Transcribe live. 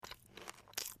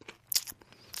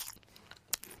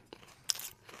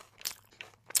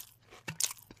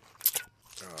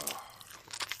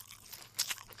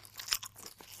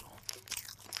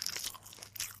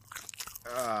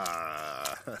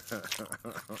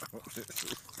This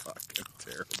is fucking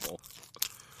terrible.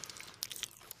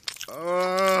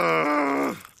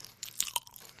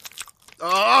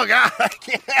 Oh, God, I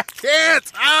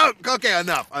can't. Oh, okay,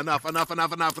 enough.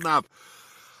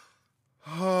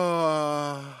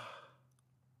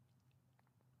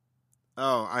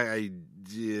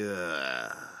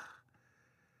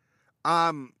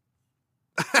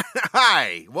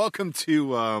 Hi, welcome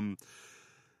to,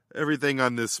 Everything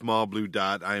on This Small Blue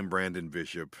Dot. I am Brandon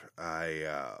Bishop.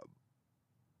 I'm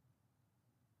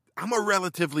a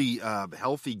relatively,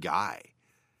 healthy guy.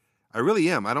 I really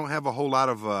am. I don't have a whole lot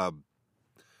of,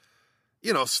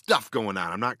 stuff going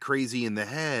on. I'm not crazy in the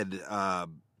head,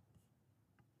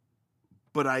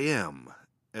 but I am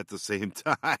at the same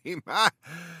time.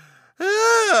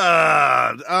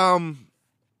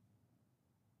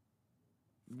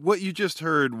 What you just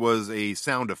heard was a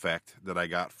sound effect that I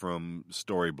got from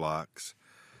Storyblocks.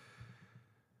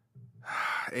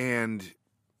 And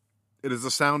it is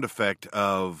a sound effect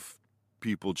of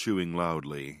people chewing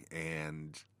loudly.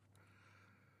 And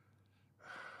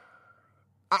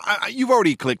you've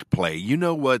already clicked play. You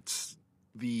know what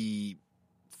the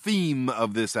theme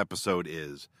of this episode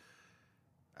is.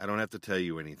 I don't have to tell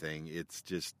you anything. It's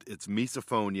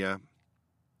misophonia.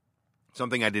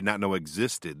 Something I did not know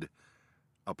existed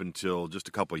up until just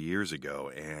a couple years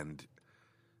ago, and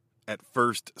at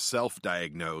first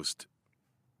self-diagnosed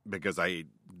because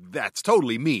that's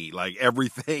totally me. Like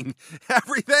everything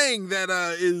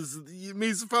that is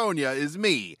misophonia is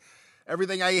me.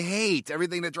 Everything I hate,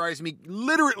 everything that drives me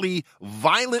literally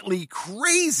violently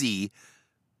crazy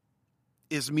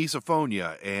is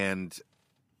misophonia. And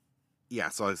yeah,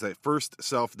 so I say first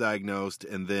self-diagnosed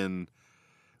and then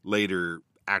later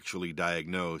actually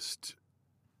diagnosed.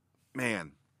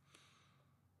 Man,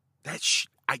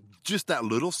 just that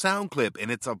little sound clip,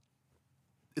 and it's a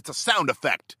sound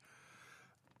effect,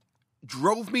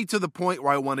 drove me to the point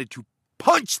where I wanted to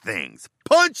punch things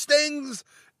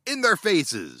in their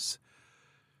faces.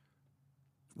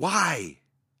 Why?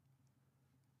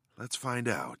 Let's find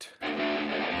out. We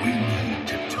need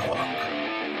to talk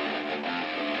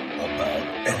about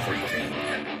everything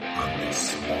on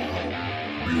this small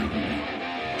blue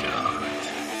dot.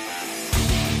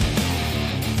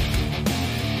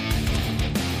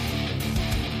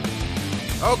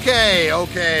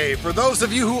 Okay. For those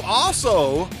of you who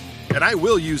also, and I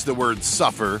will use the word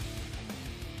suffer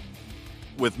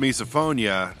with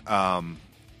misophonia,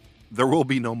 there will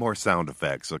be no more sound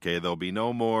effects, okay? There'll be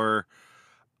no more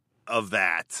of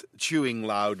that chewing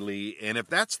loudly. And if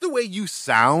that's the way you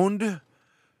sound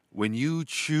when you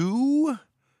chew,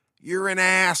 you're an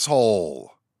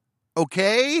asshole,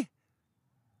 okay?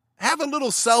 Have a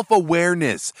little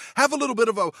self-awareness. Have a little bit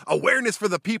of awareness for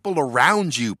the people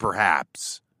around you,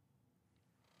 perhaps.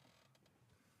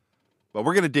 But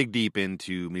we're going to dig deep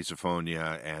into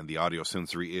misophonia and the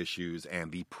audiosensory issues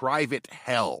and the private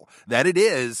hell that it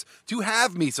is to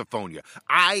have misophonia.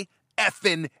 I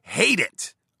effing hate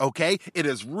it, okay? It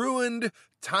has ruined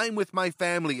time with my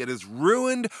family. It has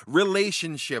ruined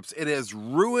relationships. It has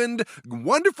ruined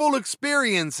wonderful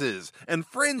experiences and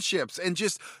friendships, and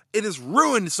it has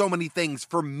ruined so many things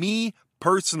for me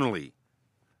personally.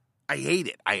 I hate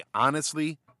it. I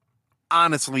honestly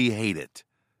hate it.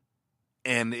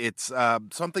 And it's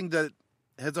something that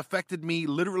has affected me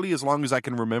literally as long as I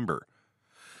can remember.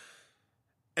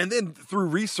 And then through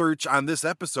research on this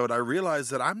episode, I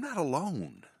realized that I'm not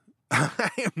alone.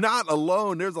 I am not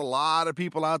alone. There's a lot of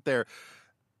people out there.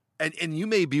 And you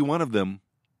may be one of them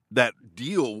that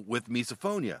deal with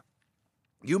misophonia.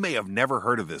 You may have never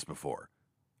heard of this before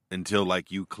until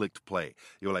you clicked play.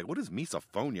 You're like, what is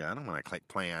misophonia? I don't want to click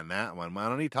play on that one. Why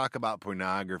don't you talk about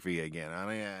pornography again?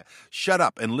 Shut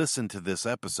up and listen to this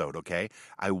episode, okay?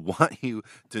 I want you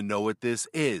to know what this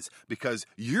is because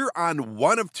you're on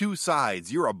one of two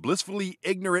sides. You're a blissfully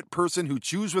ignorant person who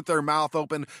chews with their mouth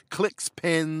open, clicks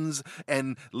pins,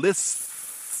 and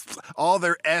lists all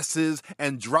their S's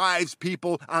and drives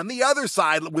people on the other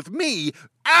side with me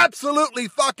absolutely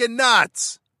fucking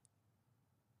nuts.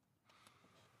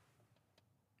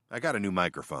 I got a new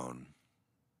microphone.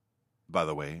 By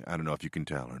the way, I don't know if you can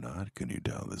tell or not. Can you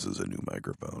tell this is a new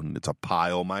microphone? It's a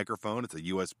Pile microphone. It's a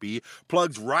USB.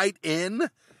 Plugs right in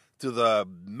to the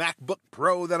MacBook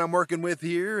Pro that I'm working with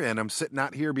here. And I'm sitting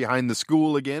out here behind the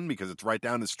school again because it's right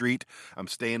down the street. I'm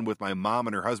staying with my mom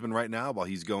and her husband right now while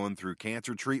he's going through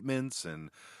cancer treatments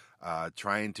and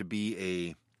trying to be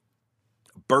a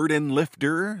burden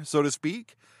lifter, so to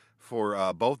speak,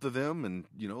 for both of them, and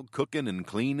cooking and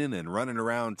cleaning and running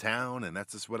around town, and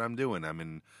that's just what I'm doing. I'm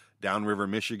in Downriver,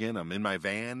 Michigan. I'm in my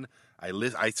van.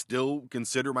 I still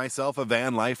consider myself a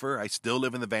van lifer. I still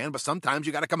live in the van, but sometimes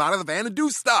you got to come out of the van and do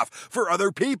stuff for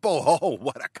other people. Oh,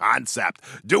 what a concept.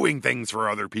 Doing things for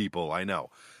other people. I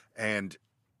know. And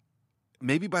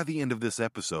maybe by the end of this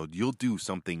episode, you'll do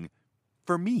something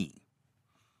for me.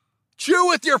 Chew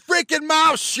with your freaking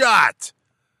mouth shut.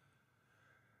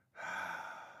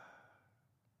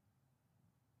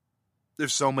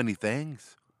 There's so many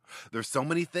things. There's so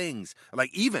many things.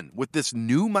 Like even with this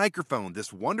new microphone,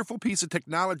 this wonderful piece of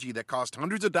technology that cost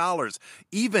hundreds of dollars,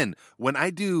 even when I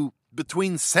do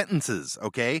between sentences,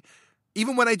 okay?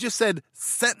 Even when I just said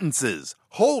sentences,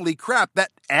 holy crap,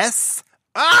 that S,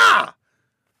 I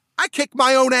kick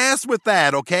my own ass with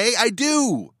that, okay? I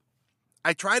do.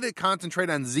 I try to concentrate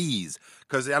on Z's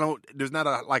because there's not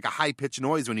a high-pitched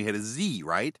noise when you hit a Z,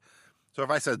 right? So if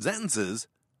I said sentences,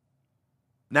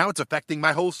 now it's affecting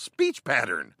my whole speech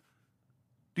pattern.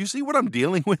 Do you see what I'm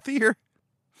dealing with here?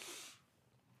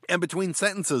 And between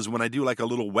sentences, when I do like a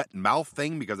little wet mouth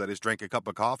thing because I just drank a cup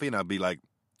of coffee and I'll be like,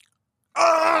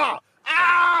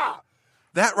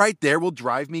 that right there will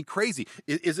drive me crazy.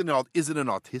 Is it an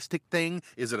autistic thing?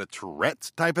 Is it a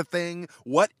Tourette's type of thing?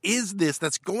 What is this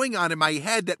that's going on in my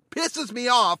head that pisses me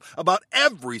off about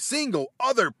every single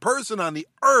other person on the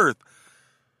earth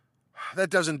that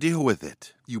doesn't deal with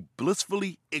it? You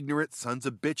blissfully ignorant sons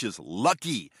of bitches.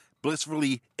 Lucky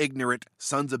blissfully ignorant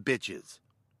sons of bitches.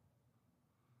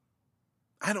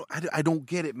 I don't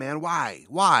get it, man. Why?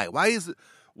 Why is it?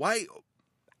 Why?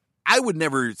 I would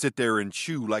never sit there and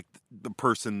chew like the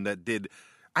person that did.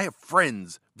 I have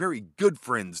friends, very good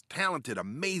friends, talented,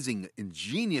 amazing,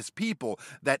 ingenious people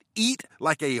that eat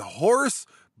like a horse,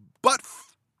 but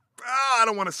I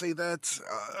don't want to say that.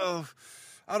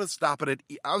 I'll just stop it at,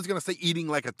 I was going to say eating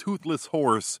like a toothless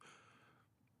horse,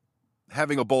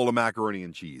 having a bowl of macaroni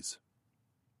and cheese.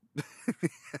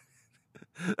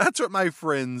 That's what my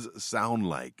friends sound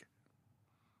like.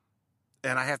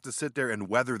 And I have to sit there and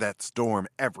weather that storm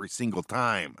every single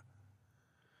time.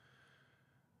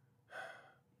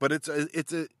 But it's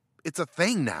a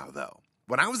thing now, though.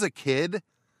 When I was a kid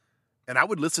and I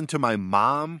would listen to my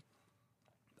mom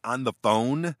on the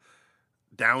phone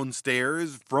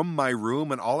downstairs from my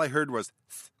room and all I heard was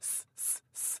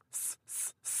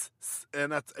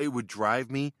and it would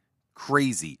drive me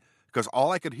crazy because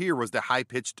all I could hear was the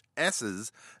high-pitched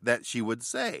S's that she would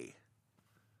say.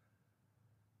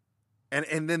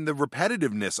 And then the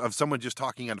repetitiveness of someone just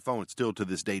talking on the phone still to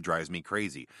this day drives me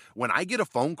crazy. When I get a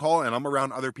phone call and I'm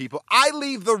around other people, I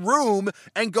leave the room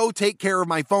and go take care of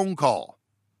my phone call.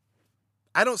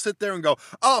 I don't sit there and go,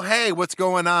 oh, hey, what's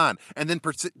going on? And then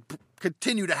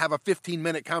continue to have a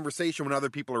 15-minute conversation when other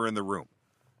people are in the room.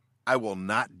 I will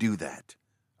not do that.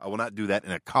 I will not do that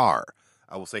in a car.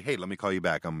 I will say, hey, let me call you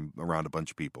back. I'm around a bunch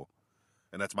of people.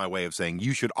 And that's my way of saying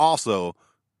you should also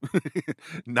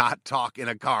not talk in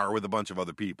a car with a bunch of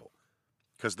other people.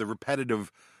 Because the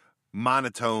repetitive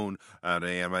monotone of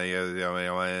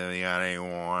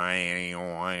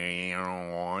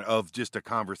just a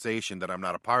conversation that I'm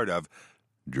not a part of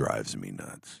drives me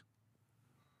nuts.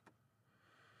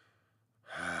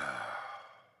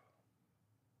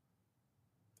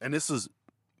 And this is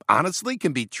honestly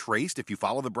can be traced, if you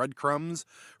follow the breadcrumbs,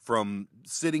 from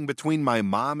sitting between my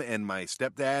mom and my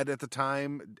stepdad at the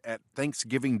time at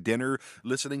Thanksgiving dinner,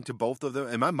 listening to both of them.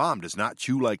 And my mom does not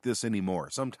chew like this anymore.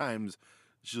 Sometimes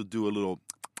she'll do a little,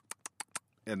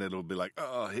 and it'll be like,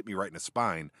 oh, hit me right in the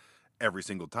spine every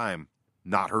single time.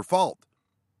 Not her fault.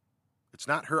 It's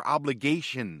not her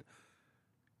obligation.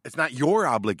 It's not your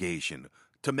obligation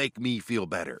to make me feel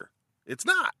better. It's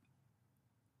not.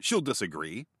 She'll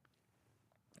disagree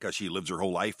because she lives her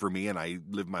whole life for me and I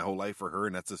live my whole life for her,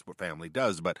 and that's just what family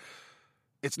does. But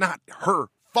it's not her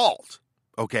fault,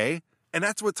 okay? And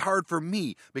that's what's hard for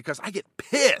me because I get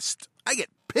pissed. I get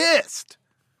pissed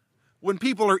when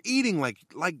people are eating like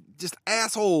just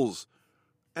assholes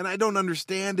and I don't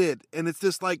understand it. And it's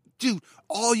just like, dude,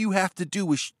 all you have to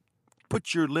do is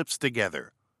put your lips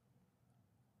together.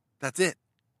 That's it.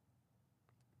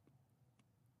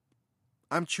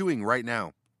 I'm chewing right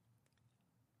now.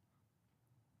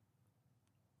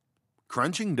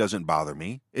 Crunching doesn't bother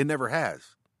me. It never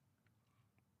has.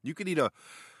 You could eat a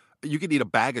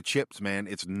bag of chips, man.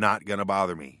 It's not going to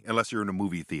bother me unless you're in a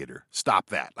movie theater. Stop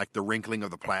that. Like the wrinkling of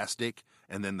the plastic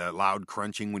and then the loud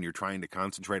crunching when you're trying to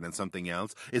concentrate on something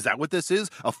else. Is that what this is?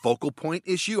 A focal point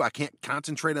issue? I can't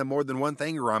concentrate on more than one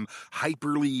thing, or I'm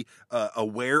hyperly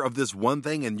aware of this one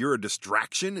thing and you're a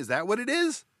distraction? Is that what it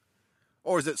is?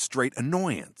 Or is it straight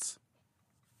annoyance?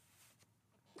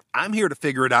 I'm here to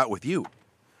figure it out with you.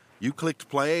 You clicked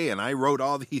play and I wrote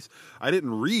all these. I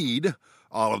didn't read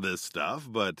all of this stuff,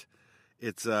 but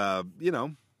it's,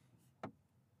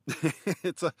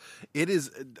 The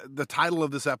title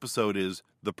of this episode is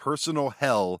The Personal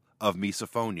Hell of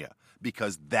Misophonia,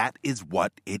 because that is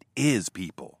what it is,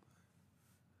 people.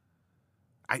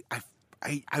 I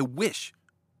wish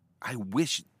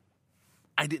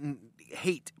I didn't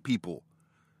hate people.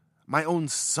 My own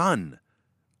son,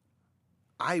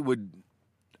 I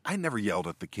never yelled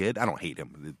at the kid. I don't hate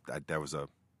him. That was a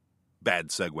bad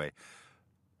segue.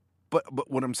 But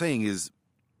what I'm saying is,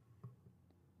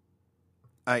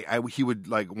 he would,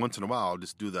 like, once in a while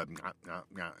just do that,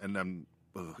 and then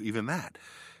even that,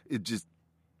 it just,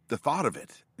 the thought of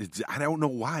it, I don't know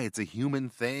why. It's a human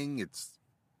thing.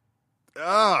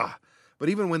 But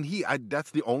even when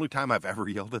that's the only time I've ever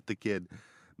yelled at the kid,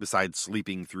 besides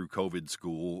sleeping through COVID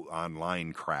school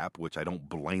online crap, which I don't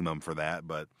blame them for that.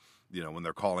 But, when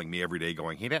they're calling me every day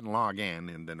going, he didn't log in.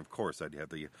 And then, of course, I'd have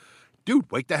to,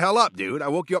 dude, wake the hell up, dude. I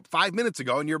woke you up 5 minutes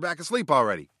ago and you're back asleep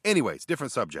already. Anyways,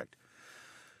 different subject.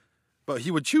 But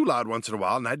he would chew loud once in a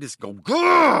while, and I'd just go,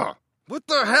 Gah! What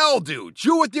the hell, dude?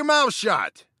 Chew with your mouth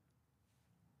shut.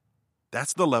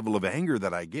 That's the level of anger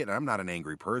that I get. I'm not an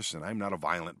angry person. I'm not a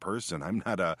violent person. I'm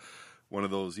not one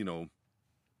of those,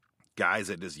 guys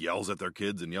that just yells at their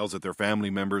kids and yells at their family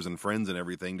members and friends and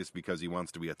everything just because he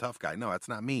wants to be a tough guy. No, that's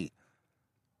not me.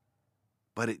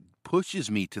 But it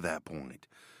pushes me to that point.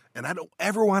 And I don't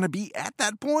ever want to be at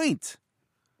that point.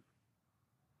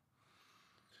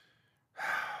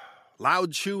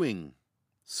 Loud chewing,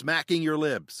 smacking your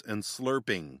lips and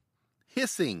slurping,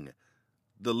 hissing,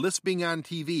 the lisping on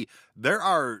TV. There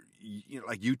are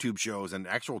like YouTube shows and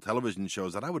actual television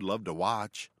shows that I would love to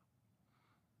watch.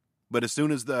 But as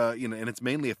soon as and it's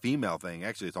mainly a female thing.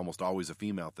 Actually, it's almost always a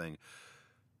female thing.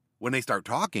 When they start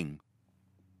talking,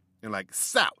 and like,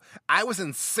 so, I was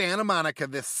in Santa Monica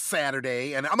this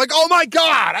Saturday, and I'm like, oh my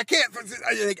God, I can't.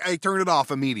 I turn it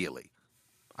off immediately.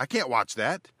 I can't watch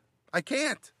that. I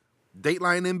can't.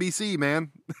 Dateline NBC,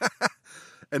 man.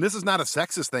 And this is not a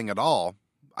sexist thing at all.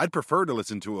 I'd prefer to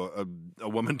listen to a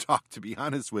woman talk, to be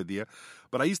honest with you.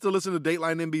 But I used to listen to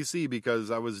Dateline NBC because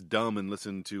I was dumb and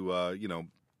listened to,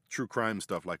 true crime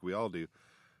stuff like we all do.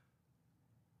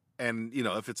 And,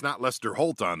 if it's not Lester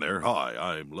Holt on there, hi,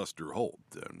 I'm Lester Holt,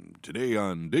 and today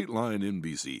on Dateline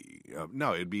NBC.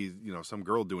 No, it'd be, some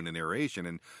girl doing a narration,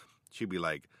 and she'd be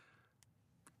like,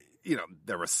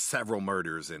 there were several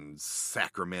murders in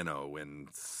Sacramento, and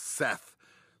Seth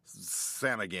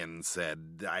Sanigan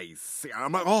said,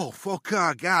 I'm like, oh, fuck,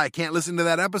 God, I can't listen to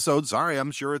that episode. Sorry,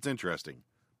 I'm sure it's interesting.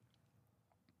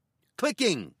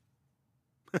 Clicking.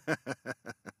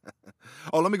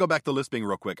 Oh, let me go back to lisping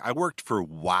real quick. I worked for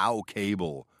WOW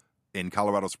Cable in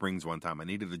Colorado Springs one time. I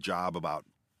needed a job about,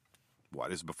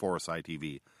 this is before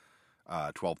SciTV,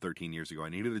 12, 13 years ago. I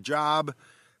needed a job.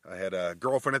 I had a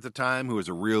girlfriend at the time who was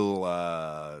a real,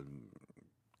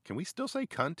 can we still say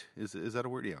cunt? Is that a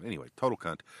word? Yeah. Anyway, total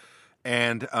cunt.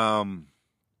 And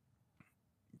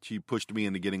she pushed me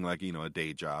into getting a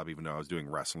day job, even though I was doing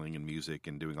wrestling and music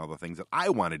and doing all the things that I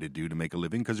wanted to do to make a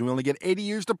living, because we only get 80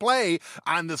 years to play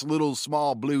on this little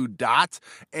small blue dot.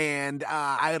 And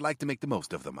I'd like to make the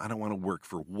most of them. I don't want to work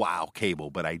for WOW Cable,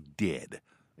 but I did.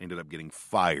 Ended up getting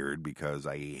fired because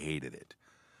I hated it.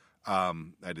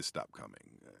 I just stopped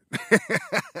coming.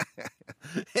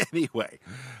 Anyway,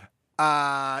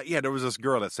 there was this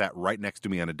girl that sat right next to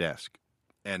me on a desk,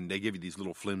 and they give you these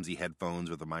little flimsy headphones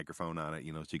with a microphone on it,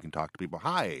 so you can talk to people.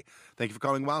 Hi, thank you for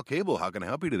calling WOW Cable. How can I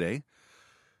help you today?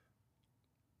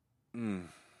 I'm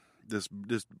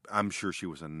sure she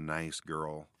was a nice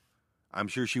girl. I'm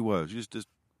sure she was. Just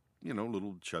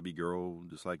little chubby girl,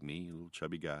 just like me, a little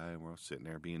chubby guy. And we're all sitting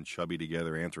there being chubby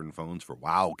together, answering phones for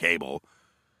WOW Cable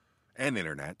and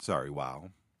internet. Sorry, WOW.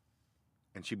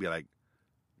 And she'd be like,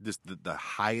 just the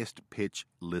highest pitch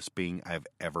lisping I've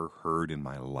ever heard in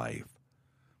my life.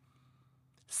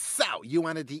 So, you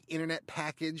wanted the internet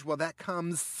package? Well, that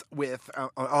comes with,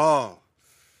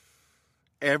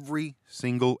 every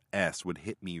single S would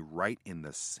hit me right in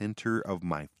the center of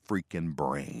my freaking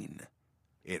brain.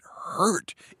 It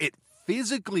hurt. It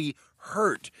physically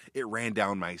hurt. It ran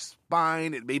down my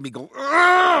spine. It made me go,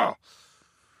 ugh!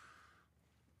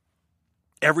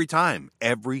 Every time.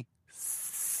 Every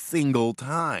single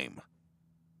time.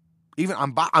 Even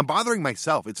I'm bothering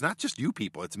myself. It's not just you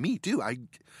people. It's me too. I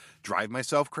drive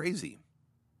myself crazy.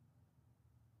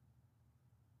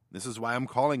 This is why I'm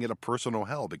calling it a personal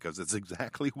hell, because it's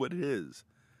exactly what it is.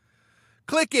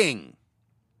 Clicking.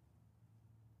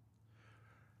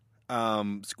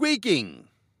 Squeaking.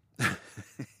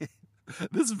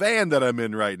 This van that I'm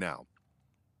in right now.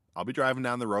 I'll be driving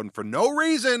down the road, and for no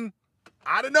reason,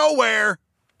 out of nowhere,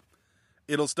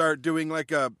 it'll start doing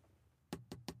like a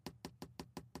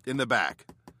in the back.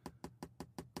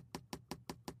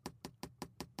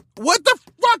 what the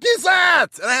fuck is that?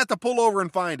 And I have to pull over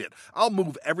and find it. I'll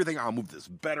move everything. I'll move this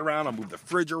bed around. I'll move the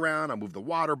fridge around. I'll move the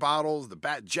water bottles, the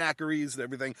bat jackeries,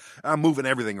 everything. I'm moving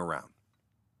everything around.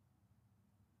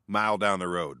 Mile down the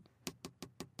road.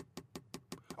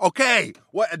 Okay,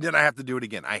 what? And then I have to do it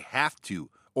again. I have to.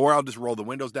 Or I'll just roll the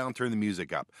windows down, turn the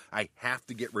music up. I have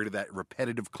to get rid of that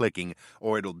repetitive clicking,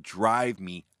 or it'll drive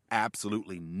me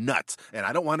absolutely nuts. And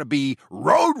I don't want to be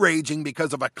road raging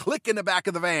because of a click in the back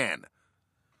of the van.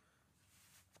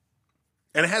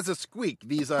 And it has a squeak.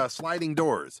 These sliding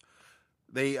doors,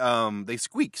 they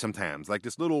squeak sometimes, like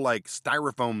this little like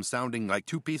styrofoam sounding, like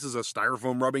two pieces of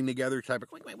styrofoam rubbing together type of.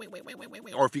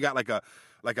 Or if you got like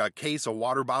a case of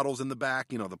water bottles in the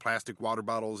back, you know, the plastic water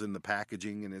bottles in the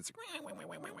packaging, and it's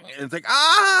like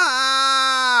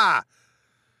ah,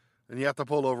 and you have to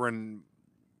pull over and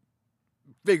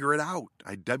figure it out.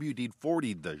 I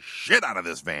WD-40'd the shit out of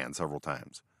this van several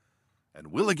times, and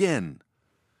will again.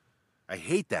 I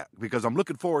hate that because I'm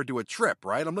looking forward to a trip,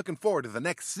 right? I'm looking forward to the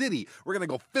next city. We're going to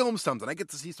go film something. I get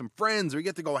to see some friends. We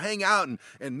get to go hang out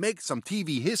and make some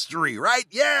TV history, right?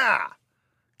 Yeah.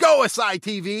 Go, Asai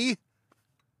TV.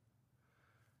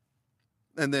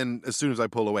 And then as soon as I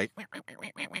pull away,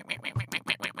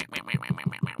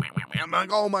 I'm like,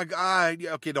 oh my God.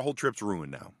 Yeah, okay, the whole trip's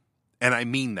ruined now. And I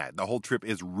mean that. The whole trip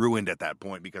is ruined at that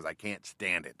point because I can't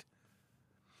stand it.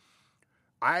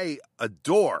 I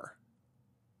adore,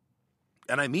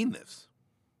 and I mean this,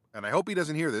 and I hope he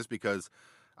doesn't hear this because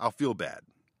I'll feel bad.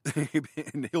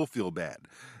 And he'll feel bad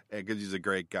because he's a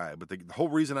great guy. But the whole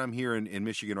reason I'm here in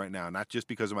Michigan right now, not just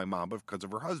because of my mom, but because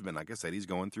of her husband. Like I said, he's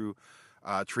going through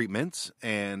treatments,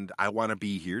 and I want to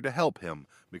be here to help him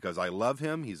because I love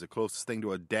him. He's the closest thing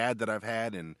to a dad that I've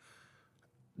had in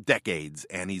decades,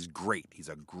 and he's great. He's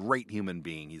a great human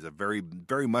being. He's a very,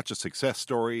 very much a success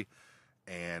story,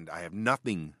 and I have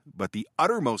nothing but the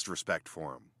uttermost respect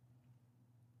for him.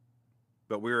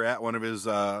 But we were at one of his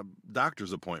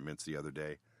doctor's appointments the other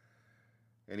day,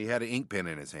 and he had an ink pen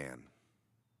in his hand.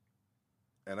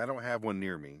 And I don't have one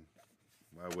near me.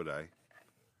 Why would I?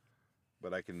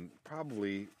 But I can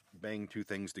probably bang two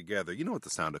things together. You know what the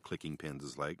sound of clicking pens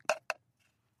is like.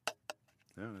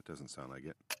 No, that doesn't sound like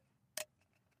it.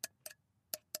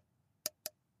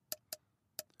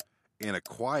 In a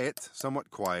quiet,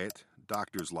 somewhat quiet,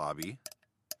 doctor's lobby.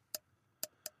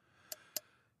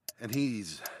 And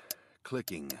he's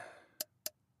clicking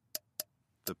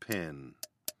the pen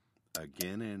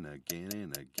again and again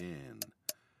and again.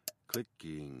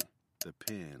 Clicking the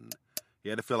pen. He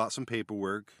had to fill out some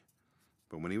paperwork,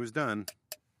 but when he was done,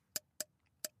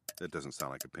 that doesn't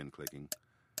sound like a pen clicking.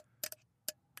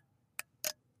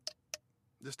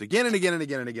 Just again and again and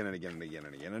again and again and again and again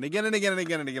and again and again and again and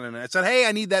again and again. And I said, hey,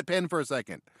 I need that pen for a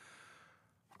second.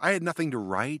 I had nothing to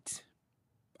write.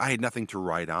 I had nothing to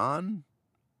write on.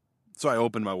 So I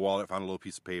opened my wallet, found a little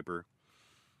piece of paper.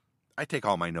 I take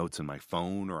all my notes on my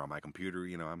phone or on my computer.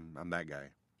 You know, I'm that guy.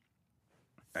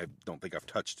 I don't think I've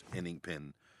touched an ink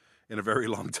pen in a very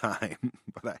long time,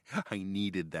 but I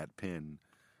needed that pen.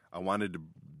 I wanted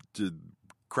to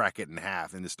crack it in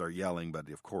half and just start yelling, but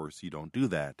of course you don't do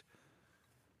that.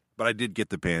 But I did get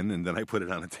the pen, and then I put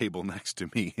it on a table next to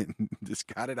me and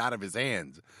just got it out of his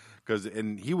hands.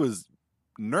 And he was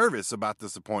nervous about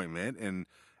this appointment, and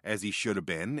as he should have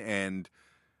been. And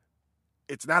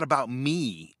it's not about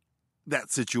me,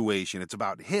 that situation. It's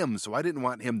about him. So I didn't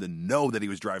want him to know that he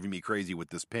was driving me crazy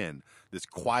with this pen. This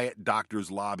quiet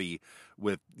doctor's lobby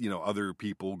with, you know, other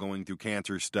people going through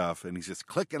cancer stuff. And he's just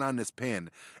clicking on this pen.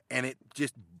 And it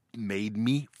just made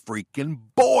me freaking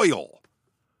boil.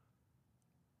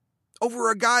 Over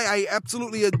a guy I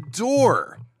absolutely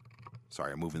adore.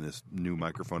 Sorry, I'm moving this new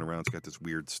microphone around. It's got this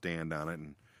weird stand on it,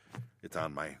 and it's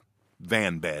on my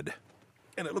van bed.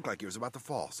 And it looked like it was about to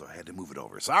fall, so I had to move it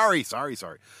over. Sorry.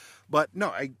 But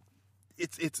no,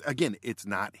 it's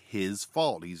not his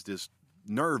fault. He's just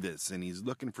nervous, and he's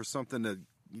looking for something to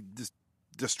just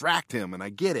distract him, and I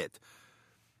get it.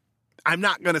 I'm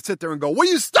not going to sit there and go, will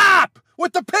you stop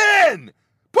with the pen?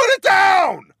 Put it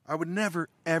down! I would never,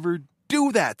 ever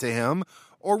do that to him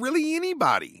or really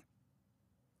anybody.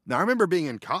 Now, I remember being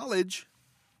in college,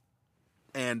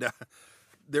 and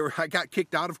I got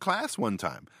kicked out of class one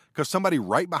time because somebody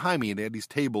right behind me, and they had these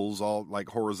tables all like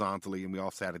horizontally, and we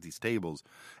all sat at these tables,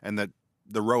 and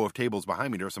the row of tables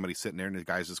behind me, there was somebody sitting there, and the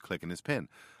guy's just clicking his pen.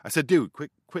 I said, dude,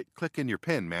 quit clicking your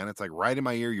pen, man. It's like right in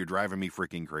my ear. You're driving me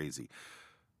freaking crazy.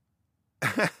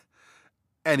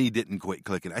 And he didn't quit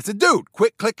clicking. I said, dude,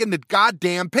 quit clicking the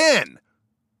goddamn pen.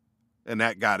 And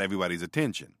that got everybody's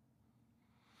attention.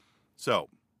 So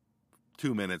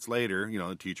 2 minutes later, you know,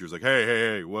 the teacher's like,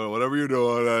 hey, whatever you're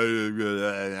doing,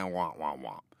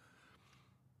 womp.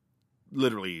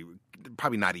 literally,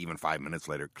 probably not even 5 minutes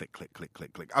later, click, click, click,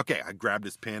 click, click. Okay, I grabbed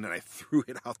his pen and I threw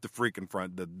it out the freaking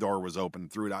front. The door was open,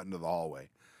 threw it out into the hallway.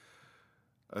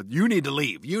 You need to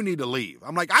leave. You need to leave.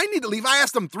 I'm like, I need to leave. I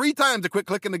asked him 3 times to quit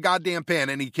clicking the goddamn pen,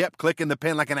 and he kept clicking the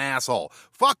pen like an asshole.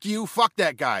 Fuck you. Fuck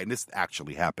that guy. And this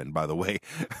actually happened, by the way.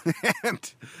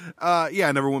 And, yeah,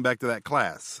 I never went back to that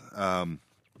class.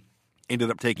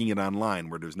 Ended up taking it online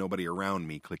where there's nobody around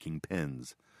me clicking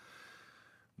pens.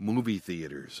 Movie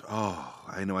theaters. Oh,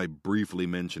 I know I briefly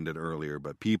mentioned it earlier,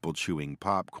 but people chewing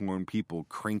popcorn, people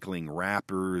crinkling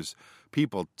wrappers,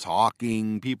 people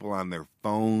talking, people on their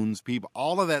phones, people,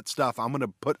 all of that stuff I'm going to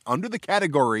put under the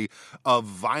category of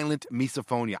violent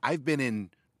misophonia. I've been in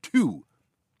 2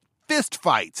 fist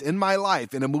fights in my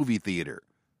life in a movie theater.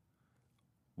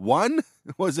 One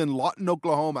was in Lawton,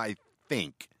 Oklahoma, I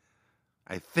think.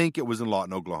 I think it was in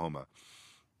Lawton, Oklahoma.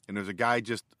 And there's a guy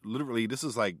just literally, this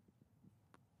is like,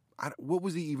 what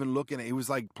was he even looking at? He was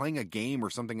like playing a game or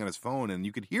something on his phone, and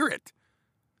you could hear it.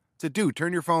 I said, dude,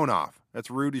 turn your phone off. That's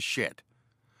rude as shit.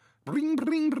 Bring,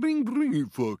 bring, bring, bring,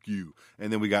 fuck you.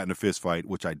 And then we got in a fist fight,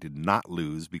 which I did not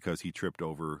lose because he tripped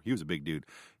over. He was a big dude.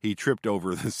 He tripped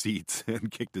over the seats and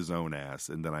kicked his own ass.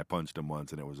 And then I punched him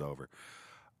once, and it was over.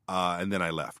 And then I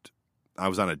left. I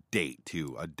was on a date,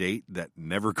 too. A date that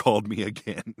never called me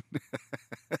again.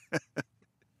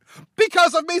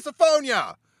 Because of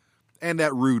misophonia! And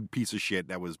that rude piece of shit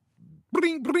that was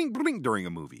bring, bring, bring during a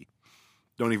movie.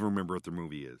 Don't even remember what the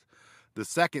movie is. The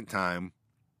second time,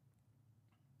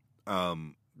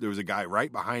 there was a guy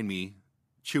right behind me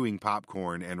chewing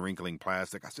popcorn and wrinkling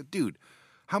plastic. I said, dude,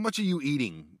 how much are you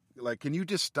eating? Like, can you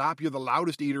just stop? You're the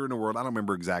loudest eater in the world. I don't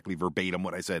remember exactly verbatim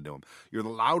what I said to him. You're the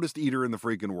loudest eater in the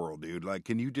freaking world, dude. Like,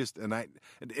 can you just, and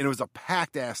it was a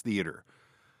packed ass theater.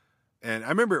 And I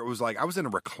remember it was like, I was in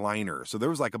a recliner. So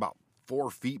there was like about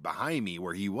 4 feet behind me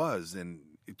where he was. And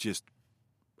it just,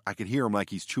 I could hear him like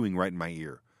he's chewing right in my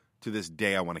ear. To this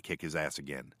day, I want to kick his ass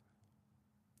again.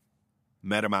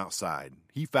 Met him outside.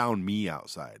 He found me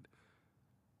outside.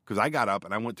 Because I got up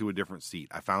and I went to a different seat.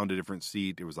 I found a different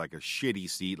seat. It was like a shitty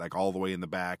seat, like all the way in the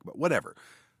back. But whatever.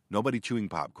 Nobody chewing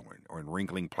popcorn or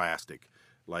wrinkling plastic.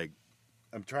 Like,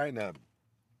 I'm trying to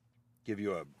give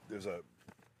you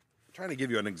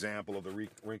an example of the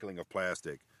wrinkling of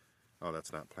plastic. Oh,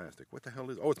 that's not plastic. What the hell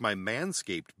is? Oh, it's my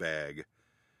Manscaped bag.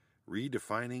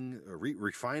 Refining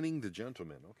the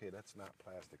gentleman. Okay, that's not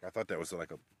plastic. I thought that was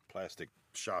like a plastic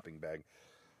shopping bag.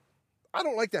 I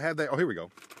don't like to have that. Oh, here we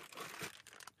go.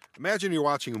 Imagine you're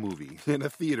watching a movie in a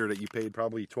theater that you paid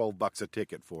probably $12 a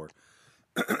ticket for.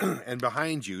 And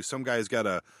behind you, some guy's got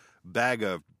a bag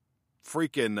of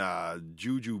freaking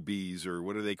jujubes, or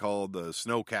what are they called? The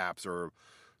snow caps, or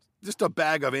just a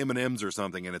bag of M&Ms or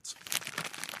something, and it's...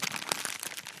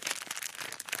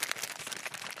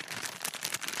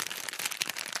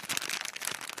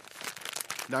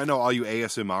 Now, I know all you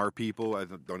ASMR people, I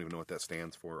don't even know what that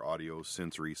stands for, audio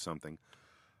sensory something.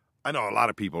 I know a lot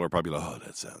of people are probably like, oh,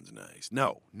 that sounds nice.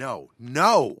 No,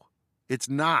 it's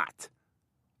not.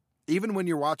 Even when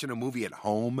you're watching a movie at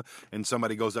home and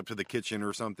somebody goes up to the kitchen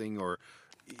or something,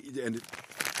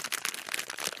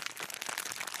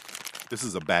 this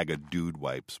is a bag of dude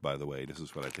wipes, by the way. This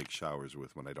is what I take showers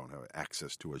with when I don't have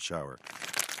access to a shower.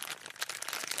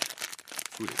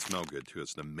 Ooh, they smell good, too.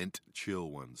 It's the mint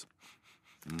chill ones.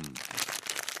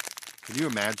 Can you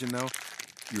imagine, though?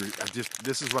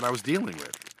 This is what I was dealing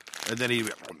with. And then he...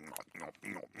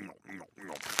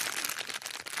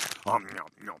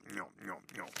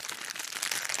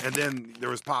 And then there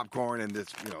was popcorn and this,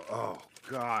 oh,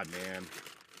 God, man.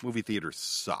 Movie theaters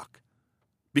suck.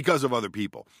 Because of other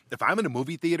people. If I'm in a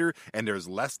movie theater and there's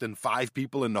less than 5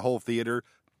 people in the whole theater,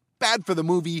 bad for the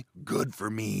movie, good for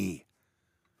me.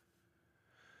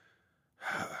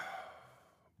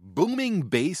 Booming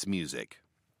bass music.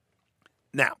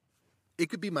 Now, it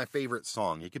could be my favorite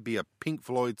song. It could be a Pink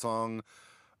Floyd song.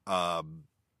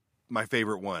 My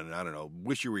favorite one, I don't know,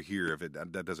 Wish You Were Here, if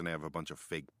that doesn't have a bunch of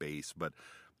fake bass. But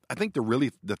I think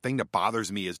the thing that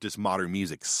bothers me is just modern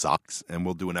music sucks. And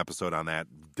we'll do an episode on that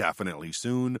definitely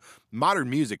soon. Modern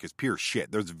music is pure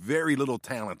shit. There's very little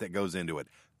talent that goes into it.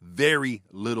 Very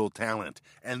little talent.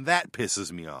 And that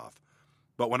pisses me off.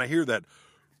 But when I hear that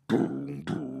boom,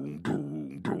 boom,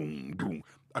 boom, boom, boom,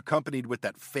 accompanied with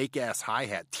that fake-ass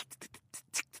hi-hat,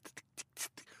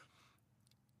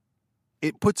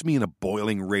 it puts me in a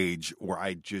boiling rage where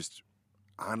I just,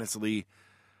 honestly,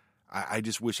 I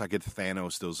just wish I could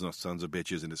Thanos those sons of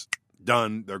bitches and it's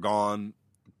done, they're gone,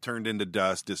 turned into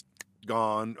dust, just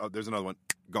gone. Oh, there's another one,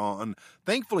 gone.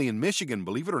 Thankfully in Michigan,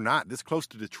 believe it or not, this close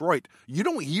to Detroit, you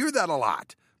don't hear that a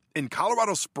lot. in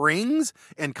Colorado Springs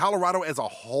and Colorado as a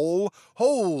whole,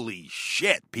 holy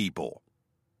shit, people.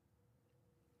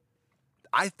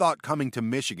 I thought coming to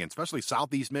Michigan, especially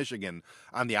Southeast Michigan,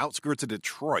 on the outskirts of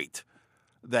Detroit,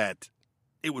 that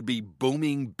it would be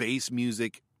booming bass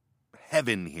music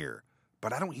heaven here.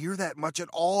 But I don't hear that much at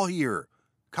all here.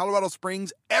 Colorado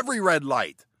Springs, every red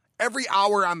light, every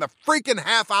hour on the freaking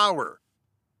half hour.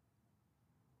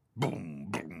 Boom,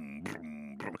 boom,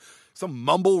 boom, boom. Some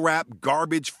mumble rap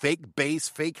garbage, fake bass,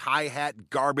 fake hi-hat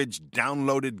garbage,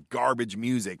 downloaded garbage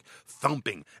music,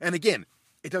 thumping. And again,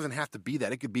 it doesn't have to be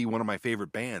that. It could be one of my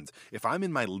favorite bands. If I'm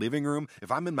in my living room,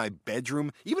 if I'm in my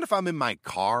bedroom, even if I'm in my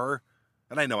car,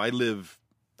 and I know I live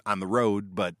on the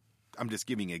road, but I'm just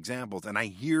giving examples, and I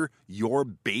hear your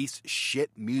bass shit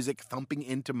music thumping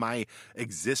into my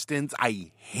existence,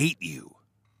 I hate you.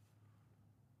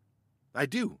 I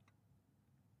do.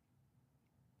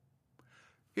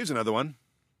 Here's another one.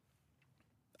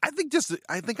 I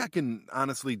think I can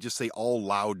honestly just say all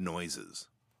loud noises.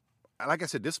 Like I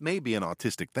said, this may be an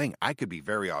autistic thing. I could be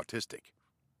very autistic.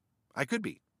 I could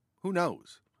be. Who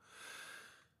knows?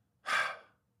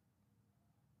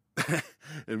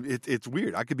 It's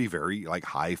weird. I could be very like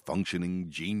high functioning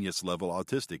genius level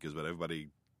autistic is what everybody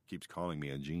keeps calling me,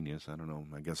 a genius. I don't know.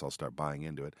 I guess I'll start buying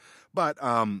into it. But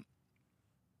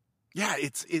yeah,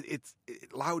 it's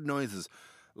loud noises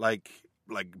like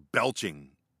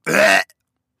belching.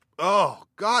 Oh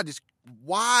God, just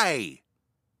why?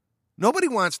 Nobody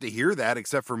wants to hear that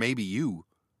except for maybe you.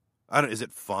 Is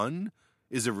it fun?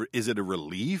 Is it a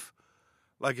relief?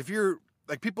 Like if you're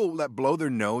like people that blow their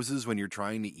noses when you're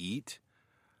trying to eat,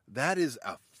 that is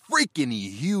a freaking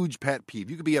huge pet peeve.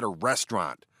 You could be at a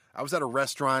restaurant. I was at a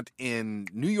restaurant in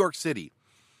New York City.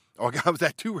 Oh, I was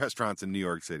at 2 restaurants in New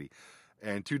York City,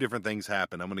 and 2 different things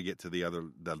happened. I'm going to get to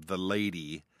the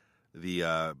lady,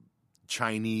 the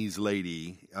Chinese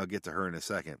lady. I'll get to her in a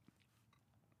second.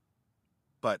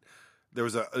 But there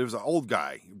was an old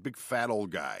guy, big fat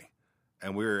old guy,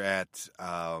 and we were at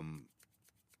oh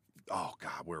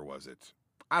God, where was it?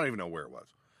 I don't even know where it was.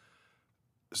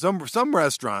 Some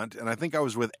restaurant, and I think I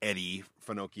was with Eddie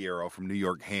Finocchiero from New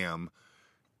York Ham,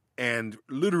 and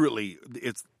literally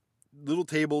it's little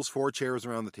tables, 4 chairs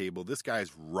around the table. This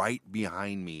guy's right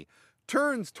behind me,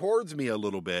 turns towards me a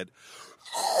little bit.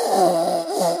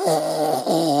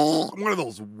 One of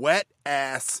those wet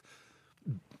ass.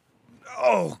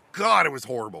 Oh, God, it was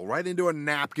horrible. Right into a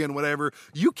napkin, whatever.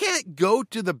 You can't go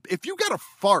to if you got to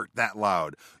fart that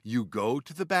loud, you go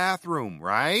to the bathroom,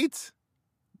 right?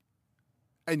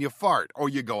 And you fart, or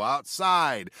you go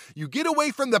outside. You get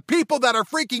away from the people that are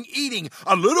freaking eating.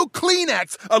 A little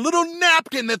Kleenex, a little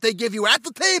napkin that they give you at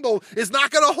the table is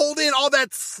not going to hold in all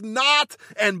that snot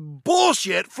and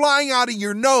bullshit flying out of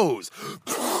your nose.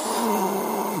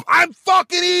 I'm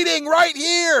fucking eating right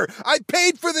here. I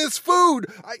paid for this food.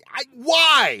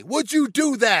 Why would you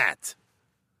do that?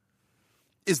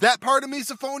 Is that part of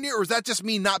misophonia, or is that just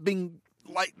me not being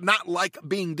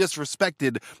being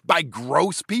disrespected by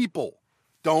gross people?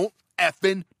 Don't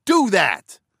effing do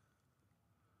that.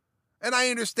 And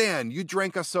I understand you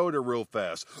drank a soda real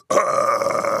fast.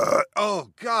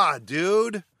 Oh God,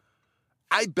 dude.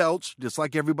 I belch just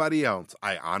like everybody else.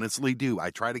 I honestly do. I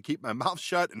try to keep my mouth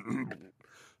shut and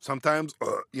sometimes,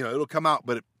 it'll come out,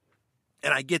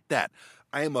 and I get that.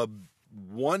 I am a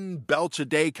 1 belch a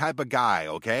day type of guy,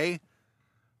 okay?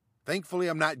 Thankfully,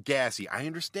 I'm not gassy. I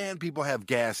understand people have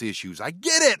gas issues. I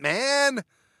get it, man.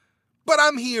 But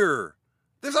I'm here.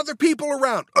 There's other people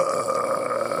around.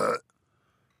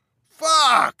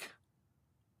 Fuck.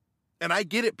 And I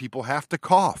get it. People have to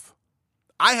cough.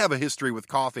 I have a history with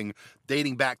coughing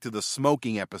dating back to the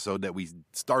smoking episode that we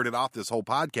started off this whole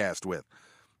podcast with.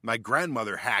 My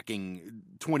grandmother hacking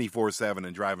 24/7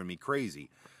 and driving me crazy.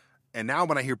 And now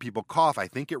when I hear people cough, I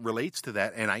think it relates to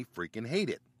that, and I freaking hate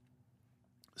it.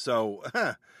 So,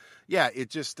 yeah, it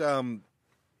just, it's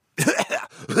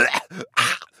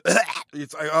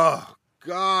like, oh,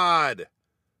 God.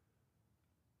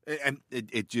 And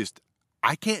it just,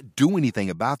 I can't do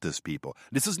anything about this, people.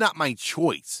 This is not my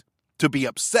choice to be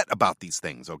upset about these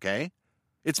things, okay?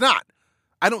 It's not.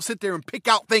 I don't sit there and pick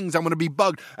out things I'm going to be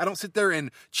bugged. I don't sit there and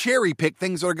cherry pick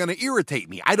things that are going to irritate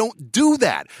me. I don't do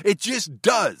that. It just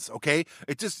does, okay?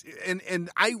 It just, and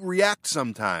I react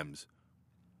sometimes.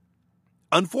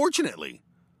 Unfortunately,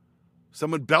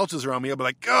 someone belches around me, I'll be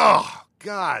like, oh,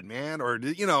 God, man. Or,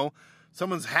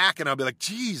 someone's hacking, I'll be like,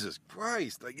 Jesus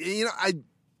Christ. Like,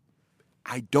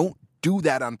 I don't do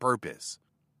that on purpose.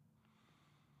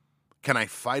 Can I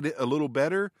fight it a little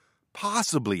better?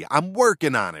 Possibly. I'm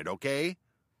working on it, okay?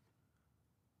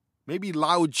 Maybe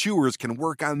loud chewers can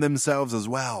work on themselves as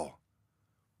well.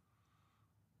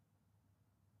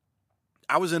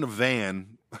 I was in a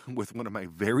van with one of my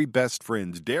very best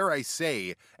friends. Dare I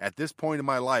say, at this point in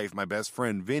my life, my best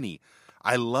friend, Vinny.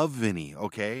 I love Vinny,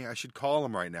 okay? I should call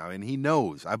him right now, and he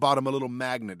knows. I bought him a little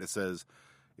magnet that says,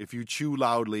 if you chew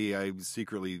loudly, I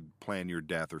secretly plan your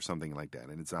death or something like that,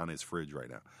 and it's on his fridge right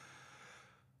now.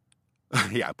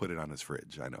 Yeah, I put it on his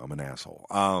fridge. I know, I'm an asshole.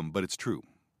 But it's true.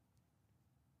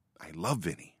 I love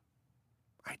Vinny.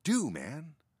 I do,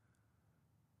 man.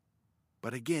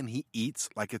 But again, he eats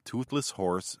like a toothless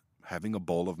horse having a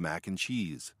bowl of mac and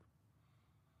cheese.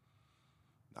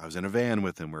 I was in a van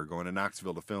with him. We were going to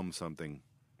Knoxville to film something.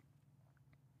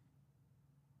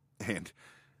 And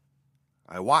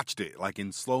I watched it like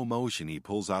in slow motion. He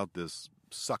pulls out this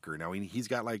sucker. Now, he's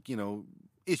got like,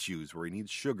 issues where he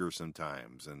needs sugar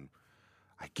sometimes. And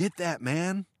I get that,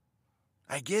 man.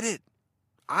 I get it.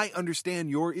 I understand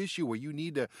your issue where you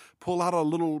need to pull out a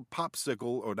little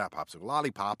popsicle, or not popsicle,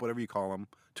 lollipop, whatever you call them,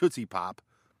 Tootsie Pop,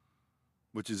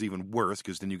 which is even worse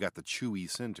because then you got the chewy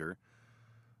center,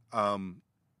 and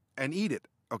eat it,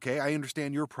 okay? I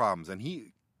understand your problems, and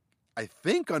he, I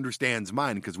think, understands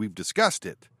mine because we've discussed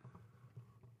it.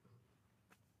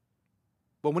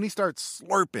 But when he starts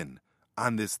slurping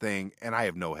on this thing, and I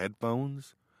have no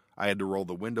headphones, I had to roll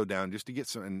the window down just to get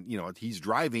some, and, he's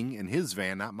driving in his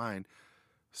van, not mine.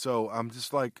 So I'm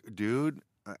just like, dude,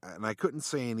 and I couldn't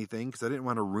say anything because I didn't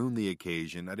want to ruin the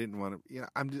occasion. I didn't want to,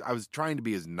 I was trying to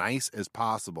be as nice as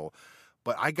possible,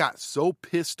 but I got so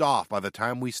pissed off by the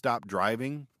time we stopped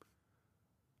driving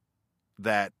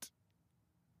that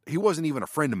he wasn't even a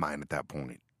friend of mine at that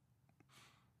point.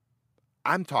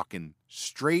 I'm talking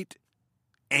straight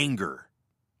anger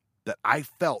that I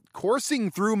felt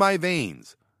coursing through my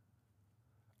veins.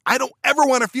 I don't ever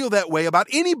want to feel that way about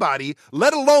anybody,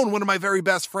 let alone one of my very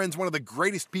best friends, one of the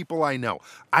greatest people I know.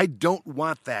 I don't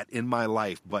want that in my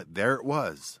life, but there it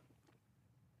was.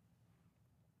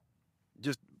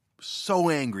 Just so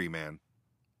angry, man.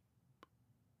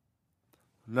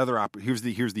 Here's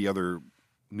the other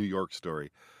New York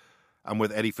story. I'm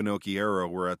with Eddie Finocchiero.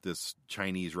 We're at this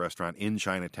Chinese restaurant in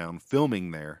Chinatown filming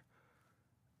there.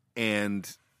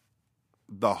 And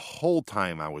the whole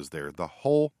time I was there,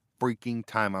 freaking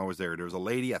time I was there, was a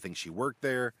lady, I think she worked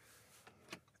there,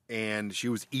 and she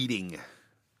was eating.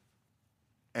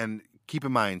 And keep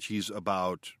in mind, she's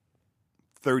about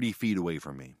 30 feet away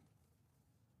from me.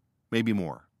 Maybe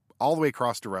more. All the way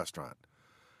across the restaurant.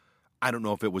 I don't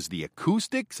know if it was the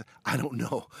acoustics. I don't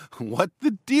know what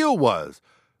the deal was.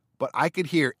 But I could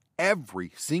hear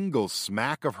every single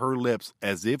smack of her lips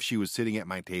as if she was sitting at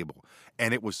my table.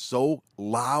 And it was so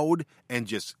loud and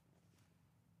just...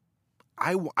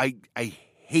 I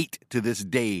hate to this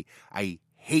day, I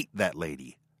hate that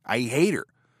lady. I hate her.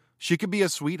 She could be a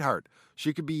sweetheart.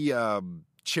 She could be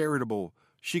charitable.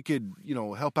 She could,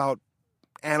 help out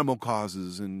animal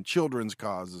causes and children's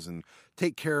causes and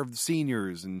take care of the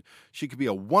seniors. And she could be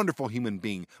a wonderful human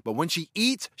being. But when she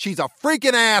eats, she's a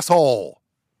freaking asshole.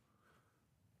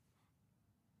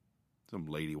 Some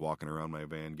lady walking around my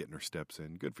van getting her steps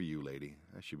in. Good for you, lady.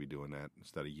 I should be doing that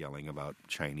instead of yelling about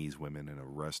Chinese women in a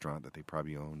restaurant that they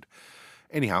probably owned.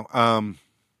 Anyhow,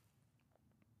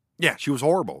 yeah, she was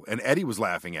horrible. And Eddie was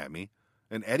laughing at me.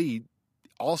 And Eddie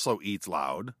also eats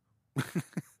loud.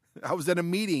 I was at a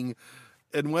meeting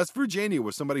in West Virginia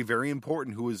with somebody very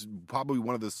important who is probably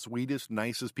one of the sweetest,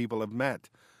 nicest people I've met.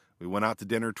 We went out to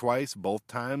dinner twice. Both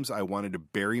times I wanted to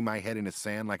bury my head in the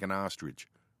sand like an ostrich.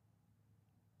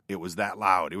 It was that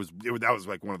loud. That was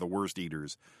like one of the worst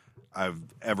eaters I've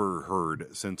ever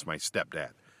heard since my stepdad.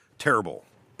 Terrible.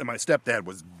 And my stepdad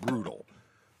was brutal.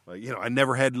 I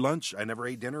never had lunch. I never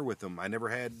ate dinner with him. I never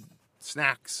had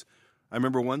snacks. I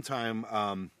remember one time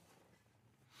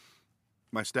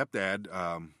my stepdad,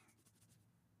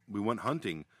 we went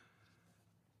hunting,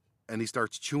 and he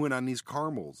starts chewing on these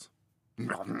caramels.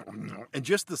 And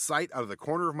just the sight out of the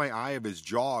corner of my eye of his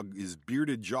jaw, his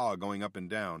bearded jaw going up and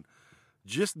down,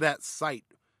 just that sight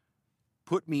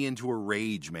put me into a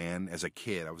rage, man, as a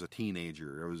kid. I was a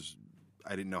teenager.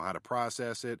 I didn't know how to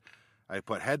process it. I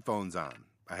put headphones on.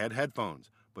 I had headphones.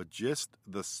 But just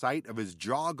the sight of his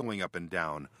jaw going up and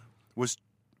down was,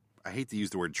 I hate to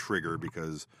use the word trigger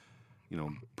because,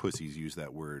 pussies use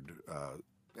that word.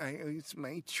 It's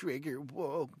my trigger.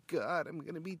 Whoa, God, I'm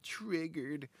going to be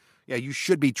triggered. Yeah, you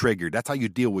should be triggered. That's how you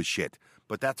deal with shit.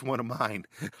 But that's one of mine.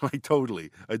 I totally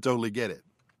get it.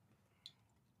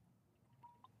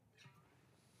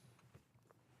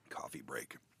 Coffee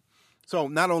break. So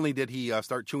not only did he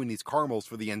start chewing these caramels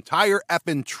for the entire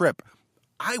effing trip,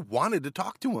 I wanted to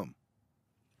talk to him.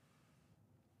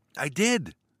 I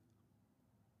did.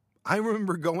 I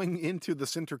remember going into the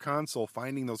center console,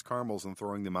 finding those caramels and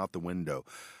throwing them out the window.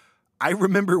 I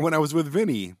remember when I was with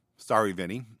Vinny, sorry,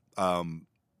 Vinny,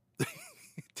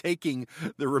 taking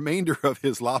the remainder of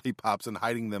his lollipops and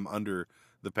hiding them under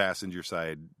the passenger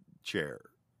side chair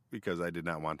because I did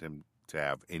not want him to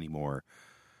have any more.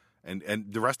 And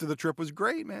the rest of the trip was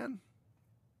great, man.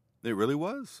 It really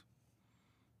was.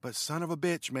 But son of a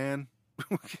bitch, man.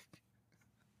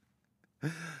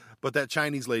 But that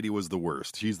Chinese lady was the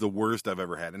worst. She's the worst I've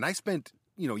ever had. And I spent,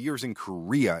 years in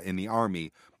Korea in the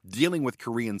army dealing with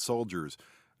Korean soldiers.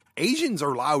 Asians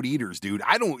are loud eaters, dude.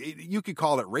 You could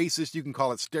call it racist. You can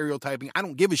call it stereotyping. I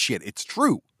don't give a shit. It's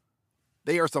true.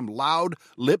 They are some loud,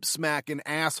 lip-smacking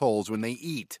assholes when they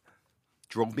eat.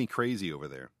 Drove me crazy over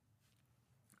there.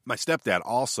 My stepdad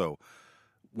also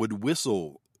would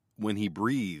whistle when he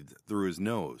breathed through his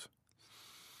nose.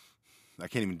 I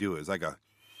can't even do it. It's like a...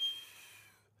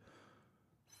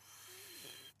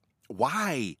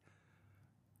 Why?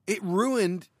 It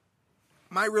ruined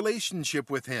my relationship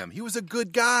with him. He was a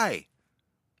good guy.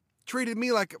 Treated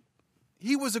me like...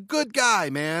 He was a good guy,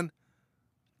 man.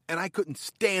 And I couldn't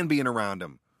stand being around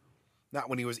him. Not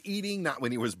when he was eating, not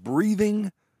when he was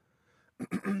breathing.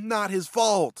 Not his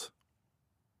fault.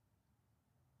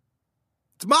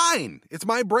 It's mine. It's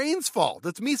my brain's fault.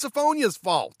 It's misophonia's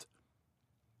fault.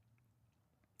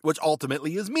 Which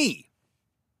ultimately is me.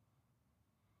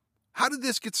 How did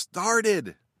this get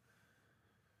started?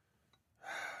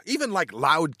 Even like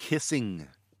loud kissing.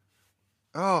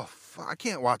 Oh, I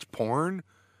can't watch porn.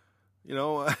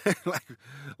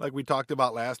 Like we talked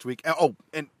about last week. Oh,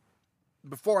 and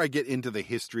before I get into the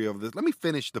history of this, let me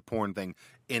finish the porn thing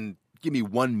and give me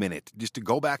 1 minute just to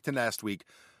go back to last week.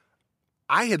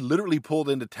 I had literally pulled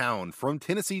into town from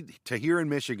Tennessee to here in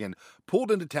Michigan,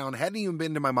 pulled into town, hadn't even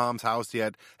been to my mom's house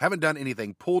yet, haven't done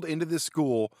anything, pulled into this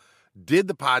school, did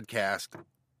the podcast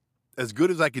as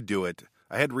good as I could do it.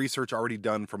 I had research already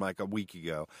done from like a week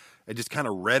ago. I just kind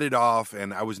of read it off,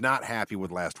 and I was not happy with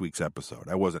last week's episode.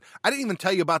 I wasn't. I didn't even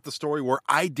tell you about the story where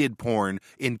I did porn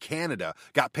in Canada,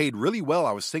 got paid really well.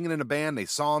 I was singing in a band. They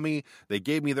saw me. They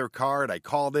gave me their card. I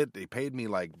called it. They paid me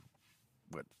like,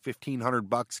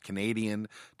 $1,500 Canadian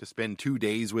to spend 2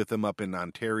 days with them up in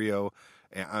Ontario,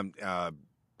 and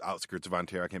outskirts of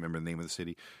Ontario. I can't remember the name of the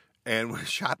city. And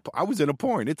I was in a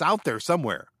porn. It's out there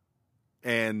somewhere.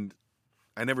 And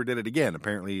I never did it again.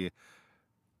 Apparently,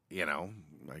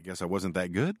 I guess I wasn't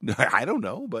that good. I don't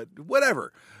know, but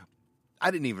whatever.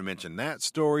 I didn't even mention that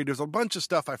story. There's a bunch of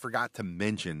stuff I forgot to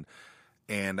mention.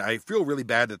 And I feel really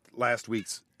bad that last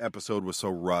week's episode was so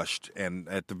rushed. And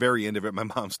at the very end of it, my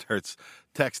mom starts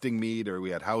texting me. We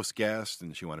had house guests,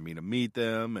 and she wanted me to meet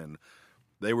them. And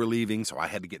they were leaving, so I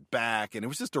had to get back, and it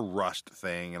was just a rushed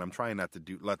thing, and I'm trying not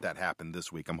to let that happen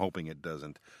this week. I'm hoping it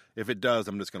doesn't. If it does,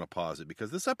 I'm just going to pause it,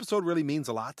 because this episode really means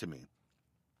a lot to me,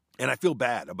 and I feel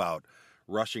bad about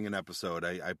rushing an episode.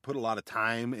 I put a lot of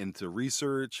time into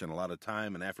research and a lot of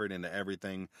time and effort into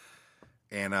everything,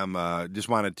 and I'm just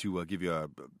wanted to give you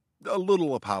a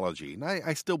little apology. And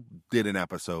I still did an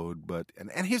episode, but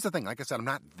and here's the thing. Like I said, I'm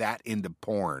not that into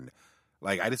porn.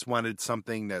 Like, I just wanted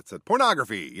something that said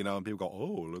pornography, and people go,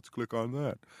 oh, let's click on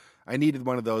that. I needed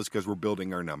one of those because we're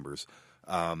building our numbers.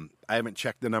 I haven't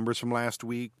checked the numbers from last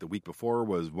week. The week before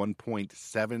was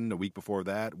 1.7. The week before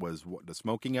that was the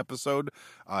smoking episode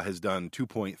has done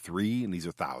 2.3, and these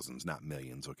are thousands, not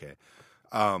millions, okay?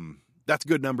 That's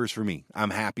good numbers for me. I'm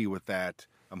happy with that.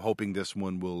 I'm hoping this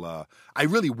one will, I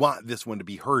really want this one to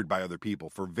be heard by other people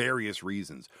for various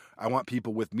reasons. I want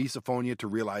people with misophonia to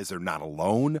realize they're not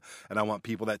alone. And I want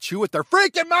people that chew with their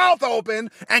freaking mouth open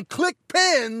and click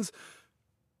pins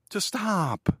to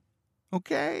stop.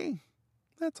 Okay?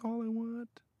 That's all I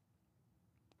want.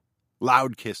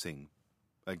 Loud kissing.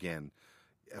 Again,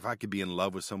 if I could be in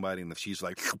love with somebody and if she's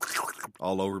like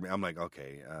all over me, I'm like,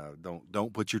 okay,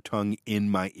 don't put your tongue in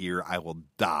my ear. I will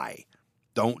die.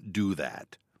 Don't do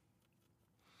that.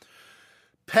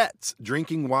 Pets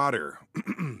drinking water.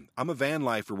 I'm a van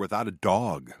lifer without a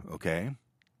dog, okay?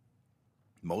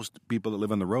 Most people that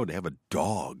live on the road, they have a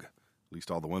dog. At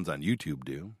least all the ones on YouTube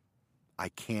do. I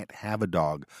can't have a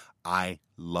dog. I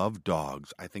love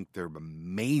dogs. I think they're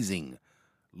amazing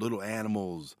little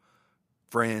animals,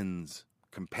 friends,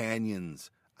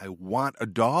 companions. I want a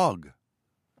dog.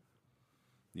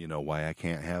 You know why I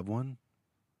can't have one?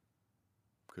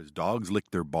 Because dogs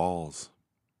lick their balls.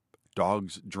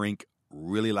 Dogs drink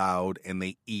really loud, and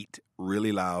they eat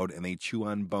really loud, and they chew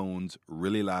on bones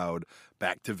really loud.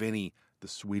 Back to Vinny, the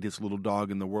sweetest little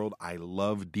dog in the world. I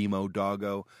love Demo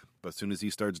Doggo, but as soon as he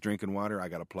starts drinking water, I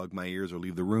got to plug my ears or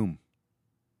leave the room.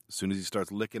 As soon as he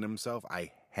starts licking himself,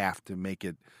 I have to make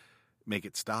it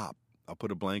stop. I'll put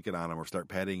a blanket on him or start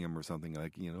petting him or something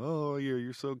like, oh,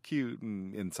 you're so cute.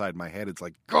 And inside my head, it's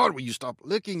like, God, will you stop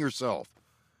licking yourself?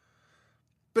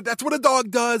 But that's what a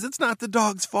dog does. It's not the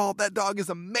dog's fault. That dog is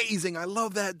amazing. I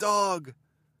love that dog.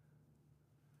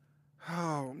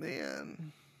 Oh,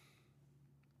 man.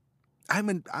 I'm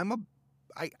a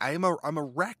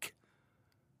wreck.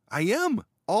 I am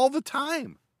all the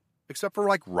time. Except for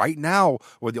like right now,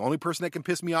 where the only person that can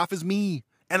piss me off is me.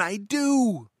 And I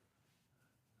do.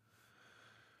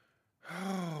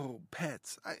 Oh,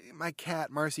 pets. My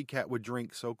cat, Marcy cat, would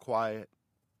drink so quiet.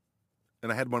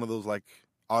 And I had one of those like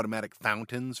automatic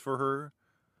fountains for her.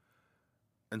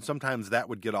 And sometimes that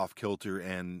would get off kilter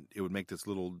and it would make this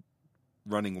little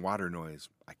running water noise.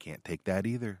 I can't take that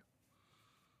either.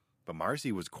 But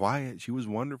Marcy was quiet. She was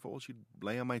wonderful. She'd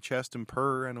lay on my chest and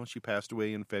purr. I know she passed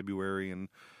away in February. And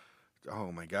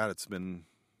oh my God, it's been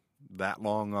that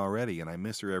long already. And I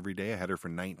miss her every day. I had her for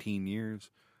 19 years.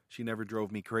 She never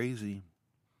drove me crazy.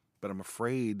 But I'm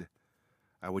afraid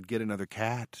I would get another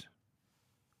cat.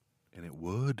 And it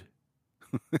would.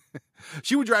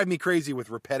 She would drive me crazy with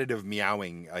repetitive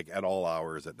meowing like at all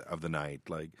hours of the night.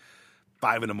 Like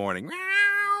 5 a.m.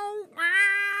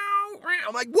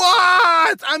 I'm like,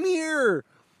 what? I'm here.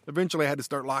 Eventually I had to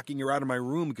start locking her out of my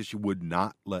room because she would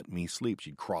not let me sleep.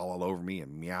 She'd crawl all over me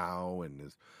and meow.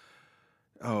 And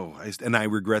I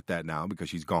regret that now because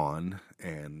she's gone.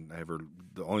 And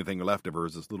the only thing left of her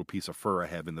is this little piece of fur I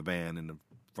have in the van in the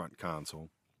front console.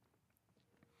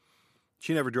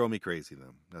 She never drove me crazy,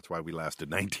 though. That's why we lasted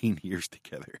 19 years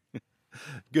together.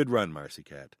 Good run, Marcy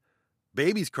Cat.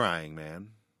 Baby's crying, man.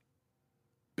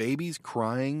 Baby's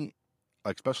crying,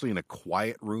 especially in a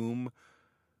quiet room.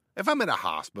 If I'm in a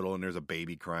hospital and there's a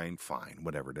baby crying, fine,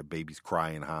 whatever. The baby's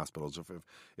crying in hospitals.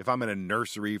 If I'm in a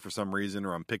nursery for some reason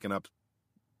or I'm picking up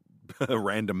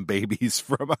random babies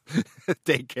from a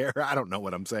daycare, I don't know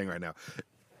what I'm saying right now.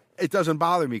 It doesn't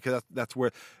bother me because that's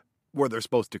where they're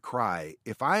supposed to cry.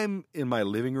 If I'm in my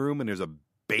living room and there's a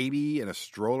baby in a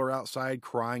stroller outside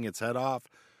crying its head off,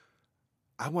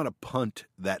 I want to punt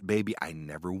that baby. I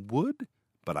never would,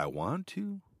 but I want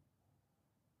to.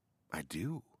 I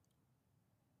do.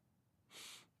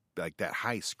 Like that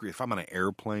high scream. If I'm on an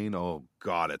airplane, oh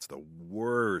God, it's the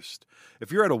worst.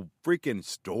 If you're at a freaking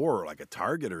store, like a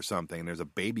Target or something, and there's a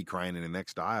baby crying in the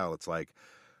next aisle, it's like,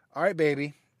 all right,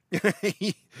 baby.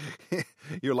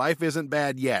 Your life isn't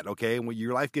bad yet, okay? When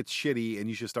your life gets shitty and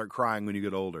you should start crying when you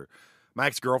get older. My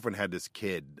ex-girlfriend had this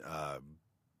kid.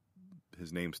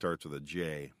 His name starts with a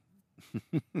J.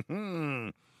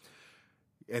 And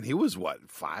he was,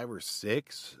 5 or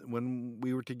 6 when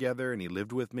we were together and he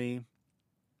lived with me.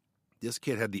 This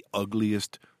kid had the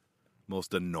ugliest,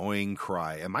 most annoying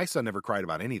cry. And my son never cried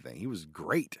about anything. He was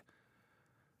great.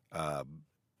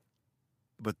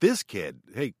 But this kid,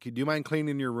 hey, do you mind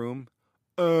cleaning your room?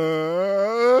 I've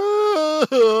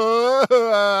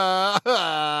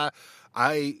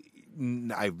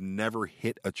never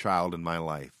hit a child in my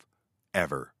life,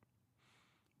 ever.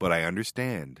 But I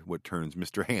understand what turns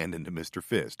Mr. Hand into Mr.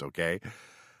 Fist, okay?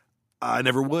 I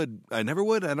never would. I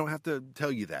don't have to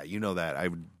tell you that. You know that. I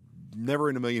would never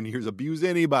in a million years abuse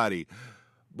anybody.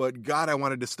 But God, I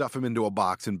wanted to stuff him into a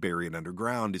box and bury it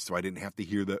underground so I didn't have to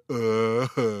hear the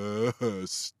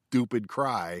stupid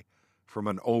cry from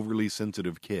an overly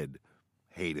sensitive kid.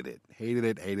 Hated it.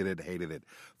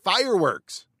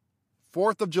 Fireworks.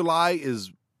 4th of July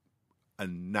is a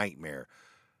nightmare.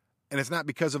 And it's not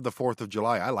because of the 4th of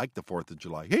July. I like the 4th of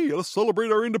July. Hey, let's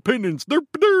celebrate our independence. They're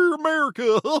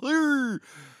America.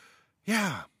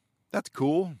 Yeah, that's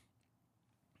cool.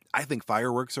 I think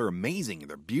fireworks are amazing.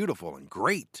 They're beautiful and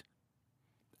great.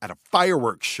 At a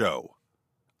fireworks show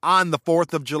on the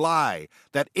 4th of July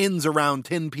that ends around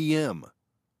 10 p.m.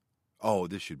 Oh,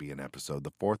 this should be an episode.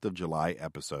 The 4th of July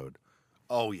episode.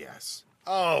 Oh, yes.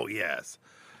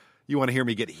 You want to hear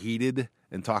me get heated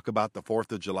and talk about the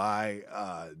 4th of July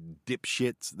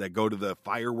dipshits that go to the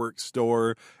fireworks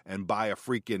store and buy a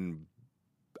freaking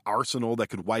arsenal that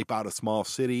could wipe out a small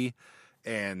city,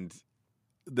 and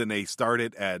then they start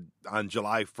it on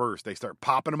July 1st. They start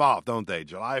popping them off, don't they?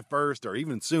 July 1st or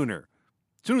even sooner.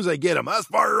 As soon as they get them, let's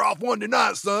fire off one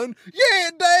tonight, son. Yeah,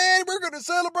 Dad, we're going to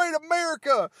celebrate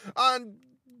America on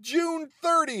June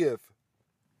 30th.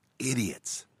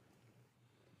 Idiots.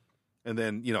 And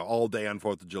then, all day on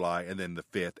 4th of July, and then the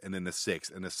 5th, and then the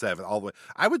 6th, and the 7th, all the way.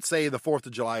 I would say the 4th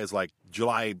of July is like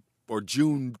July or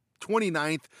June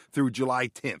 29th through July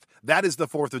 10th. That is the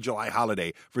 4th of July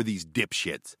holiday for these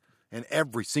dipshits. And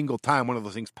every single time one of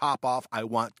those things pop off, I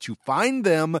want to find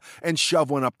them and shove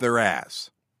one up their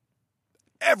ass.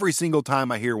 Every single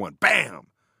time I hear one, bam!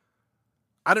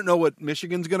 I don't know what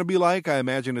Michigan's going to be like. I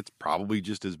imagine it's probably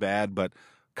just as bad, but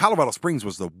Colorado Springs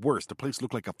was the worst. The place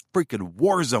looked like a freaking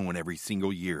war zone every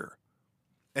single year.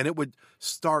 And it would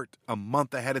start a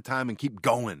month ahead of time and keep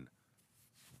going.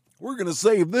 We're going to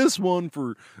save this one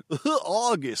for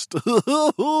August.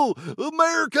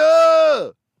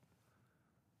 America!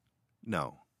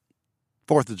 No.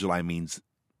 4th of July means...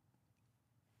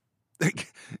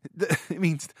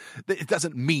 it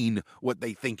doesn't mean what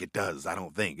they think it does, I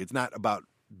don't think. It's not about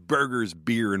burgers,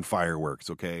 beer, and fireworks,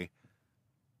 okay?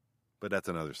 But that's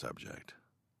another subject.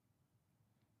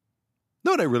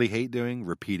 Know what I really hate doing?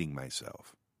 Repeating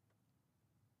myself.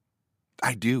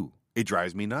 I do. It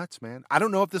drives me nuts, man. I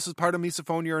don't know if this is part of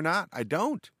misophonia or not. I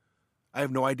don't. I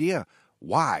have no idea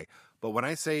why. But when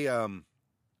I say, and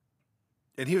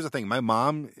here's the thing, my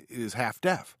mom is half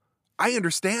deaf. I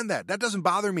understand that. That doesn't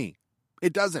bother me.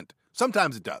 It doesn't.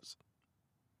 Sometimes it does.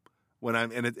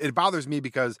 It bothers me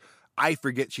because I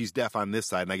forget she's deaf on this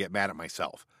side and I get mad at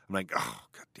myself. I'm like, oh,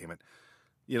 God damn it.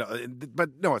 You know,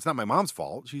 but no, it's not my mom's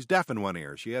fault. She's deaf in one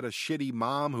ear. She had a shitty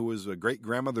mom who was a great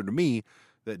grandmother to me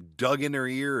that dug in her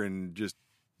ear and just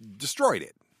destroyed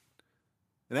it.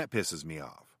 And that pisses me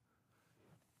off.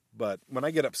 But when I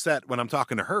get upset when I'm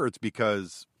talking to her, it's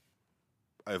because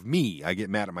of me. I get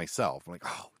mad at myself. I'm like,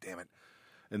 oh, damn it.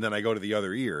 And then I go to the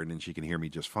other ear and then she can hear me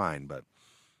just fine. But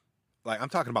like, I'm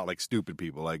talking about like stupid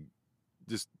people, like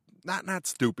just not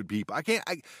stupid people.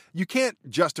 You can't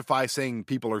justify saying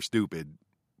people are stupid.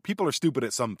 People are stupid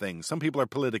at some things. Some people are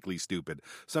politically stupid.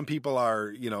 Some people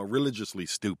are, religiously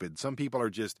stupid. Some people are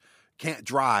just can't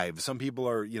drive. Some people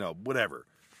are, whatever.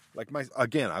 Like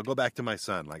I'll go back to my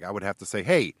son. Like I would have to say,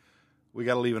 hey, we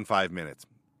got to leave in 5 minutes.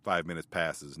 5 minutes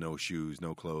passes. No shoes,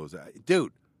 no clothes.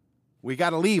 Dude, we got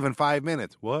to leave in 5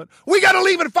 minutes. What? We got to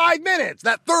leave in 5 minutes.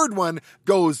 That third one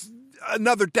goes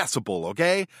another decibel,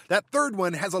 okay? That third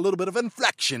one has a little bit of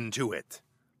inflection to it.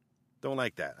 Don't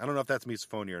like that. I don't know if that's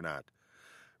misophonia or not.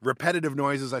 Repetitive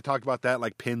noises, I talked about that,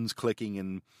 like pins clicking.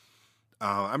 And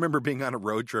I remember being on a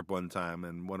road trip one time,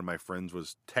 and one of my friends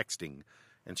was texting,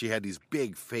 and she had these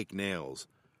big fake nails.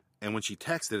 And when she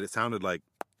texted, it sounded like...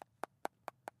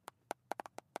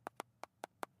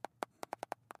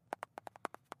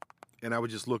 And I would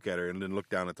just look at her and then look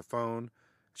down at the phone.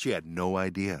 She had no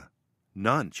idea.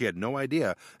 None. She had no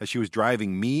idea that she was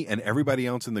driving me and everybody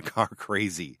else in the car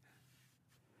crazy.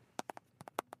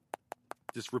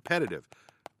 Just repetitive.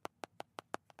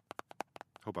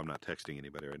 Hope I'm not texting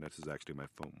anybody right now. This is actually my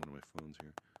phone, one of my phones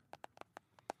here.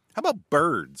 How about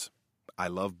birds? I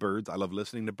love birds. I love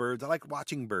listening to birds. I like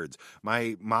watching birds.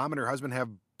 My mom and her husband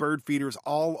have bird feeders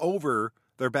all over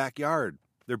their backyard.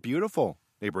 They're beautiful.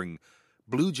 They bring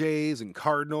blue jays and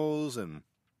cardinals and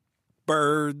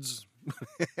birds.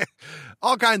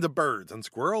 All kinds of birds and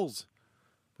squirrels.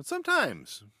 But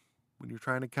sometimes when you're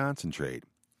trying to concentrate,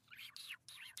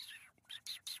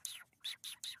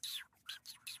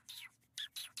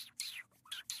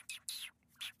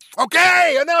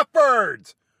 okay, enough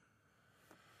birds.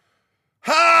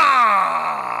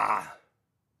 Ha!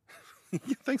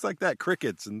 Things like that,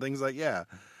 crickets and things like, yeah.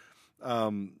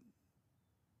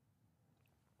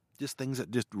 Just things that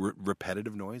just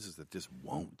repetitive noises that just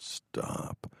won't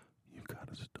stop. You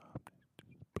gotta stop.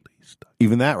 Please stop.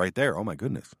 Even that right there. Oh my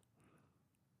goodness.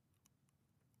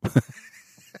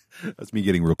 That's me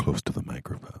getting real close to the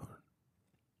microphone.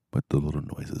 But the little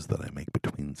noises that I make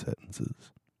between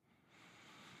sentences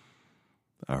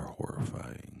are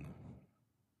horrifying.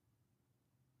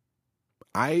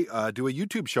 I do a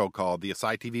YouTube show called the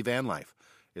Asai TV Van Life.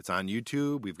 It's on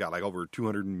YouTube. We've got like over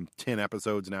 210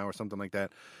 episodes now or something like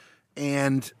that.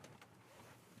 And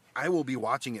I will be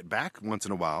watching it back once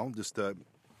in a while, just to,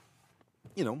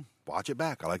 watch it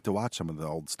back. I like to watch some of the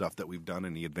old stuff that we've done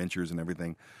and the adventures and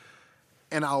everything.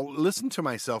 And I'll listen to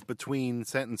myself between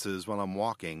sentences while I'm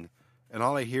walking, and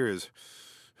all I hear is...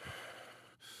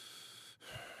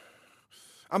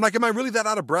 I'm like, am I really that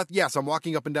out of breath? Yes, I'm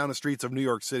walking up and down the streets of New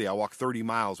York City. I walked 30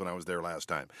 miles when I was there last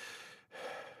time.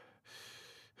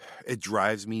 It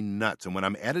drives me nuts. And when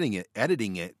I'm editing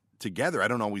it together, I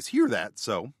don't always hear that.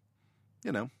 So, I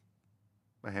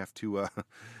have to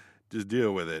just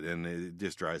deal with it. And it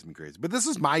just drives me crazy. But this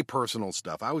is my personal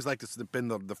stuff. I always like to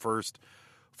spend the first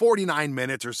 49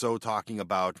 minutes or so talking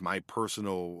about my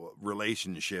personal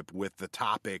relationship with the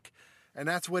topic. And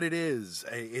that's what it is.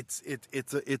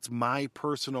 It's my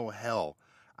personal hell.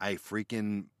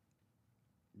 The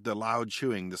loud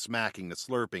chewing, the smacking, the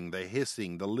slurping, the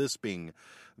hissing, the lisping,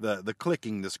 the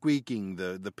clicking, the squeaking,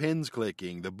 the pins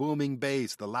clicking, the booming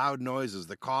bass, the loud noises,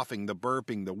 the coughing, the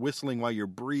burping, the whistling while you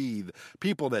breathe,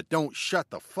 people that don't shut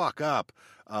the fuck up.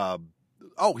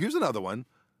 Here's another one.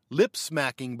 lip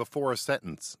smacking before a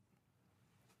sentence.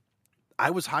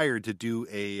 I was hired to do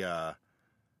a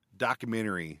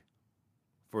documentary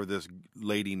for this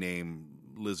lady named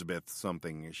Elizabeth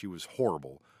something. She was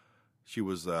horrible. She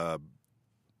was, let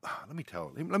me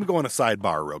go on a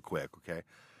sidebar real quick, okay?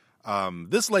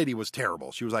 This lady was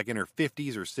terrible. She was like in her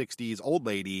 50s or 60s, old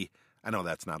lady. I know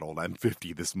that's not old. I'm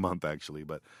 50 this month, actually,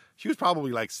 but she was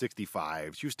probably like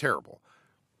 65. She was terrible.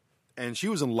 And she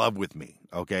was in love with me,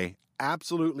 okay?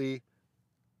 Absolutely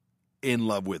in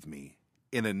love with me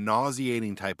in a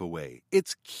nauseating type of way.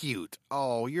 It's cute.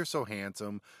 Oh, you're so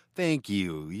handsome. Thank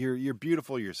you. You're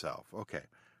beautiful yourself. Okay.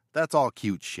 That's all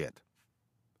cute shit.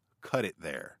 Cut it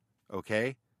there,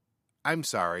 okay? I'm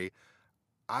sorry.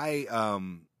 I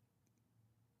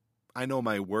know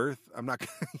my worth. I'm not,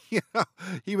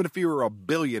 even if you were a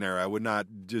billionaire, I would not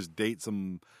just date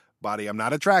somebody I'm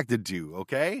not attracted to,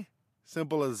 okay?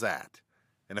 Simple as that.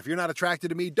 And if you're not attracted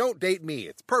to me, don't date me.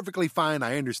 It's perfectly fine.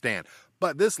 I understand.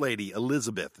 But this lady,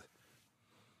 Elizabeth,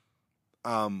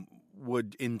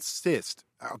 would insist.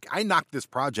 I knocked this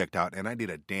project out, and I did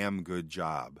a damn good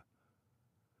job.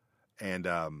 And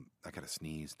I got to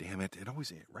sneeze. Damn it. It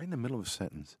always, right in the middle of a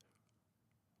sentence.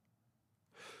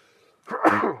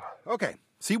 Okay.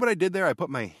 See what I did there? I put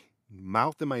my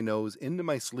mouth and my nose into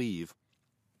my sleeve,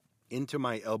 into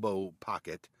my elbow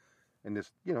pocket, and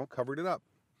just, covered it up.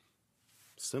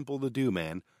 Simple to do,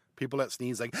 man. People that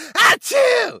sneeze like,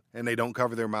 achoo! And they don't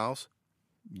cover their mouths.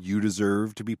 You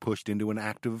deserve to be pushed into an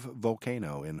active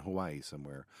volcano in Hawaii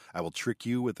somewhere. I will trick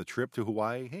you with a trip to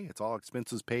Hawaii. Hey, it's all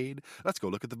expenses paid. Let's go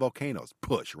look at the volcanoes.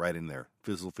 Push right in there.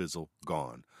 Fizzle, fizzle,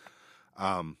 gone.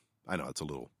 I know it's a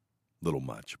little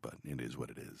much, but it is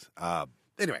what it is.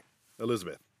 Anyway,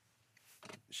 Elizabeth.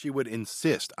 She would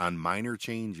insist on minor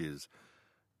changes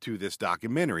to this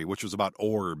documentary, which was about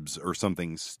orbs or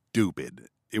something stupid.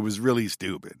 It was really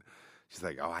stupid. She's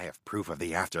like, I have proof of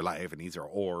the afterlife, and these are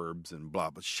orbs, and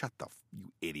blah. But shut you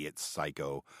idiot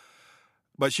psycho.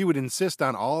 But she would insist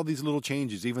on all these little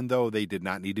changes, even though they did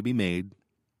not need to be made.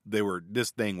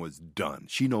 This thing was done.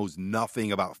 She knows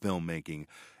nothing about filmmaking.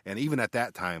 And even at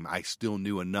that time, I still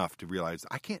knew enough to realize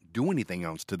I can't do anything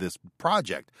else to this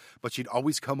project. But she'd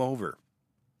always come over.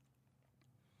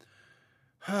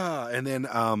 And then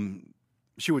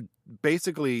she would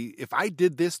basically, if I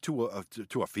did this to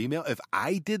a female, if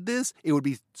I did this, it would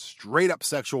be straight up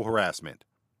sexual harassment.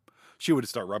 She would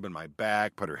start rubbing my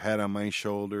back, put her head on my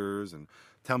shoulders, and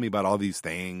tell me about all these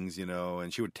things,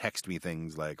 and she would text me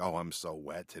things like, oh, I'm so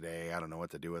wet today. I don't know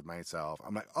what to do with myself.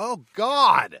 I'm like, oh,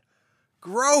 God.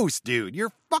 Gross, dude.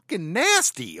 You're fucking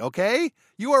nasty, okay?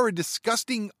 You are a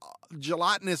disgusting,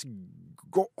 gelatinous,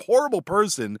 horrible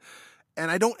person. And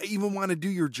I don't even want to do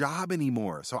your job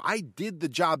anymore. So I did the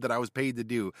job that I was paid to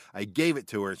do. I gave it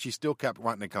to her, and she still kept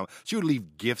wanting to come. She would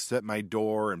leave gifts at my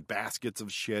door and baskets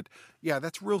of shit. Yeah,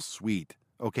 that's real sweet,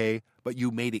 okay? But you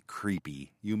made it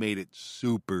creepy. You made it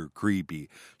super creepy.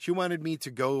 She wanted me to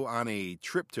go on a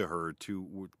trip to her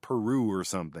to Peru or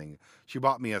something. She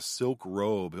bought me a silk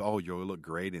robe. Oh, you'll look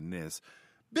great in this.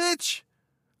 Bitch,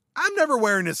 I'm never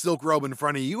wearing a silk robe in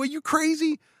front of you. Are you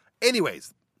crazy?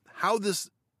 Anyways, how this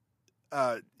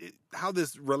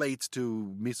relates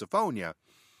to misophonia,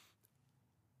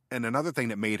 and another thing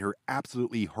that made her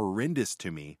absolutely horrendous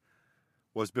to me,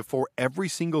 was before every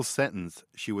single sentence,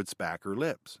 she would smack her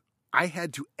lips. I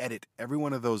had to edit every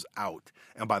one of those out,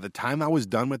 and by the time I was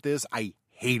done with this, I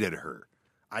hated her.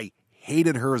 I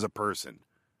hated her as a person.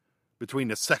 Between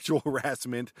the sexual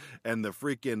harassment and the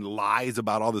freaking lies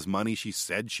about all this money she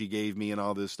said she gave me and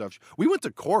all this stuff. We went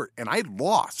to court, and I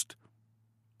lost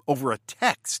over a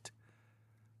text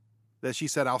that she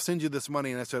said, I'll send you this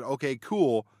money. And I said, okay,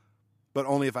 cool, but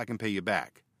only if I can pay you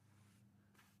back.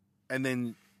 And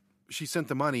then she sent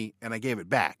the money, and I gave it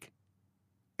back.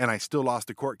 And I still lost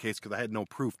the court case because I had no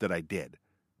proof that I did.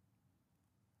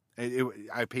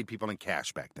 I paid people in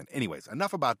cash back then. Anyways,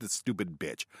 enough about this stupid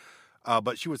bitch.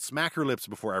 But she would smack her lips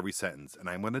before every sentence. And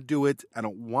I'm going to do it. I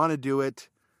don't want to do it.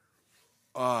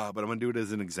 But I'm going to do it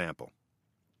as an example.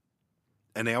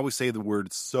 And they always say the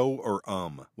word so or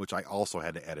which I also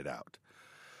had to edit out.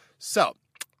 So,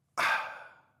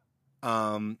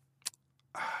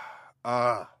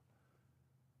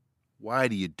 why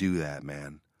do you do that,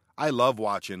 man? I love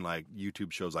watching like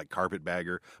YouTube shows like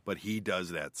Carpetbagger, but he does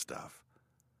that stuff.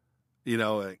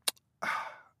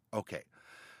 Okay.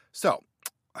 So,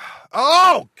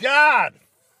 oh God,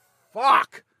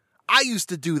 fuck. I used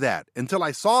to do that until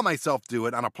I saw myself do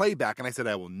it on a playback, and I said,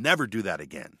 I will never do that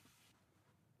again.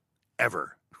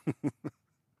 Ever.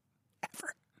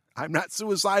 Ever. I'm not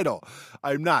suicidal.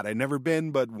 I'm not. I've never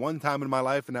been, but one time in my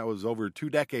life, and that was over 2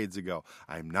 decades ago.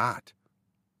 I'm not.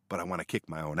 but I want to kick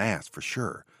my own ass for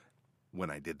sure when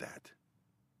I did that.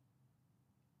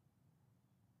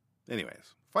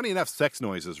 Anyways, funny enough, sex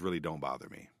noises really don't bother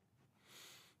me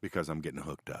because I'm getting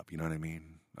hooked up. You know what I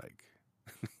mean? Like,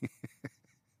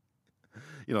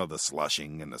 the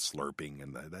slushing and the slurping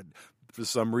and that for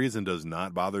some reason does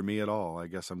not bother me at all. I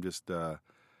guess I'm just, I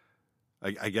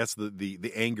guess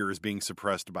the anger is being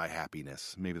suppressed by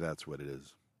happiness. Maybe that's what it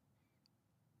is.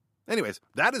 Anyways,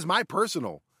 that is my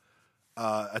personal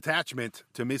attachment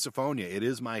to misophonia. It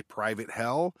is my private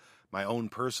hell, my own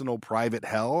personal private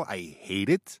hell. I hate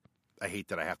it. I hate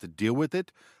that I have to deal with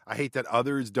it. I hate that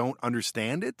others don't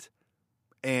understand it.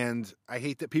 And I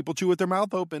hate that people chew with their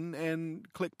mouth open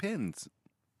and click pins.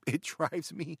 It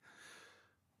drives me.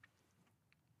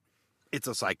 It's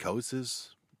a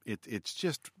psychosis. It's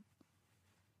just,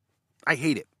 I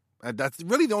hate it. That's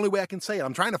really the only way I can say it.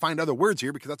 I'm trying to find other words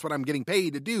here because that's what I'm getting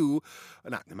paid to do.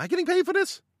 Am I getting paid for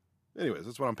this? Anyways,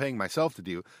 that's what I'm paying myself to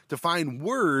do, to find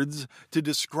words to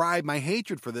describe my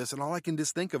hatred for this. And all I can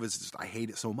just think of is just, I hate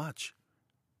it so much.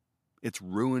 It's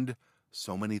ruined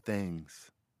so many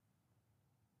things.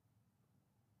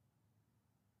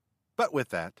 But with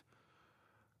that,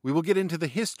 we will get into the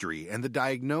history and the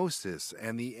diagnosis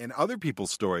and other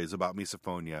people's stories about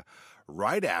misophonia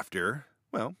right after,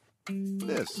 well,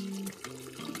 this.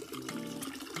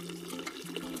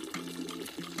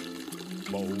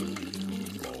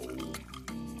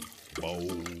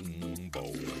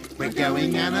 We're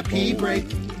going on a pee break.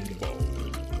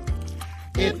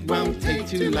 It won't take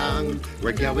too long.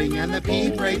 We're going on a pee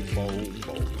break.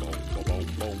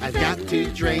 I've got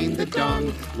to drain the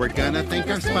dong. We're gonna thank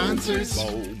our sponsors.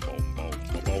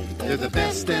 They're the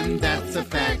best and that's a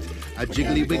fact. A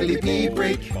jiggly wiggly pee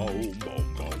break.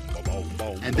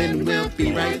 And then we'll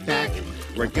be right back.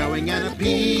 We're going on a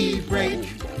pee break.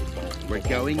 We're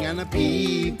going on a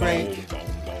pee break.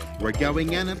 We're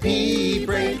going on a pee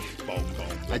break.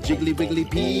 A jiggly wiggly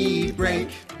pee break.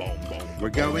 We're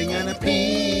going on a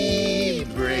pee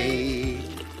break.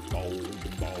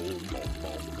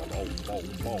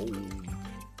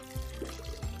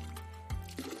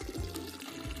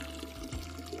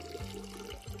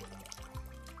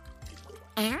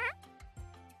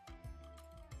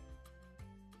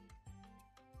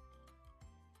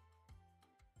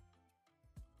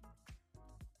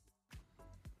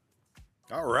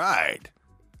 All right.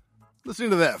 Listening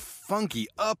to that funky,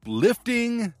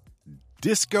 uplifting,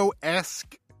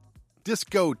 disco-esque,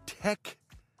 disco-tech,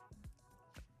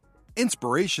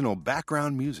 inspirational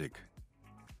background music.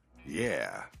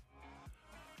 Yeah.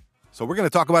 So we're going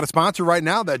to talk about a sponsor right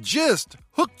now that just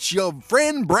hooked your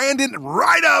friend Brandon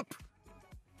right up.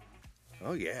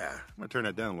 Oh, yeah. I'm going to turn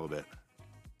that down a little bit.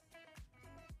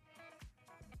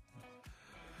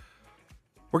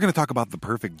 We're going to talk about the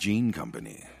Perfect Gene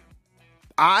Company.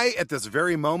 I, at this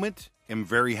very moment, am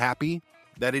very happy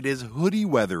that it is hoodie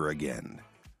weather again.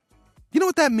 You know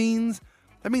what that means?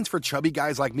 That means for chubby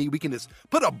guys like me, we can just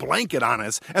put a blanket on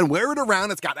us and wear it around.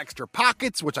 It's got extra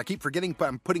pockets, which I keep forgetting, but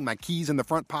I'm putting my keys in the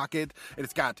front pocket. And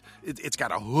it's got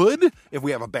a hood. If we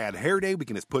have a bad hair day, we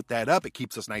can just put that up. It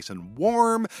keeps us nice and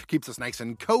warm, keeps us nice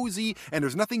and cozy. And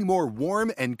there's nothing more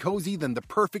warm and cozy than the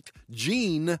Perfect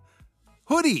Gene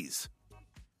hoodies.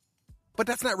 But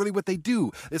that's not really what they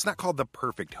do. It's not called the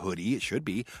Perfect Hoodie. It should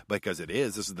be, because it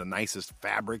is. This is the nicest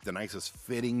fabric, the nicest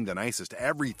fitting, the nicest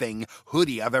everything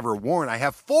hoodie I've ever worn. I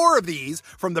have 4 of these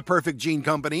from the Perfect Gene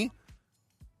Company.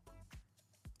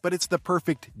 But it's the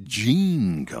Perfect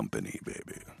Gene Company,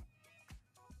 baby.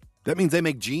 That means they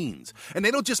make jeans. And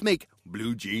they don't just make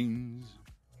blue jeans.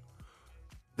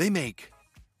 They make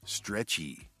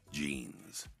stretchy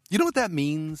jeans. You know what that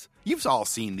means? You've all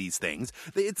seen these things.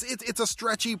 It's a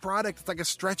stretchy product. It's like a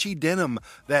stretchy denim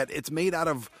that it's made out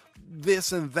of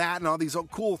this and that and all these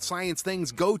cool science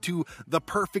things. Go to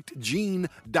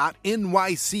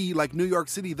theperfectgene.nyc, like New York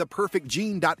City,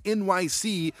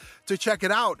 theperfectgene.nyc to check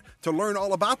it out, to learn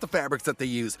all about the fabrics that they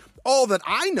use. All that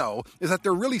I know is that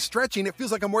they're really stretchy and it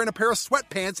feels like I'm wearing a pair of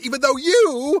sweatpants, even though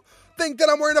you think that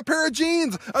I'm wearing a pair of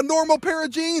jeans, a normal pair of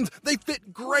jeans. They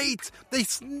fit great. They're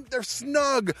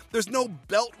snug. There's no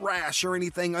belt rash or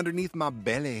anything underneath my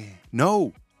belly.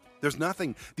 No, there's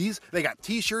nothing. They got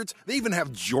t-shirts. They even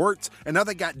have jorts. And now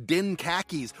they got din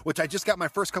khakis, which I just got my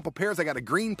first couple pairs. I got a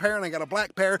green pair and I got a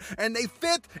black pair. And they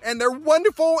fit and they're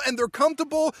wonderful and they're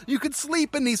comfortable. You could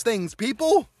sleep in these things,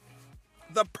 people.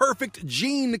 The Perfect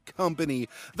Gene Company.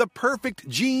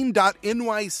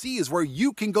 ThePerfectGene.nyc is where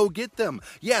you can go get them.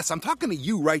 Yes, I'm talking to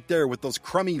you right there with those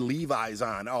crummy Levi's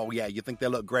on. Oh, yeah, you think they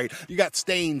look great. You got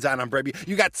stains on them, baby.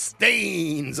 You got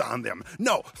stains on them.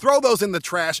 No, throw those in the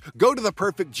trash. Go to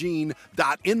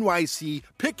ThePerfectGene.nyc.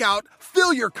 Pick out,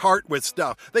 fill your cart with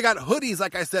stuff. They got hoodies,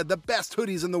 like I said, the best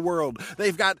hoodies in the world.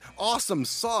 They've got awesome,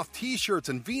 soft t-shirts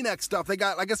and v-neck stuff. They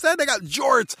got, like I said, they got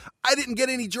jorts. I didn't get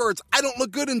any jorts. I don't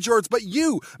look good in jorts, but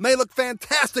you may look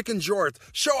fantastic in jorts.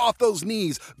 Show off those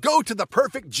knees. Go to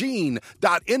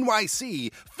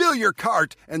theperfectgene.nyc, fill your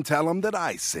cart, and tell them that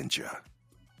I sent you.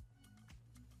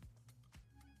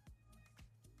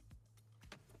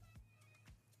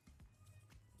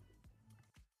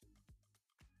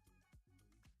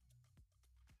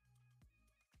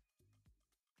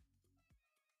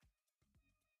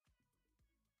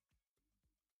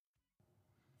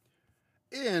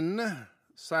 In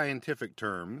scientific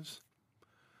terms,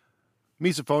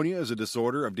 misophonia is a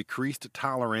disorder of decreased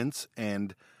tolerance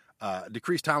to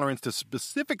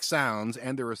specific sounds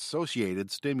and their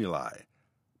associated stimuli.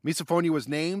 Misophonia was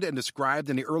named and described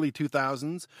in the early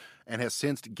 2000s and has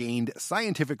since gained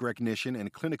scientific recognition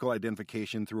and clinical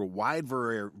identification through a wide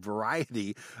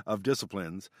variety of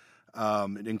disciplines,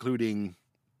 including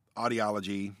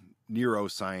audiology,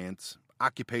 neuroscience,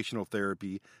 occupational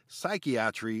therapy,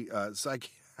 psychiatry,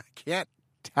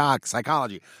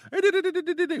 psychology.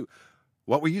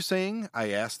 What were you saying?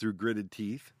 I asked through gritted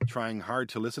teeth, trying hard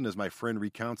to listen as my friend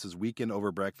recounts his weekend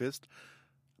over breakfast.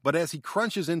 But as he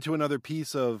crunches into another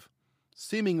piece of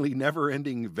seemingly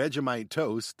never-ending Vegemite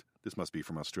toast, this must be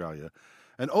from Australia,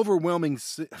 an overwhelming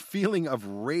feeling of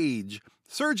rage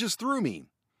surges through me.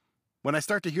 When I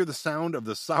start to hear the sound of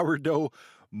the sourdough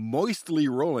moistly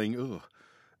rolling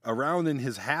around in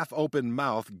his half-open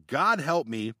mouth, God help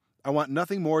me, I want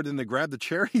nothing more than to grab the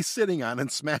chair he's sitting on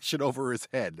and smash it over his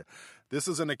head. This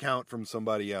is an account from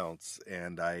somebody else,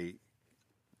 and I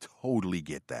totally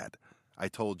get that. I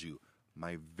told you,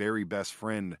 my very best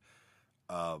friend,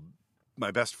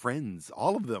 my best friends,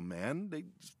 all of them, man,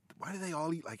 why do they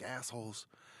all eat like assholes?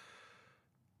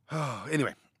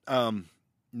 Anyway,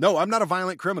 no, I'm not a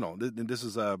violent criminal. This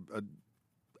is a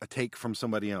take from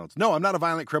somebody else. No, I'm not a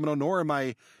violent criminal, nor am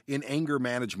I in anger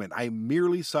management. I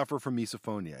merely suffer from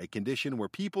misophonia, a condition where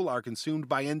people are consumed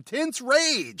by intense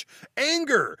rage,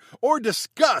 anger, or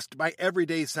disgust by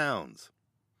everyday sounds.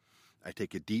 I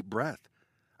take a deep breath.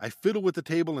 I fiddle with the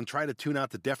table and try to tune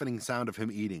out the deafening sound of him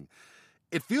eating.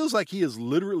 It feels like he is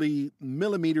literally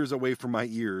millimeters away from my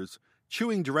ears,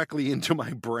 chewing directly into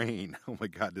my brain. Oh my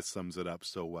God, this sums it up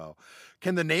so well.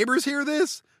 Can the neighbors hear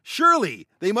this? Surely,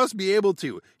 they must be able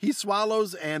to. He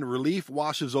swallows and relief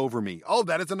washes over me. Oh,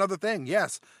 that is another thing,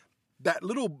 yes. That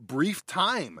little brief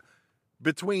time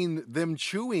between them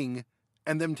chewing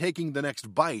and them taking the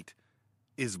next bite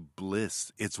is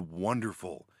bliss. It's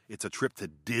wonderful. It's a trip to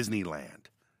Disneyland.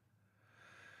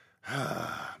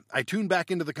 I tune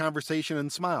back into the conversation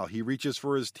and smile. He reaches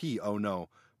for his tea. Oh no.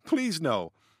 Please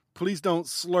no. Please don't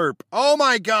slurp. Oh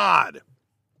my God!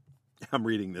 I'm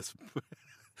reading this.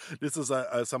 This is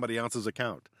somebody else's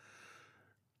account.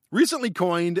 Recently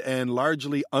coined and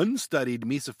largely unstudied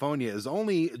misophonia is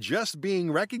only just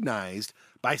being recognized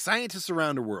by scientists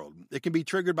around the world. It can be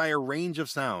triggered by a range of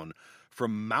sound,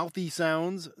 from mouthy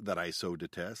sounds that I so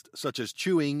detest, such as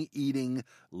chewing, eating,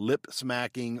 lip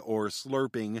smacking, or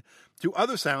slurping, to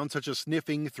other sounds such as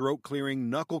sniffing, throat clearing,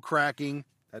 knuckle cracking.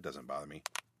 That doesn't bother me.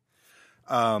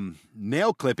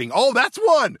 Nail clipping. Oh, that's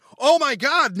one. Oh my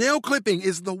God. Nail clipping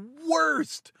is the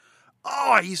worst.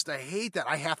 Oh, I used to hate that.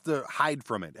 I have to hide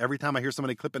from it. Every time I hear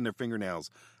somebody clipping their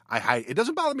fingernails, I hide. It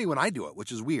doesn't bother me when I do it,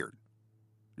 which is weird.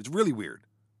 It's really weird.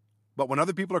 But when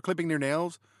other people are clipping their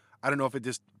nails, I don't know if it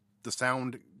just, the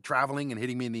sound traveling and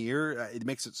hitting me in the ear, it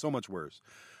makes it so much worse.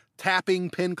 Tapping,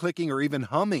 pin clicking, or even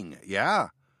humming. Yeah.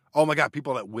 Oh my God,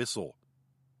 people that whistle.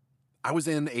 I was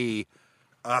in a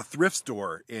thrift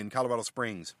store in Colorado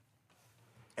Springs,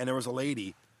 and there was a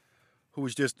lady who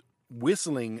was just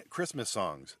whistling Christmas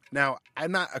songs. Now,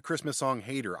 I'm not a Christmas song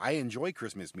hater. I enjoy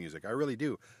Christmas music. I really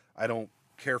do. I don't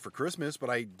care for Christmas, but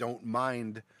I don't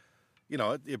mind,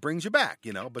 it brings you back,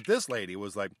 But this lady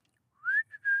was like,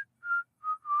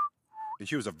 and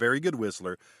she was a very good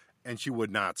whistler, and she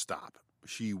would not stop.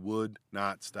 She would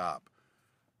not stop.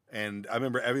 And I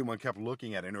remember everyone kept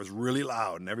looking at her, and it was really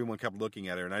loud, and everyone kept looking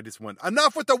at her, and I just went,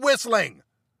 enough with the whistling!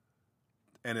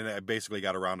 And then I basically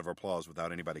got a round of applause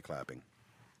without anybody clapping.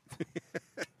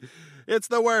 It's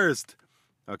the worst.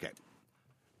 Okay.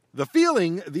 The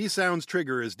feeling these sounds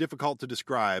trigger is difficult to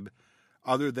describe,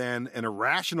 other than an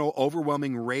irrational,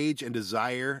 overwhelming rage and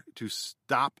desire to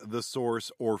stop the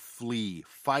source or flee.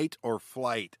 Fight or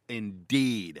flight,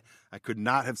 indeed. I could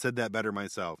not have said that better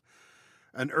myself.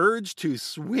 An urge to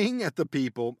swing at the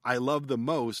people I love the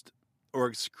most, or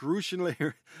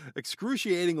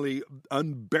excruciatingly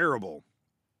unbearable.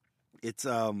 It's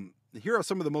here are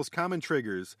some of the most common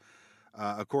triggers,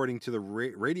 according to the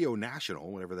Radio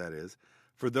National, whatever that is,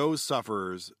 for those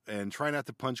sufferers, and try not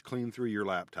to punch clean through your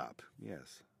laptop.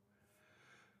 Yes.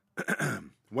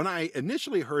 When I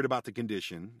initially heard about the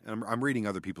condition, and I'm reading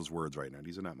other people's words right now,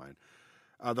 these are not mine.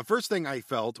 The first thing I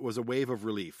felt was a wave of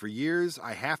relief. For years,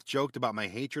 I half joked about my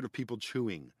hatred of people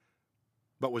chewing,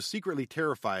 but was secretly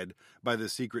terrified by the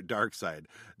secret dark side.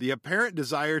 The apparent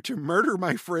desire to murder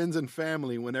my friends and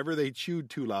family whenever they chewed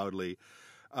too loudly.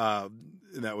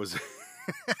 That was...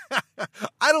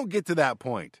 I don't get to that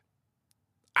point.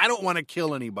 I don't want to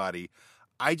kill anybody.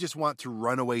 I just want to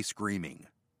run away screaming,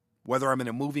 whether I'm in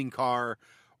a moving car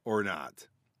or not.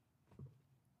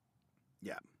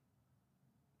 Yeah.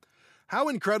 How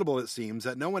incredible it seems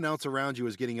that no one else around you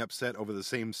is getting upset over the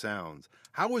same sounds.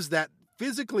 How is that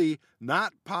physically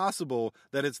not possible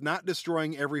that it's not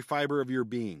destroying every fiber of your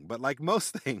being? But like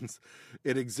most things,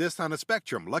 it exists on a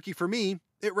spectrum. Lucky for me,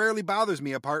 it rarely bothers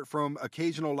me apart from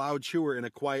occasional loud chewer in a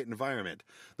quiet environment.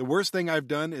 The worst thing I've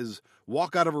done is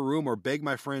walk out of a room or beg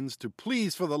my friends to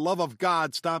please, for the love of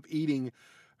God, stop eating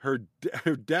her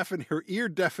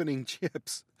ear-deafening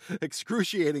chips.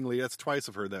 Excruciatingly, that's twice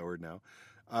I've heard that word now.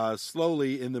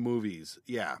 Slowly in the movies.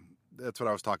 Yeah, that's what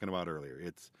I was talking about earlier.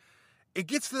 It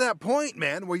gets to that point,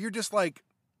 man, where you're just like,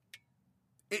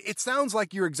 it sounds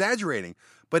like you're exaggerating,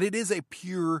 but it is a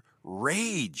pure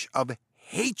rage of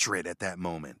hatred at that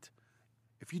moment.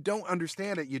 If you don't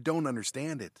understand it, you don't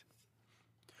understand it.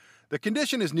 The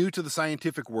condition is new to the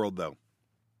scientific world, though.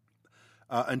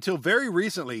 Until very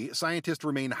recently, scientists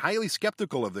remained highly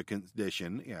skeptical of the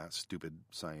condition. Yeah, stupid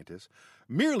scientists.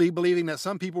 Merely believing that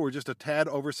some people were just a tad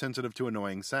oversensitive to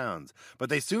annoying sounds. But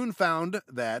they soon found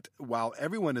that while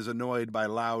everyone is annoyed by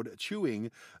loud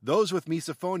chewing, those with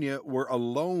misophonia were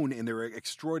alone in their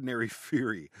extraordinary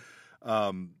fury.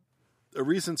 A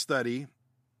recent study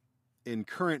in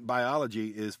Current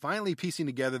Biology is finally piecing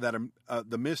together that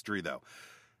the mystery, though.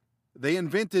 They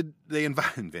invited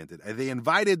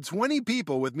 20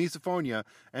 people with misophonia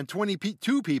and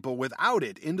 22 people without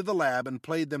it into the lab and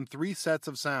played them 3 sets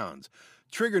of sounds.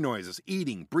 Trigger noises,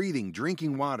 eating, breathing,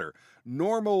 drinking water,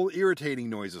 normal irritating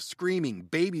noises, screaming,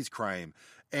 babies crying,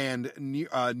 and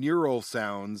neutral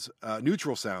sounds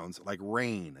like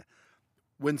rain.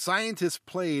 When scientists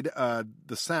played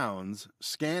the sounds,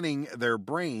 scanning their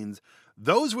brains,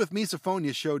 those with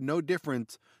misophonia showed no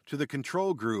difference to the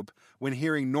control group when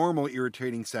hearing normal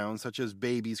irritating sounds such as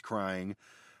babies crying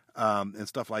and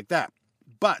stuff like that.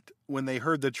 But when they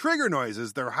heard the trigger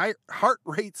noises, their heart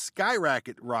rate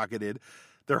skyrocketed.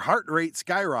 Their heart rate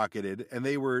skyrocketed, and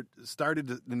they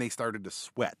started to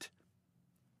sweat.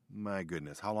 My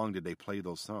goodness, how long did they play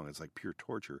those songs? It's like pure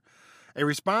torture. A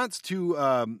response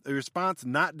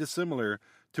not dissimilar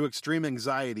to extreme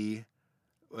anxiety,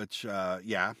 which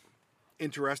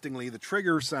interestingly, the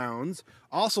trigger sounds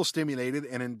also stimulated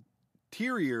an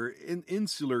anterior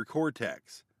insular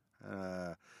cortex,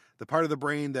 the part of the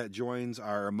brain that joins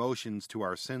our emotions to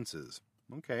our senses.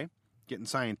 Okay, getting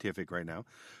scientific right now.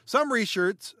 Some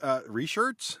research,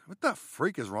 what the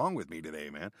freak is wrong with me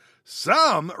today, man?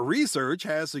 Some research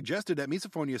has suggested that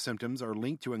misophonia symptoms are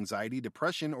linked to anxiety,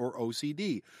 depression, or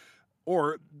OCD,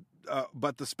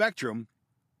 but the spectrum,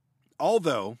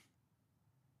 although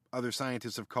other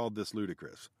scientists have called this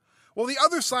ludicrous. Well, the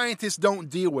other scientists don't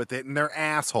deal with it, and they're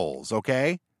assholes,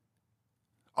 okay?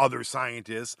 Other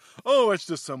scientists, it's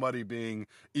just somebody being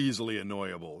easily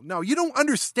annoyable. No, you don't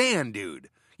understand, dude.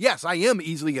 Yes, I am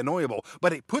easily annoyable,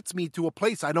 but it puts me to a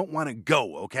place I don't want to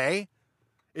go, okay?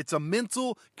 It's a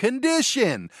mental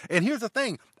condition. And here's the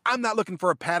thing. I'm not looking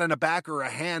for a pat on the back or a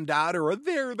handout or a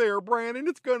there, Brandon,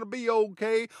 it's going to be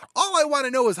okay. All I want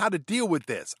to know is how to deal with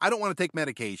this. I don't want to take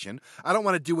medication. I don't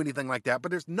want to do anything like that, but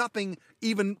there's no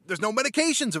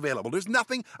medications available. There's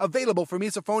nothing available for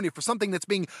misophonia, for something that's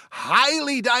being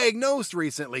highly diagnosed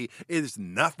recently. There's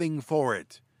nothing for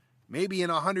it. Maybe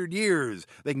in 100 years,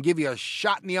 they can give you a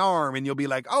shot in the arm and you'll be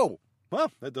like, oh,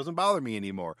 well, that doesn't bother me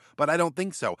anymore. But I don't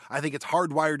think so. I think it's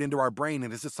hardwired into our brain,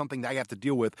 and it's just something that I have to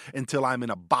deal with until I'm in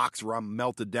a box where I'm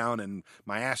melted down and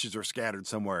my ashes are scattered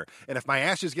somewhere. And if my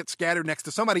ashes get scattered next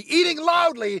to somebody eating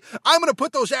loudly, I'm going to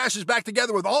put those ashes back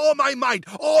together with all my might,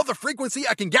 all the frequency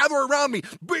I can gather around me,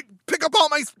 pick up all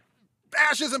my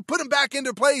ashes and put them back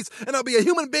into place, and I'll be a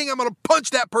human being. I'm going to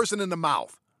punch that person in the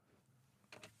mouth.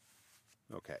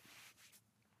 Okay.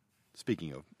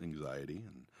 Speaking of anxiety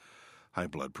and high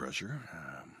blood pressure.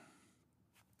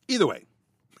 Either way,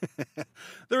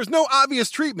 there is no obvious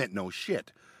treatment. No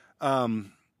shit.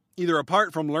 Either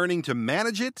apart from learning to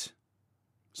manage it,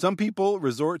 some people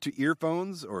resort to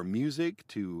earphones or music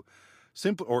to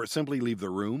simply leave the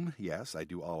room. Yes, I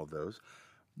do all of those.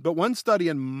 But one study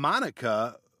by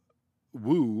Monica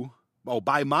Wu,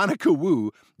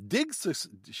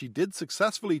 she did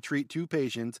successfully treat 2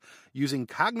 patients using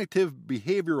cognitive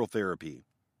behavioral therapy,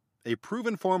 a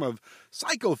proven form of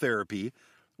psychotherapy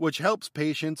which helps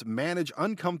patients manage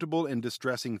uncomfortable and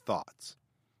distressing thoughts.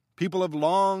 People have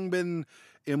long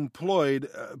employed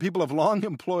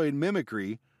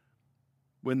mimicry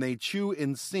when they chew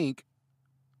in sync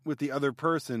with the other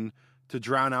person to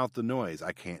drown out the noise.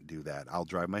 I can't do that. I'll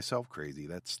drive myself crazy.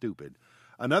 That's stupid.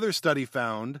 Another study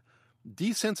found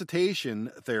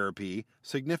desensitization therapy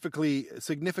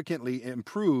significantly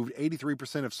improved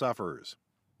 83% of sufferers.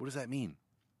 What does that mean?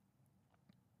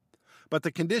 But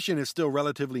the condition is still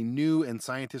relatively new and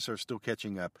scientists are still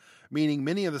catching up, meaning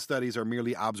many of the studies are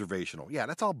merely observational. Yeah,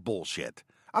 that's all bullshit.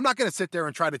 I'm not going to sit there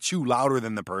and try to chew louder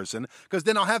than the person, because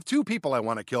then I'll have 2 people I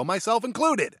want to kill, myself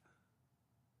included.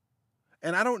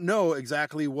 And I don't know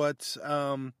exactly what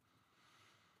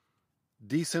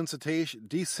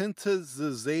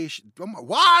desensitization.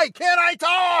 Why can't I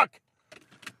talk?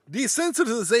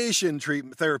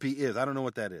 Desensitization therapy is. I don't know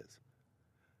what that is.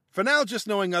 For now, just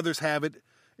knowing others have it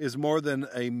is more than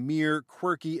a mere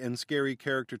quirky and scary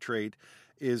character trait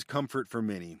is comfort for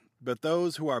many. But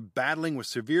those who are battling with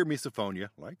severe misophonia,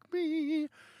 like me,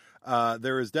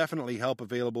 there is definitely help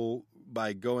available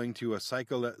by going to a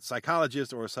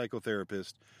psychologist or a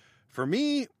psychotherapist. For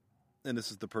me, and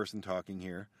this is the person talking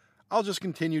here, I'll just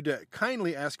continue to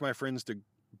kindly ask my friends to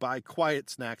buy quiet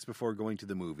snacks before going to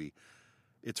the movie.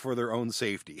 It's for their own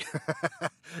safety.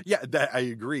 Yeah, I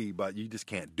agree, but you just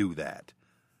can't do that.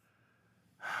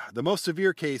 The most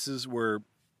severe cases were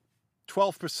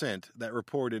 12% that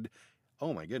reported,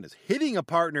 oh my goodness, hitting a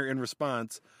partner in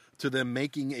response to them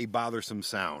making a bothersome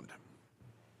sound.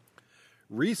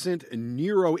 Recent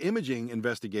neuroimaging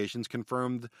investigations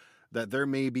confirmed that there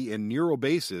may be a neural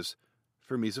basis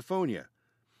for misophonia.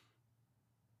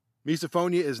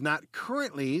 Misophonia is not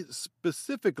currently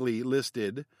specifically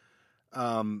listed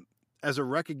as a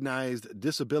recognized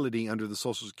disability under the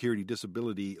Social Security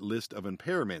Disability List of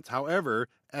Impairments. However,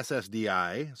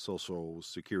 SSDI, Social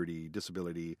Security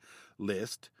Disability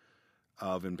List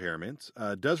of Impairments,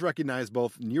 does recognize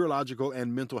both neurological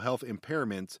and mental health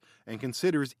impairments and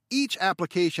considers each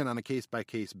application on a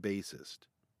case-by-case basis.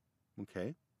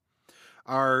 Okay.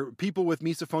 Are people with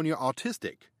misophonia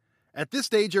autistic? At this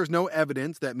stage, there's no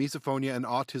evidence that misophonia and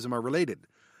autism are related.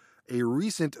 A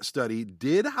recent study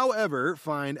did, however,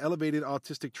 find elevated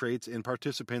autistic traits in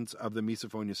participants of the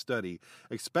misophonia study,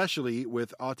 especially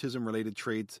with autism-related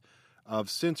traits of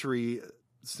sensory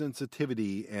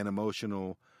sensitivity and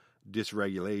emotional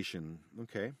dysregulation.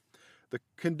 Okay. The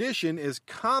condition is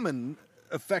common,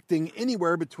 affecting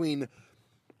anywhere between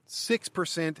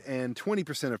 6% and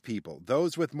 20% of people.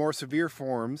 Those with more severe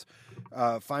forms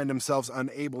find themselves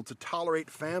unable to tolerate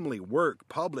family, work,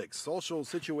 public, social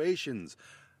situations.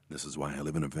 This is why I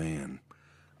live in a van.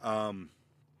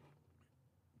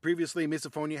 Previously,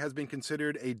 misophonia has been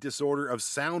considered a disorder of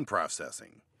sound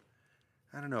processing.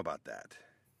 I don't know about that.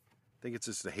 I think it's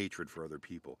just a hatred for other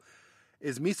people.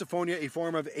 Is misophonia a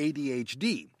form of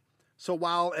ADHD? So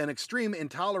while an extreme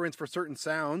intolerance for certain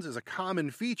sounds is a common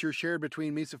feature shared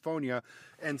between misophonia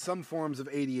and some forms of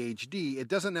ADHD, it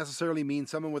doesn't necessarily mean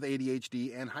someone with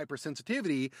ADHD and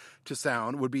hypersensitivity to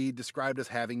sound would be described as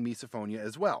having misophonia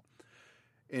as well.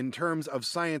 In terms of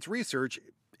science research,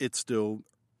 it's still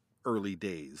early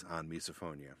days on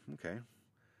misophonia. Okay.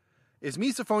 Is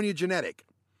misophonia genetic?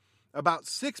 About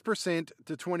 6%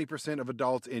 to 20% of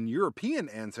adults in European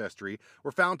ancestry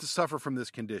were found to suffer from this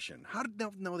condition.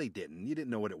 No, they didn't. You didn't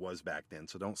know what it was back then,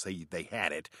 so don't say they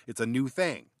had it. It's a new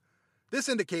thing. This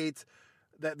indicates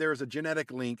that there is a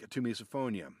genetic link to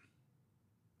misophonia.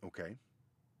 Okay.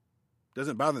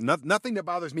 Doesn't bother, nothing that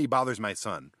bothers me bothers my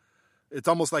son. It's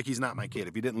almost like he's not my kid.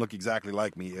 If he didn't look exactly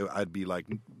like me, I'd be like,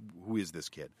 who is this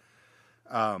kid?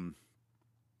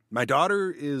 My daughter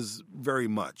is very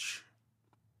much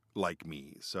like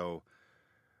me. So,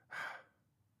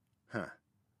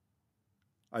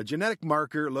 a genetic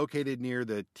marker located near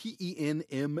the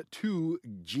TENM2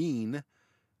 gene,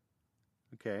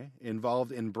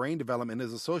 involved in brain development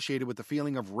is associated with the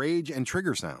feeling of rage and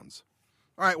trigger sounds.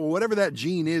 All right, well, whatever that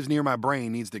gene is near my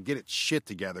brain needs to get its shit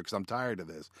together because I'm tired of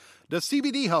this. Does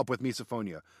CBD help with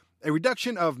misophonia? A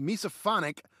reduction of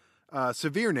misophonic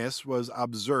severeness was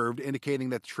observed, indicating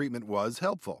that the treatment was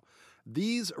helpful.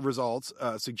 These results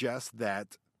suggest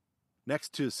that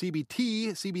next to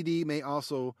CBD may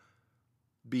also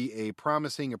be a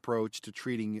promising approach to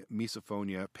treating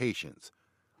misophonia patients.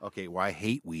 Okay, well, I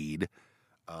hate weed.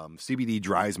 CBD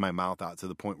dries my mouth out to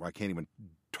the point where I can't even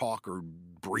talk or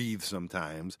breathe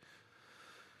sometimes.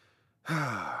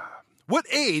 What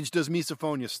age does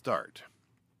misophonia start?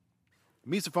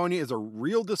 Misophonia is a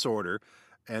real disorder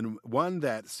and one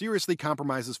that seriously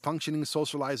compromises functioning,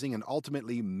 socializing, and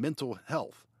ultimately mental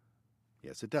health.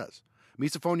 Yes, it does.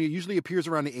 Misophonia usually appears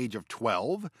around the age of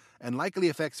 12 and likely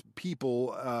affects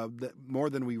people more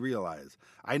than we realize.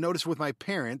 I noticed with my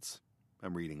parents,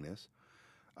 I'm reading this,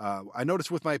 I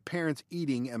noticed with my parents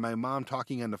eating and my mom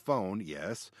talking on the phone,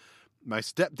 yes. My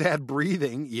stepdad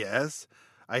breathing, yes.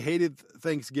 I hated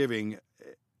Thanksgiving.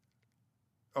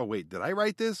 Oh, wait, did I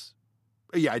write this?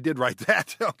 Yeah, I did write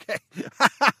that. Okay.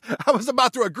 I was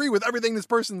about to agree with everything this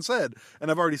person said, and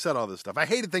I've already said all this stuff. I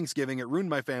hated Thanksgiving. It ruined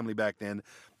my family back then.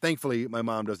 Thankfully, my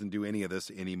mom doesn't do any of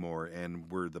this anymore, and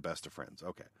we're the best of friends.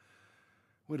 Okay.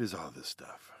 What is all this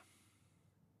stuff?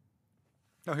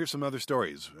 Now, here's some other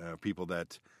stories. People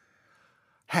that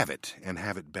have it and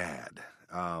have it bad.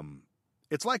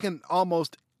 It's like an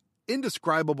almost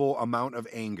indescribable amount of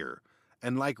anger.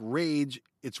 And like rage,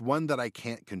 it's one that I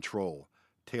can't control.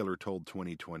 Taylor told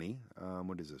 2020.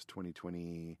 What is this?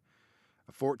 2020.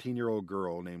 A 14-year-old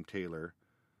girl named Taylor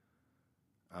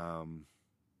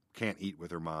can't eat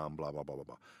with her mom, blah, blah, blah, blah,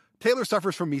 blah. Taylor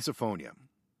suffers from misophonia,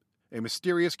 a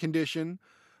mysterious condition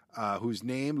whose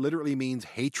name literally means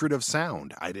hatred of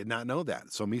sound. I did not know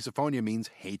that. So misophonia means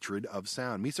hatred of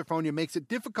sound. Misophonia makes it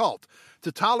difficult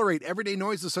to tolerate everyday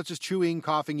noises such as chewing,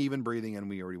 coughing, even breathing, and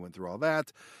we already went through all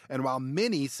that. And while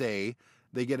many say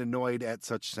they get annoyed at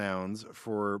such sounds,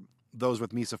 for those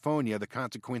with misophonia, the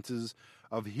consequences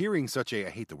of hearing such I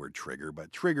hate the word trigger,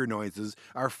 but trigger noises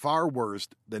are far worse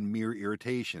than mere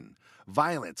irritation.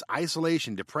 Violence,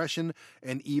 isolation, depression,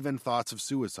 and even thoughts of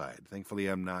suicide. Thankfully,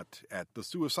 I'm not at the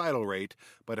suicidal rate,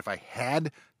 but if I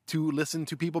had to listen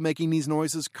to people making these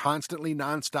noises constantly,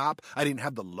 nonstop, I didn't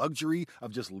have the luxury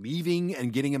of just leaving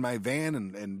and getting in my van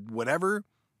and whatever,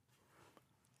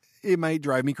 it might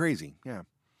drive me crazy. Yeah.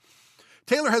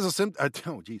 Taylor has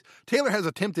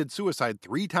attempted suicide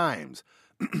 3 times.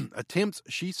 Attempts,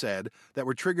 she said, that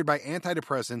were triggered by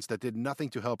antidepressants that did nothing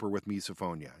to help her with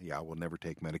misophonia. Yeah, I will never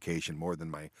take medication more than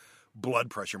my blood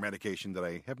pressure medication that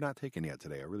I have not taken yet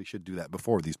today. I really should do that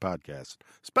before these podcasts,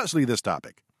 especially this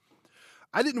topic.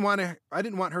 I didn't want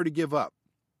her to give up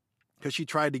because she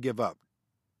tried to give up,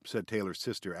 said Taylor's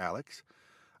sister, Alex.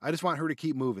 I just want her to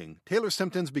keep moving. Taylor's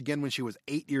symptoms began when she was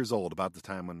 8 years old, about the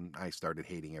time when I started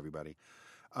hating everybody.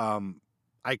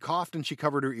 I coughed and she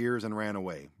covered her ears and ran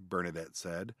away, Bernadette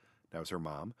said. That was her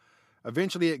mom.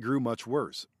 Eventually it grew much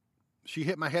worse. She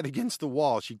hit my head against the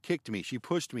wall. She kicked me. She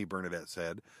pushed me, Bernadette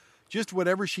said. Just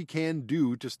whatever she can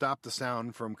do to stop the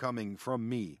sound from coming from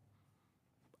me.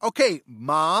 Okay,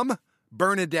 Mom,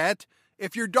 Bernadette,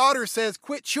 if your daughter says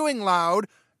quit chewing loud,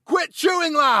 quit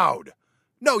chewing loud!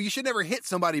 No, you should never hit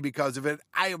somebody because of it.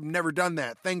 I have never done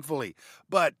that, thankfully.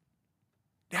 But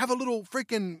have a little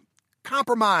freaking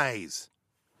compromise.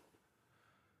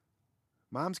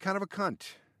 Mom's kind of a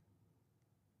cunt.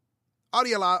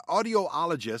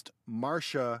 Audiologist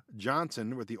Marcia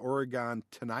Johnson with the Oregon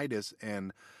Tinnitus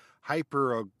and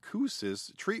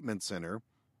Hyperacusis Treatment Center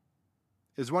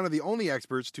is one of the only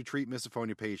experts to treat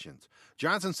misophonia patients.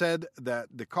 Johnson said that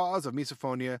the cause of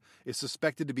misophonia is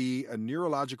suspected to be a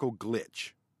neurological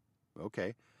glitch,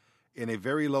 in a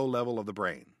very low level of the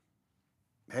brain.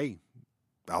 Hey,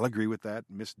 I'll agree with that,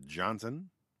 Miss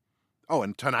Johnson. Oh,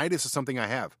 and tinnitus is something I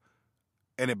have,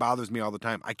 and it bothers me all the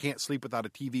time. I can't sleep without a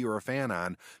TV or a fan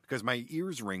on because my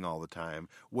ears ring all the time,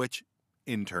 which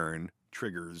in turn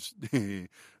triggers the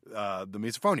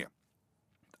misophonia.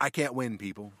 I can't win,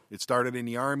 people. It started in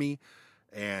the Army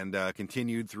and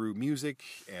continued through music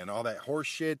and all that horse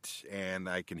shit. And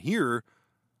I can hear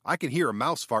a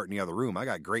mouse fart in the other room. I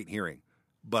got great hearing.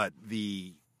 But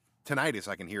the tinnitus,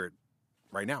 I can hear it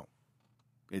right now.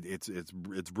 It's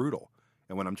brutal.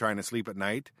 And when I'm trying to sleep at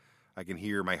night, I can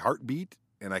hear my heartbeat,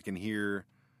 and I can hear,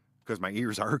 because my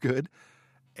ears are good,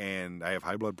 and I have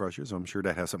high blood pressure, so I'm sure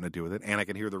that has something to do with it. And I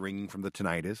can hear the ringing from the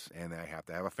tinnitus, and I have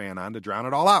to have a fan on to drown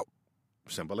it all out.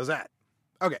 Simple as that.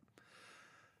 Okay.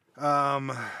 There's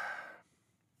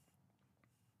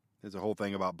a whole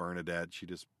thing about Bernadette.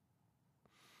 The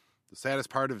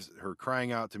saddest part of her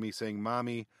crying out to me saying,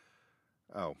 Mommy,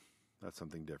 oh, that's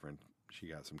something different. She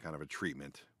got some kind of a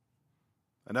treatment.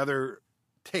 Another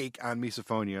take on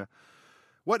misophonia.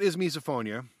 What is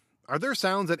misophonia? Are there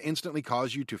sounds that instantly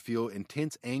cause you to feel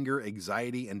intense anger,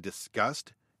 anxiety, and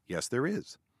disgust? Yes, there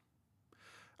is.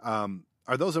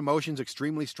 Are those emotions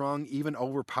extremely strong, even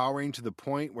overpowering to the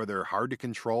point where they're hard to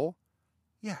control?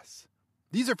 Yes.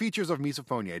 These are features of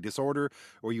misophonia, a disorder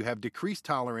where you have decreased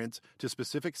tolerance to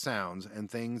specific sounds and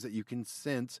things that you can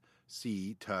sense,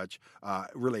 see, touch,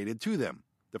 related to them.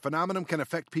 The phenomenon can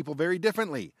affect people very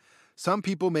differently. Some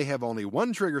people may have only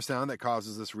one trigger sound that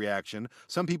causes this reaction.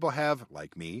 Some people have,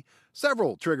 like me,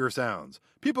 several trigger sounds.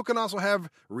 People can also have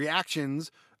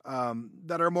reactions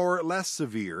that are more or less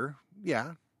severe.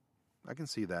 Yeah, I can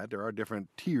see that. There are different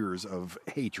tiers of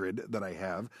hatred that I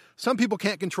have. Some people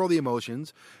can't control the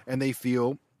emotions, and they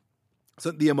feel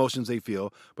the emotions they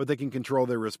feel, but they can control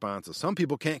their responses. Some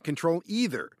people can't control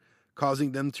either,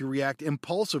 causing them to react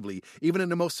impulsively. Even in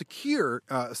the most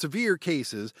severe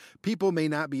cases, people may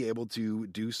not be able to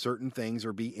do certain things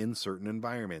or be in certain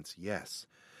environments. Yes.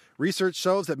 Research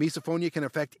shows that misophonia can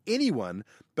affect anyone,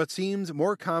 but seems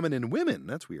more common in women.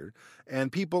 That's weird.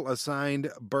 And people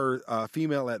assigned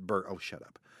female at birth. Oh, shut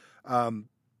up.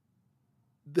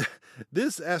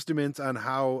 This estimates on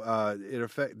how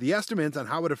the estimates on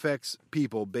how it affects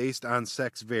people based on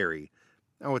sex vary.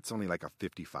 Oh, it's only like a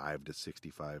 55 to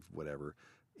 65, whatever,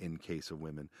 in case of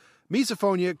women.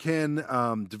 Misophonia can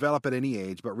develop at any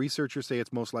age, but researchers say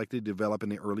it's most likely to develop in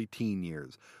the early teen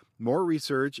years. More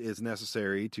research is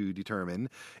necessary to determine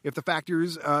if the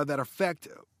factors that affect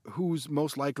who's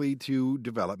most likely to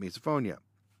develop misophonia.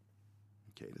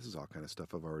 Okay, this is all kind of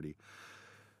stuff I've already...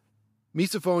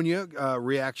 Misophonia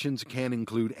reactions can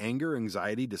include anger,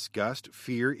 anxiety, disgust,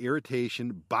 fear,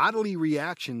 irritation, bodily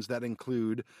reactions that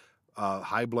include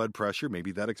high blood pressure.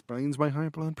 Maybe that explains my high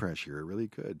blood pressure. It really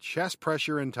could. Chest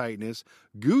pressure and tightness,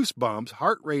 goosebumps,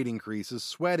 heart rate increases,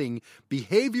 sweating,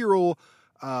 behavioral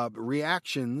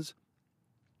reactions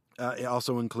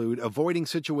also include avoiding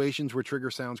situations where trigger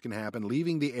sounds can happen,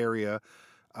 leaving the area,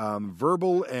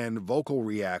 verbal and vocal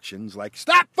reactions like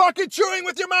stop fucking chewing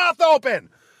with your mouth open,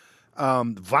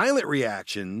 violent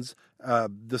reactions.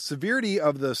 The severity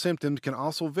of the symptoms can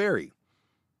also vary.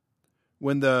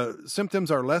 When the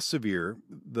symptoms are less severe,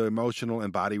 the emotional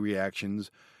and body reactions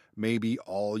may be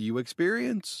all you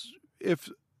experience.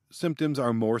 If symptoms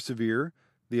are more severe,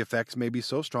 the effects may be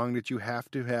so strong that you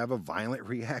have to have a violent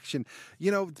reaction.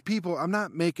 You know, people, I'm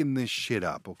not making this shit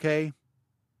up, okay?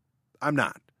 I'm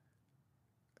not.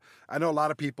 I know a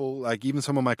lot of people, like even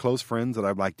some of my close friends that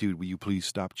I'm like, dude, will you please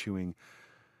stop chewing?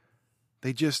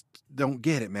 They just don't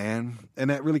get it, man. And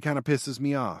that really kind of pisses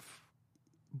me off.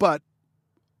 But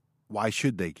why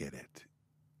should they get it?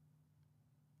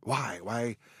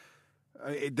 Why?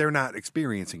 They're not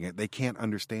experiencing it. They can't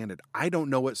understand it. I don't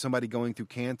know what somebody going through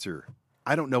cancer,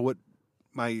 I don't know what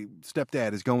my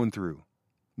stepdad is going through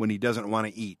when he doesn't want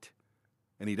to eat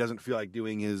and he doesn't feel like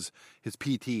doing his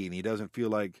PT and he doesn't feel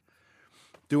like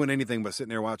doing anything but sitting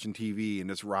there watching TV and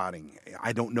just rotting.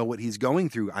 I don't know what he's going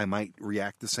through. I might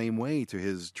react the same way to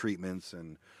his treatments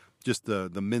and just the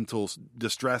mental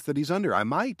distress that he's under. I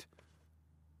might.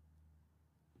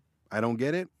 I don't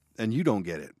get it, and you don't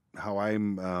get it, how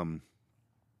I'm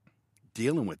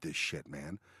dealing with this shit,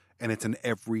 man. And it's an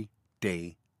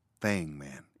everyday thing,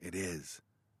 man. It is.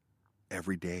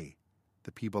 Every day.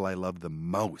 The people I love the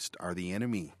most are the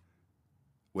enemy.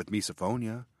 With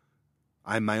misophonia,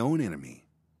 I'm my own enemy.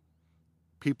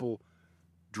 People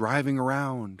driving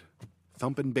around,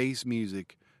 thumping bass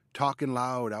music, talking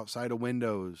loud outside of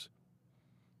windows.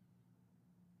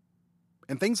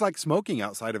 And things like smoking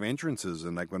outside of entrances,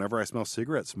 and like whenever I smell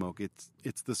cigarette smoke,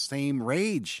 it's the same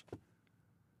rage.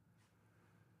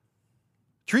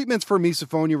 Treatments for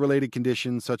misophonia-related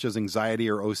conditions such as anxiety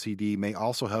or OCD may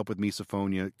also help with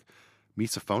misophonic,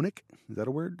 is that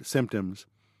a word? Symptoms.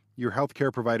 Your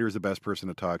healthcare provider is the best person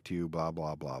to talk to, blah,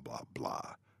 blah, blah, blah,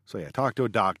 blah. So yeah, talk to a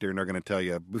doctor and they're going to tell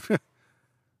you,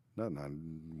 no,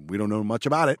 we don't know much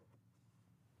about it.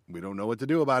 We don't know what to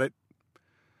do about it.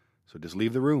 So just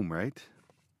leave the room, right?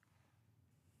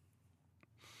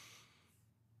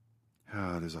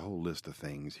 Oh, there's a whole list of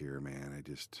things here, man.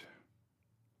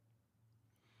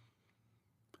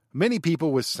 Many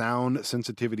people with sound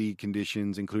sensitivity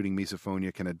conditions, including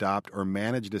misophonia, can adopt or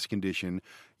manage this condition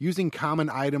using common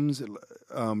items,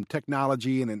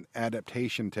 technology, and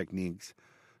adaptation techniques.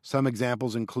 Some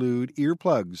examples include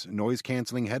earplugs,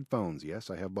 noise-canceling headphones. Yes,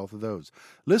 I have both of those.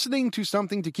 Listening to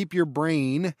something to keep your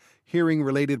brain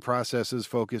hearing-related processes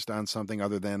focused on something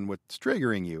other than what's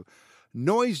triggering you.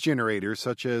 Noise generators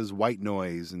such as white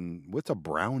noise. And what's a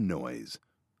brown noise?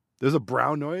 There's a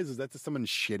brown noise? Is that just someone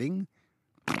shitting?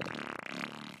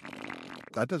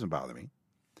 That doesn't bother me.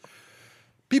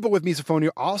 People with misophonia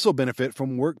also benefit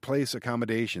from workplace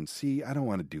accommodations. See, I don't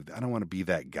want to do that. I don't want to be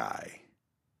that guy.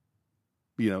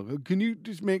 Can you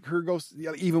just make her go,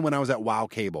 even when I was at WoW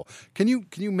Cable, can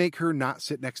you make her not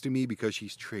sit next to me because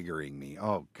she's triggering me?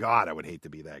 Oh God, I would hate to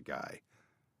be that guy.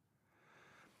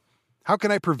 How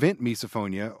can I prevent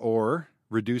misophonia or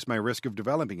reduce my risk of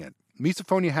developing it?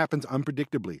 Misophonia happens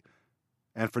unpredictably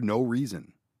and for no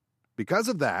reason. Because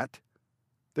of that,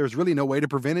 there's really no way to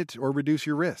prevent it or reduce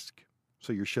your risk.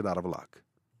 So you're shit out of luck.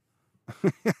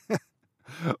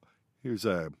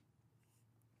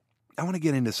 I want to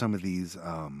get into some of these.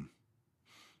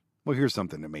 Here's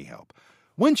something that may help.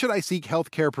 When should I seek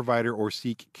healthcare provider or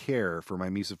seek care for my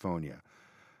misophonia?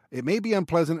 It may be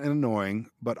unpleasant and annoying,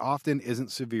 but often isn't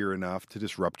severe enough to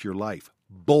disrupt your life.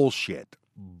 Bullshit.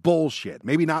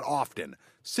 Maybe not often.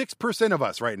 6% of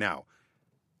us right now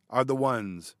are the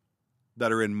ones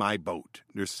that are in my boat.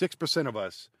 There's 6% of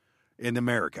us in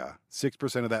America,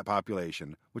 6% of that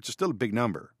population, which is still a big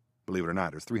number. Believe it or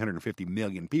not, there's 350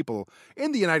 million people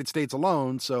in the United States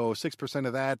alone, so 6%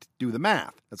 of that, do the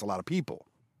math. That's a lot of people.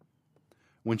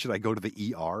 When should I go to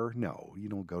the ER? No, you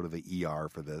don't go to the ER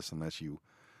for this unless you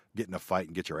get in a fight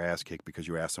and get your ass kicked because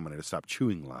you asked somebody to stop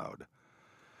chewing loud.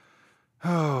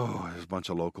 Oh, there's a bunch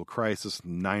of local crisis,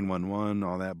 911,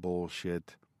 all that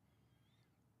bullshit.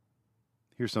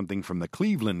 Here's something from the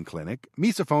Cleveland Clinic.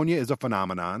 Misophonia is a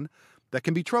phenomenon that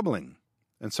can be troubling,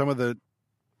 and some of the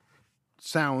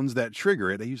sounds that trigger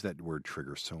it, I use that word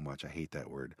trigger so much, I hate that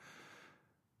word,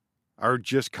 are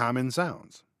just common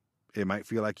sounds. It might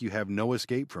feel like you have no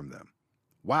escape from them.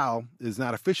 While it is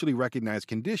not officially recognized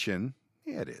condition,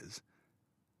 yeah, it is.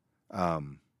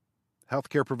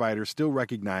 Healthcare providers still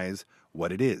recognize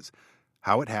what it is,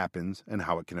 how it happens, and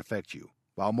how it can affect you.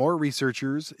 While more research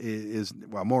is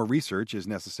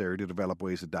necessary to develop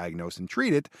ways to diagnose and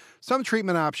treat it, some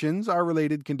treatment options are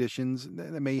related conditions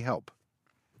that may help.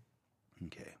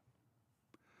 Okay.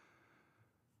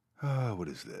 What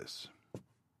is this?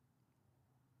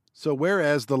 So where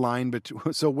is the line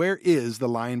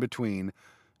between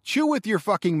chew with your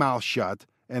fucking mouth shut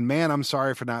and man, I'm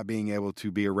sorry for not being able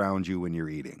to be around you when you're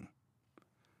eating?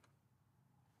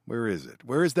 Where is it?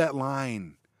 Where is that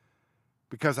line?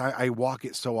 Because I walk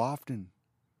it so often.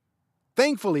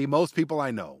 Thankfully, most people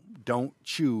I know don't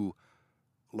chew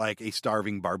like a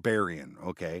starving barbarian,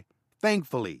 okay?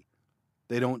 Thankfully.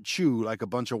 They don't chew like a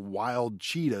bunch of wild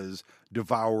cheetahs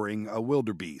devouring a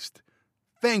wildebeest.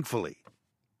 Thankfully.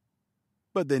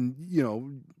 But then,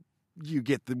 you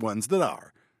get the ones that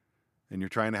are. And you're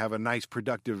trying to have a nice,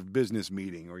 productive business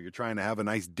meeting, or you're trying to have a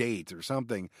nice date or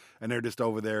something, and they're just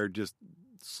over there just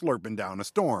slurping down a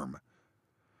storm.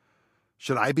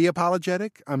 Should I be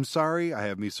apologetic? I'm sorry, I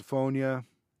have misophonia.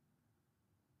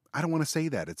 I don't want to say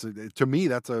that. To me,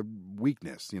 that's a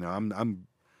weakness. I'm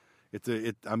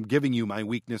giving you my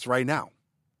weakness right now.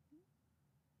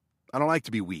 I don't like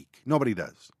to be weak. Nobody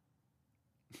does.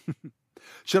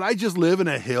 Should I just live on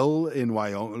a hill in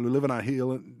Wyoming,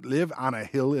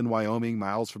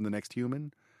 miles from the next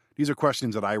human? These are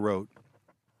questions that I wrote,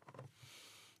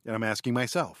 and I'm asking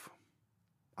myself.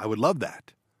 I would love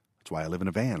that. That's why I live in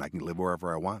a van. I can live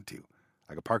wherever I want to.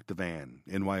 I can park the van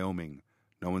in Wyoming.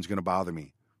 No one's going to bother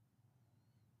me.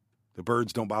 The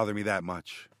birds don't bother me that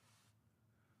much.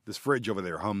 This fridge over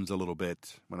there hums a little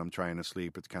bit when I'm trying to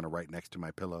sleep. It's kind of right next to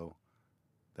my pillow.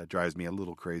 That drives me a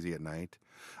little crazy at night.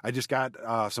 I just got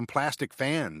some plastic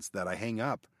fans that I hang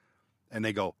up, and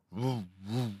they go, woo,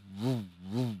 woo, woo,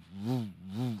 woo, woo,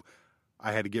 woo.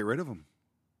 I had to get rid of them.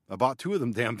 I bought 2 of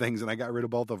them damn things, and I got rid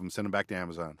of both of them, sent them back to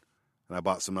Amazon. And I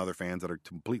bought some other fans that are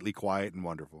completely quiet and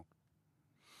wonderful.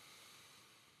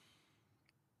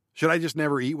 Should I just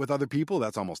never eat with other people?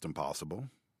 That's almost impossible.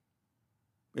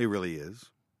 It really is.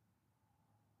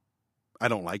 I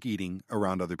don't like eating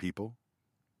around other people.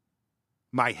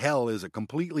 My hell is a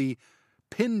completely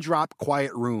pin drop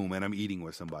quiet room and I'm eating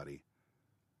with somebody.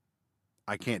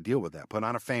 I can't deal with that. Put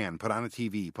on a fan, put on a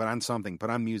TV, put on something, put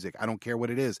on music. I don't care what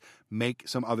it is. Make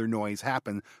some other noise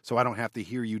happen so I don't have to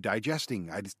hear you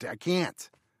digesting. I can't.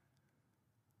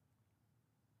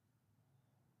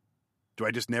 Do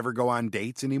I just never go on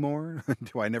dates anymore?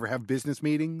 Do I never have business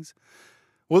meetings?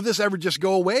 Will this ever just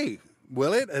go away?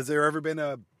 Will it? Has there ever been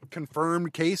a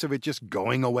confirmed case of it just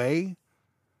going away?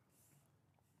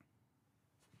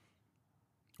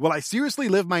 Will I seriously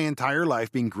live my entire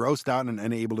life being grossed out and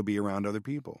unable to be around other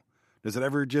people? Does it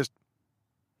ever just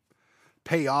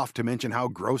pay off to mention how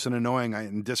gross and annoying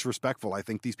and disrespectful I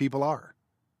think these people are?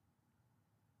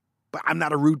 But I'm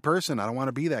not a rude person. I don't want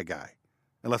to be that guy.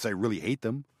 Unless I really hate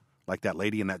them. Like that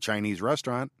lady in that Chinese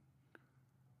restaurant.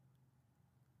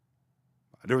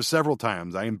 There were several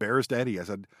times I embarrassed Eddie. I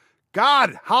said,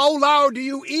 God, how loud do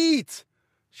you eat?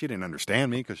 She didn't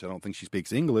understand me because I don't think she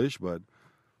speaks English, but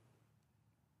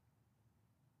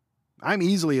I'm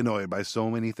easily annoyed by so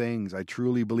many things. I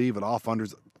truly believe it all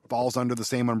falls under the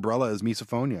same umbrella as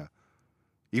misophonia.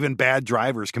 Even bad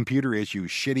drivers, computer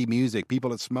issues, shitty music, people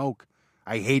that smoke.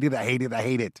 I hate it, I hate it, I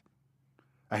hate it.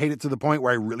 I hate it to the point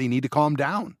where I really need to calm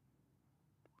down.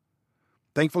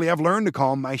 Thankfully, I've learned to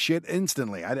calm my shit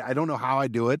instantly. I don't know how I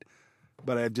do it,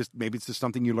 but maybe it's just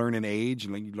something you learn in age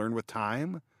and you learn with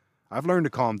time. I've learned to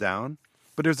calm down,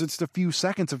 but there's just a few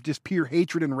seconds of just pure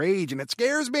hatred and rage, and it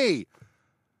scares me.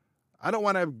 I don't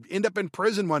want to end up in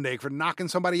prison one day for knocking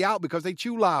somebody out because they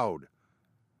chew loud.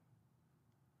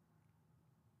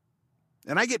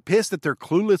 And I get pissed at their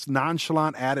clueless,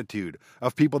 nonchalant attitude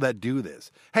of people that do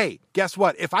this. Hey, guess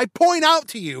what? If I point out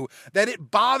to you that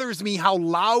it bothers me how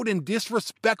loud and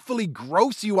disrespectfully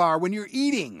gross you are when you're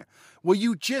eating, will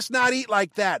you just not eat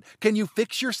like that? Can you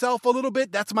fix yourself a little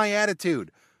bit? That's my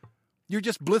attitude. You're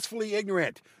just blissfully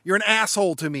ignorant. You're an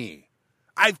asshole to me.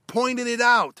 I've pointed it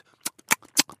out.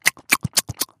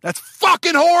 That's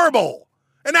fucking horrible.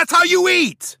 And that's how you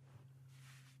eat.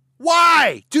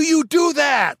 Why do you do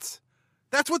that?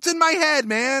 That's what's in my head,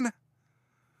 man.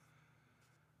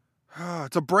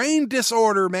 It's a brain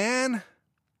disorder, man.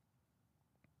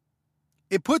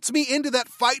 It puts me into that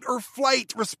fight or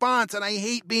flight response, and I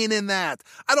hate being in that.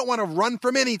 I don't want to run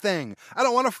from anything. I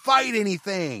don't want to fight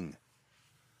anything.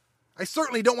 I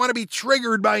certainly don't want to be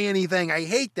triggered by anything. I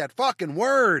hate that fucking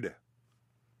word.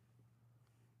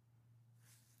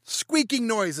 Squeaking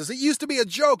noises. It used to be a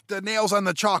joke, the nails on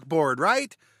the chalkboard,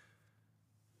 right?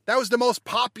 That was the most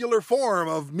popular form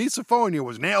of misophonia,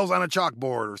 was nails on a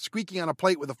chalkboard or squeaking on a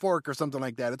plate with a fork or something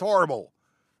like that. It's horrible.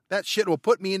 That shit will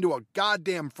put me into a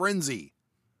goddamn frenzy.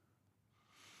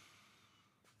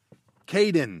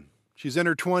 Kaden, she's in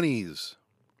her 20s,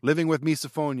 living with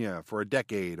misophonia for a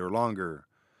decade or longer.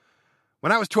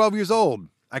 When I was 12 years old,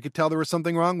 I could tell there was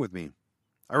something wrong with me.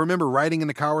 I remember riding in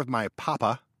the car with my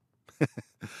papa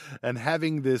and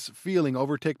having this feeling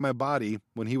overtake my body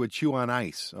when he would chew on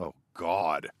ice. Oh,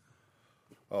 God.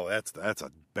 Oh, that's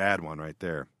a bad one right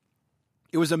there.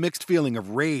 It was a mixed feeling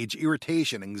of rage,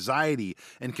 irritation, anxiety,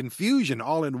 and confusion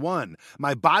all in one.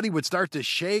 My body would start to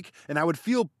shake, and I would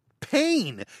feel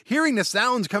pain hearing the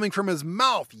sounds coming from his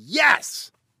mouth.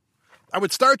 Yes! I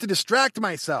would start to distract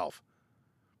myself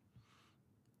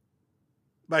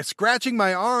by scratching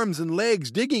my arms and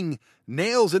legs, digging my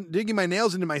nails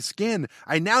into my skin.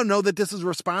 I now know that this is a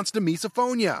response to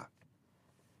misophonia.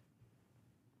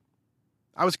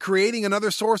 I was creating another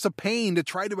source of pain to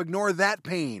try to ignore that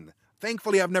pain.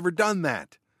 Thankfully, I've never done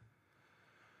that.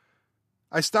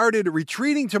 I started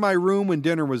retreating to my room when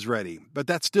dinner was ready, but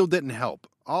that still didn't help.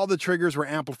 All the triggers were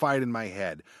amplified in my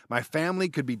head. My family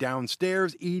could be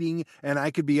downstairs eating, and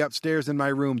I could be upstairs in my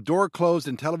room, door closed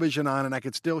and television on, and I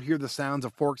could still hear the sounds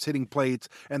of forks hitting plates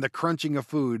and the crunching of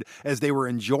food as they were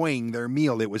enjoying their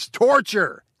meal. It was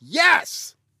torture.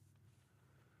 Yes!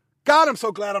 God, I'm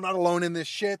so glad I'm not alone in this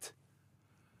shit.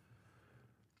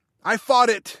 I fought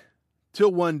it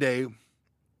till one day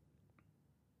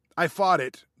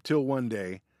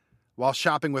while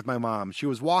shopping with my mom. She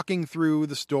was walking through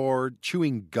the store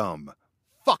chewing gum.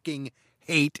 Fucking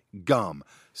hate gum.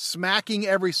 Smacking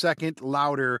every second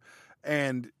louder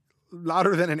than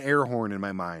an air horn in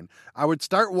my mind. I would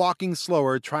start walking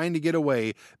slower, trying to get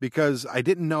away because I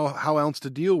didn't know how else to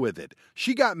deal with it.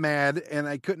 She got mad and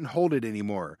I couldn't hold it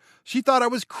anymore. She thought I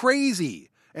was crazy,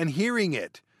 and hearing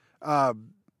it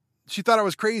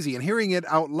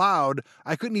out loud,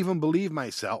 I couldn't even believe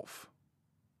myself.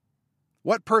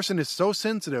 What person is so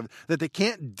sensitive that they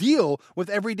can't deal with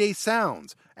everyday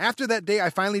sounds? After that day,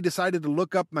 I finally decided to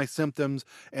look up my symptoms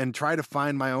and try to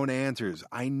find my own answers.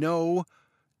 I know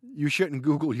you shouldn't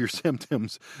Google your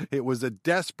symptoms. I was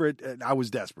desperate.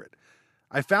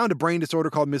 I found a brain disorder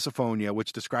called misophonia,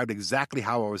 which described exactly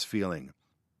how I was feeling.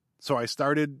 So I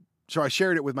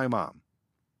shared it with my mom.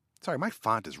 Sorry, my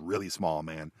font is really small,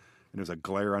 man. And there's a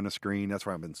glare on the screen. That's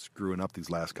why I've been screwing up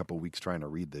these last couple of weeks trying to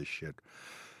read this shit.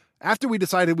 After we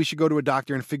decided we should go to a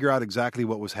doctor and figure out exactly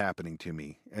what was happening to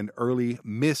me, an early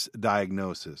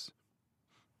misdiagnosis,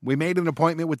 we made an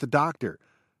appointment with the doctor,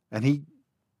 and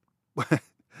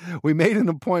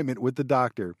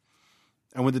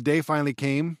and when the day finally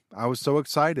came, I was so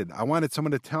excited. I wanted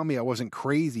someone to tell me I wasn't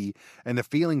crazy and the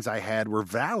feelings I had were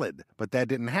valid, but that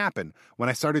didn't happen. When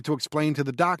I started to explain to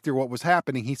the doctor what was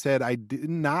happening, he said I did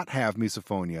not have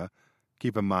misophonia.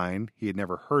 Keep in mind, he had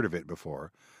never heard of it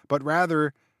before, but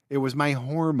rather it was my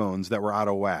hormones that were out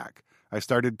of whack. I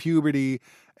started puberty,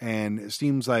 and it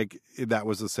seems like that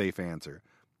was a safe answer.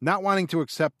 Not wanting to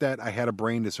accept that I had a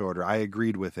brain disorder, I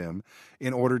agreed with him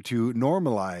in order to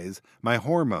normalize my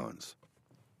hormones.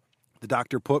 The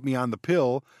doctor put me on the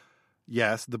pill,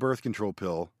 yes, the birth control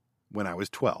pill, when I was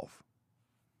 12.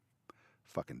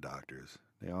 Fucking doctors.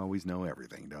 They always know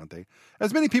everything, don't they?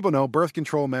 As many people know, birth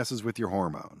control messes with your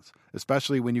hormones,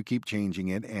 especially when you keep changing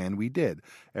it, and we did.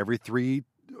 Every 3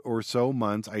 or so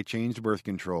months, I changed birth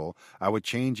control. I would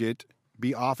change it,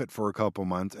 be off it for a couple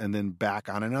months, and then back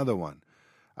on another one.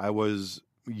 I was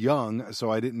young,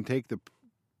 so I didn't take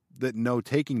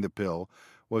taking the pill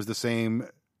was the same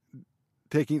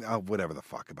taking whatever the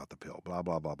fuck about the pill, blah,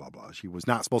 blah, blah, blah, blah. She was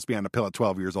not supposed to be on the pill at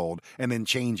 12 years old and then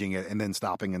changing it and then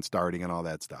stopping and starting and all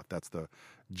that stuff. That's the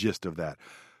gist of that.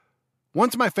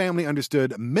 Once my family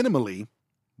understood minimally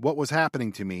what was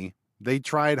happening to me, they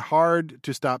tried hard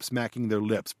to stop smacking their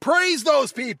lips. Praise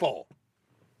those people!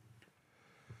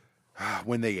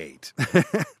 When they ate.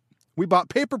 We bought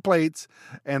paper plates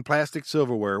and plastic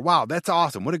silverware. Wow, that's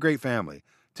awesome. What a great family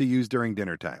to use during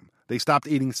dinner time. They stopped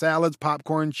eating salads,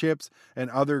 popcorn, chips,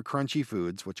 and other crunchy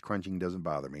foods, which crunching doesn't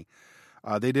bother me.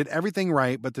 They did everything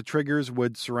right, but the triggers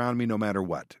would surround me no matter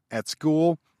what. At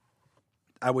school,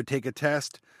 I would take a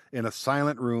test in a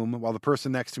silent room while the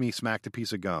person next to me smacked a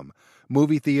piece of gum.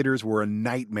 Movie theaters were a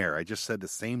nightmare. I just said the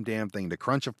same damn thing. The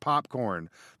crunch of popcorn,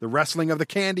 the rustling of the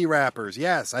candy wrappers.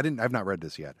 Yes, I've not read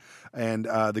this yet. And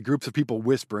the groups of people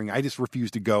whispering. I just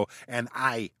refused to go, and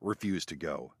I refused to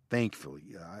go.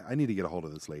 Thankfully, I need to get a hold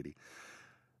of this lady.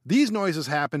 These noises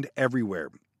happened everywhere.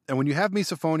 And when you have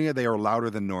misophonia, they are louder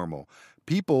than normal.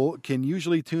 People can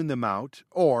usually tune them out,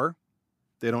 or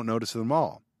they don't notice them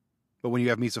all. But when you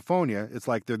have misophonia, it's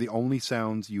like they're the only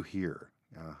sounds you hear.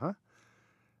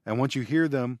 And once you hear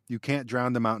them, you can't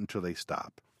drown them out until they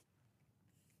stop.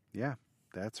 Yeah,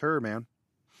 that's her, man.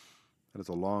 That is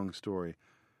a long story.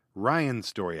 Ryan's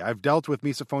story. I've dealt with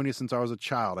misophonia since I was a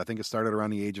child. I think it started around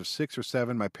the age of 6 or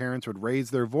 7. My parents would raise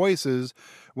their voices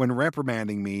when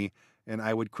reprimanding me, and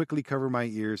I would quickly cover my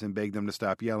ears and beg them to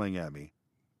stop yelling at me.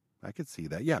 I could see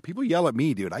that. Yeah, people yell at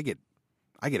me, dude. I get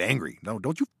angry. No,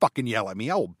 don't you fucking yell at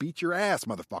me. I will beat your ass,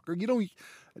 motherfucker.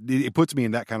 It puts me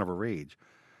in that kind of a rage.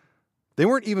 They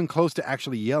weren't even close to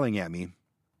actually yelling at me.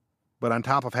 But on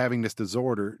top of having this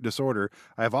disorder,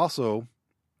 I also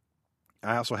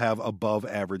have above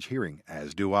average hearing,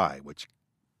 as do I, which,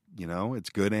 it's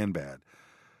good and bad.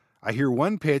 I hear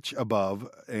one pitch above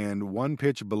and one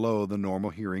pitch below the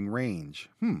normal hearing range.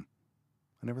 I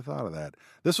never thought of that.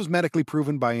 This was medically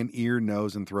proven by an ear,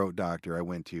 nose, and throat doctor I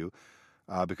went to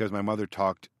because my mother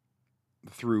talked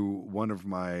through one of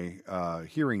my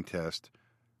hearing tests,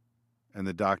 and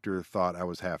the doctor thought I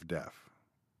was half deaf.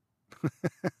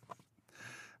 I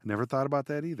never thought about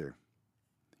that either.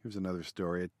 Here's another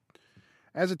story.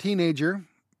 As a teenager,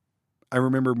 I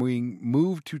remember being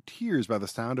moved to tears by the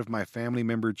sound of my family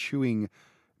member chewing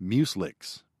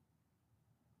muesli.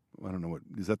 I don't know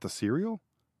is that the cereal?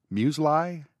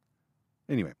 Muesli?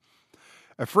 Anyway,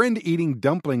 a friend eating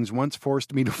dumplings once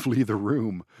forced me to flee the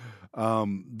room.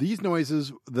 The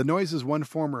noises one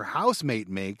former housemate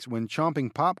makes when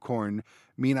chomping popcorn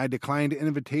mean I declined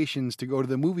invitations to go to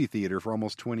the movie theater for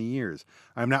almost 20 years.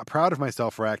 I'm not proud of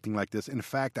myself for acting like this. In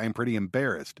fact, I'm pretty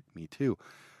embarrassed. Me too.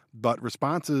 But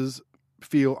responses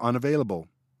feel unavailable.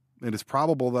 It is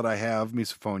probable that I have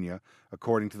misophonia,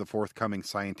 according to the forthcoming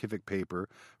scientific paper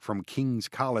from King's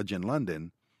College in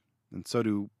London, and so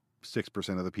do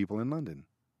 6% of the people in London.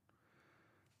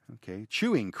 Okay.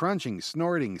 Chewing, crunching,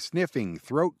 snorting, sniffing,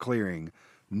 throat clearing,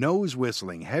 nose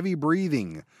whistling, heavy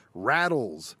breathing,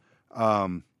 rattling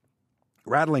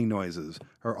noises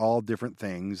are all different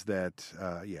things that,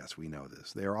 yes, we know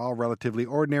this. They are all relatively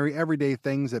ordinary, everyday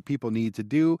things that people need to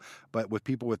do, but with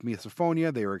people with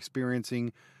misophonia, they are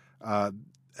experiencing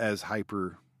as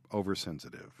hyper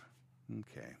oversensitive.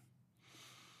 Okay.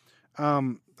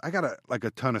 I got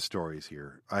a ton of stories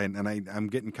here, I'm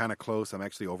getting kind of close. I'm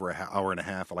actually over an hour and a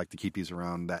half. I like to keep these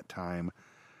around that time.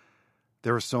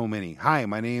 There are so many. Hi,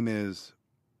 my name is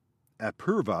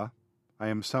Apurva. I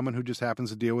am someone who just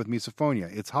happens to deal with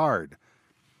misophonia. It's hard.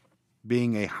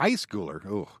 Being a high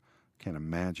schooler, can't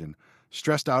imagine.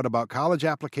 Stressed out about college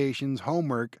applications,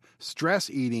 homework, stress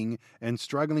eating, and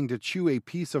struggling to chew a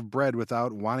piece of bread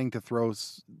without wanting to throw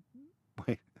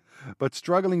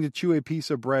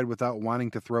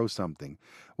something.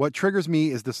 What triggers me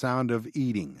is the sound of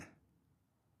eating.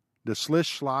 The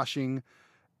sloshing.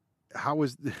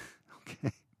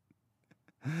 Okay.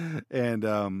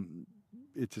 And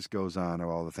it just goes on of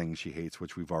all the things she hates,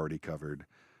 which we've already covered.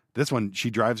 This one, she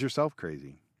drives herself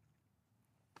crazy.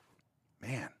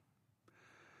 Man.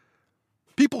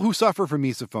 People who suffer from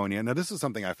misophonia. Now, this is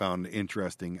something I found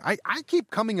interesting. I keep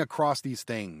coming across these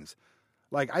things.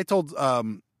 Like I told a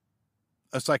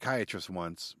psychiatrist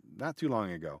once, not too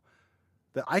long ago,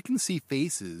 that I can see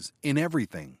faces in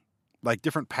everything. like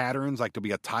different patterns. Like there'll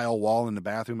be a tile wall in the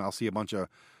bathroom. I'll see a bunch of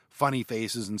funny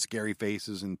faces and scary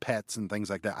faces and pets and things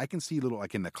like that. I can see little,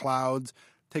 like in the clouds.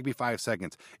 Take me 5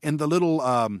 seconds. In the little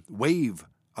wave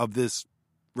of this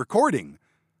recording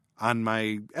on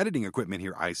my editing equipment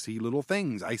here, I see little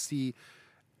things.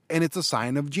 And it's a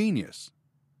sign of genius,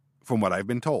 from what I've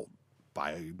been told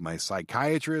by my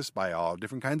psychiatrist, by all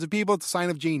different kinds of people. It's a sign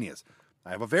of genius.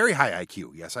 I have a very high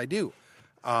IQ. Yes, I do.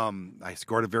 I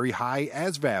scored a very high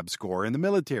ASVAB score in the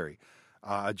military.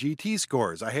 GT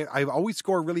scores. I always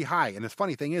score really high. And the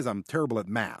funny thing is, I'm terrible at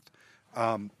math.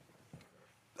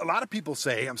 A lot of people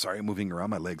say, I'm sorry, I'm moving around,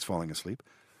 my leg's falling asleep.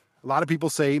 A lot of people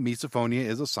say misophonia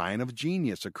is a sign of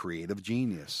genius, a creative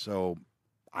genius. So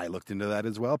I looked into that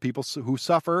as well. People who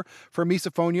suffer from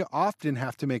misophonia often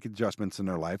have to make adjustments in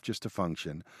their life just to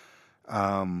function.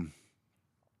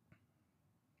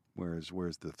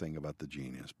 Where's the thing about the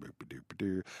genius?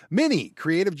 Many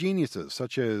creative geniuses,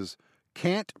 such as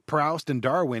Kant, Proust, and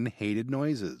Darwin, hated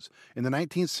noises. In the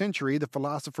 19th century, the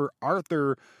philosopher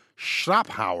Arthur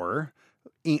Schopenhauer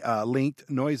linked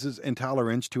noises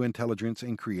intolerance to intelligence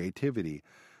and creativity.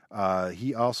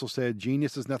 He also said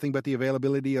genius is nothing but the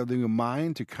availability of the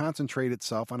mind to concentrate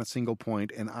itself on a single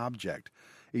point and object.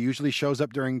 It usually shows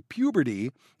up during puberty,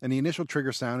 and the initial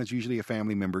trigger sound is usually a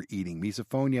family member eating.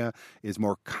 Misophonia is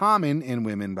more common in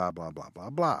women, blah, blah, blah, blah,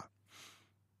 blah.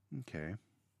 Okay.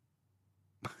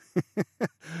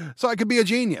 So I could be a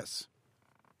genius.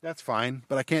 That's fine,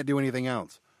 but I can't do anything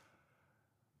else.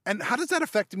 And how does that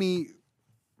affect me,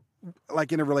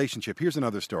 like in a relationship? Here's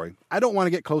another story. I don't want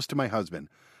to get close to my husband.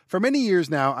 For many years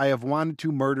now, I have wanted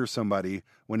to murder somebody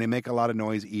when they make a lot of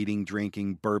noise eating,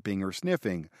 drinking, burping, or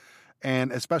sniffing,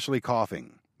 and especially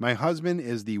coughing. My husband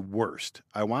is the worst.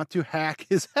 I want to hack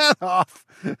his head off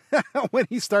when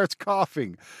he starts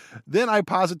coughing. Then I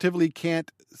positively can't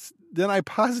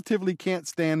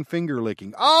stand finger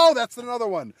licking. Oh, that's another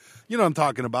one. You know what I'm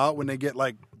talking about, when they get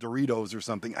like Doritos or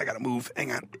something. I got to move.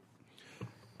 Hang on.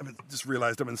 I just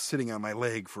realized I've been sitting on my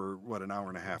leg for, an hour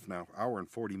and a half now. Hour and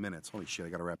 40 minutes. Holy shit, I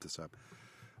got to wrap this up.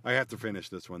 I have to finish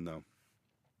this one, though.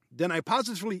 Then I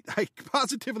positively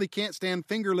can't stand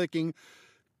finger licking,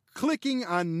 clicking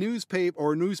on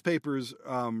newspapers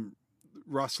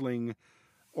rustling,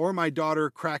 or my daughter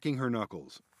cracking her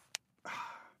knuckles.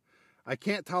 I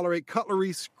can't tolerate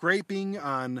cutlery scraping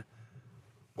on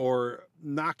or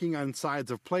knocking on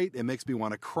sides of plate. It makes me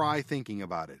want to cry thinking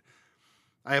about it.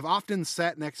 I have often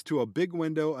sat next to a big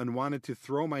window and wanted to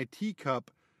throw my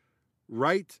teacup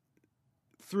right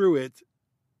through it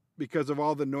because of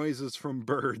all the noises from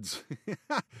birds.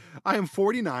 I am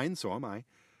 49, so am I,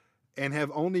 and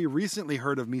have only recently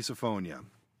heard of misophonia.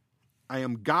 I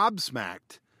am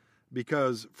gobsmacked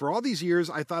because for all these years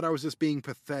I thought I was just being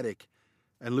pathetic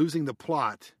and losing the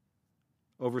plot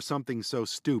over something so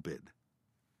stupid.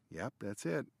 Yep, that's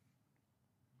it.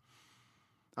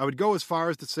 I would go as far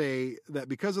as to say that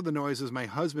because of the noises my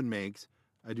husband makes,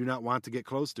 I do not want to get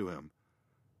close to him.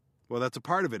 Well, that's a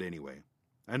part of it anyway.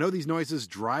 I know these noises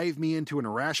drive me into an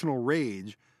irrational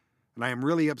rage, and I am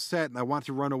really upset and I want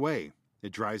to run away.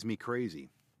 It drives me crazy.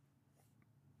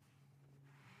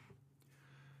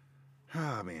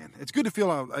 Oh, man. It's good to feel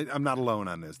I'm not alone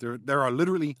on this. There are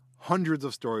literally hundreds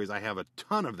of stories. I have a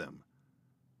ton of them.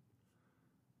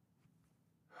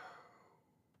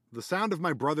 The sound of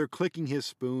my brother clicking his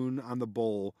spoon on the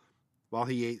bowl while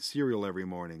he ate cereal every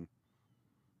morning.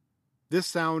 This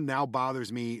sound now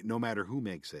bothers me no matter who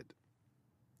makes it.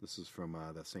 This is from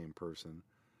the same person.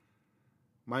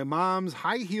 My mom's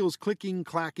high heels clicking,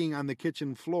 clacking on the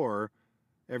kitchen floor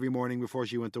every morning before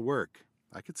she went to work.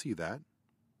 I could see that.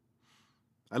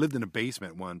 I lived in a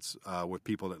basement once with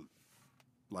people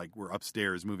that were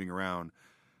upstairs moving around,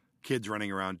 kids running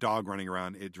around, dog running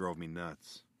around. It drove me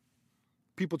nuts.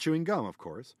 People chewing gum, of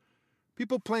course.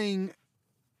 People playing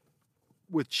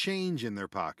with change in their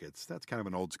pockets. That's kind of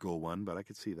an old school one, but I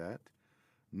could see that.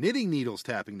 Knitting needles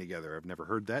tapping together. I've never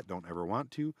heard that. Don't ever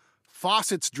want to.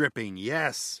 Faucets dripping.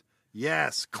 Yes.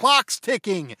 Yes. Clocks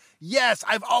ticking. Yes.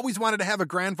 I've always wanted to have a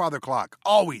grandfather clock.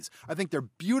 Always. I think they're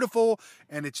beautiful,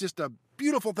 and it's just a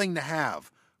beautiful thing to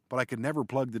have. But I could never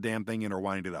plug the damn thing in or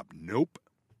wind it up. Nope.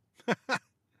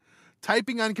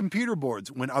 Typing on computer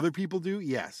boards when other people do?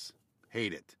 Yes.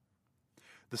 Hate it.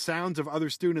 The sounds of other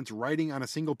students writing on a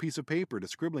single piece of paper, the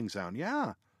scribbling sound.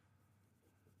 Yeah.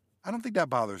 I don't think that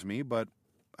bothers me, but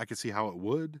I could see how it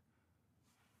would.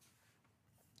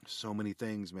 So many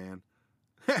things, man.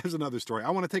 Here's another story.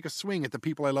 I want to take a swing at the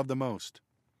people I love the most.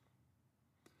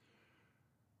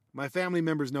 My family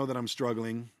members know that I'm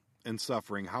struggling and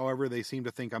suffering. However, they seem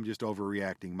to think I'm just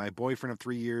overreacting. My boyfriend of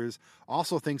 3 years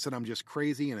also thinks that I'm just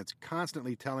crazy and it's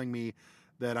constantly telling me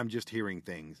that I'm just hearing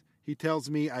things. He tells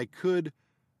me I could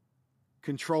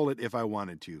control it if I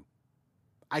wanted to.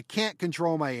 I can't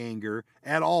control my anger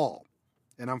at all.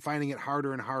 And I'm finding it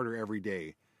harder and harder every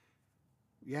day.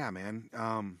 Yeah, man.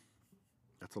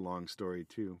 That's a long story,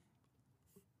 too.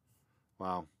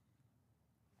 Wow.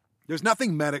 There's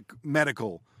nothing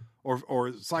medical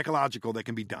or psychological that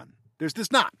can be done. There's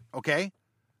just not, okay?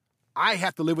 I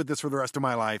have to live with this for the rest of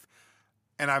my life,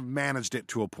 and I've managed it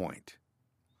to a point.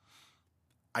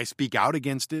 I speak out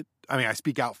against it. I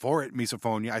speak out for it,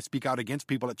 misophonia. I speak out against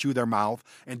people that chew their mouth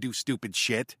and do stupid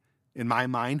shit. In my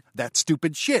mind, that's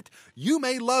stupid shit. You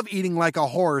may love eating like a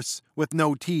horse with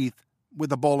no teeth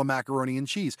with a bowl of macaroni and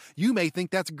cheese. You may think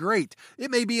that's great.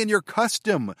 It may be in your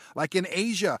custom, like in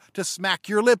Asia, to smack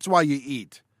your lips while you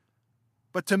eat.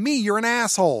 But to me, you're an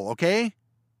asshole, okay?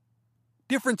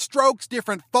 Different strokes,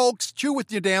 different folks. Chew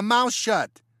with your damn mouth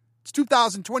shut. It's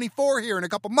 2024 here in a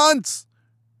couple months.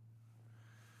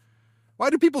 Why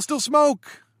do people still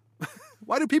smoke?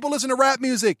 Why do people listen to rap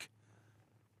music?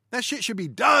 That shit should be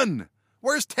done.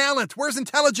 Where's talent? Where's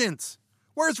intelligence?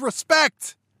 Where's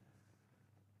respect?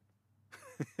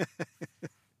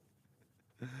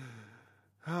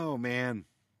 Oh, man.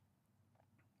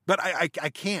 But I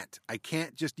can't. I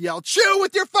can't just yell, chew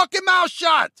with your fucking mouth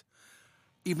shut!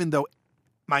 Even though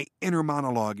my inner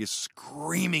monologue is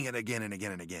screaming it again and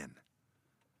again and again.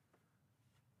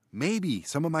 Maybe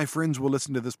some of my friends will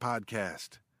listen to this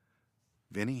podcast.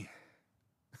 Vinny?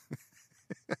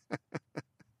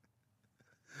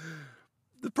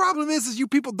 The problem is you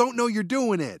people don't know you're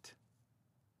doing it.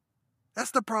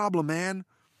 That's the problem, man.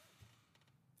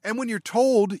 And when you're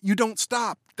told, you don't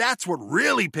stop. That's what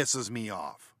really pisses me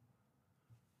off.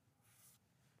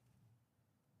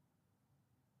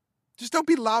 Just don't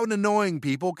be loud and annoying,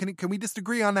 people. Can we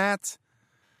disagree on that?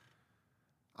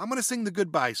 I'm going to sing the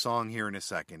goodbye song here in a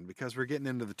second because we're getting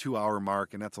into the 2-hour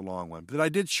mark, and that's a long one. But I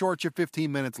did short you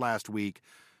 15 minutes last week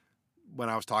when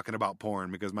I was talking about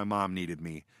porn because my mom needed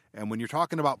me. And when you're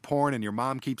talking about porn and your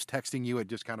mom keeps texting you, it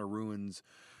just kind of ruins,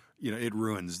 it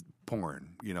ruins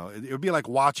porn. It would be like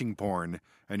watching porn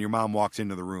and your mom walks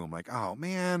into the room like, oh,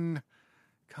 man,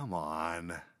 come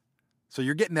on. So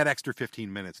you're getting that extra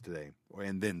 15 minutes today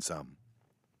and then some.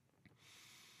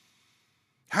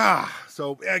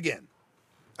 So again,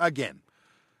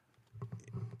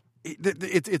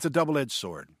 it's a double-edged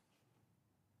sword.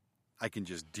 I can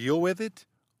just deal with it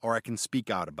or I can speak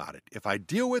out about it. If I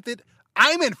deal with it,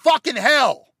 I'm in fucking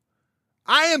hell.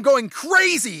 I am going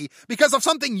crazy because of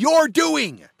something you're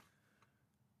doing.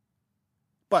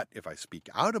 But if I speak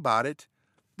out about it,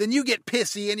 then you get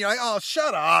pissy and you're like, oh,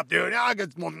 shut up, dude. Then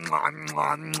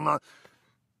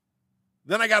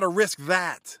I got to risk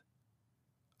that.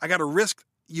 I got to risk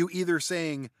you either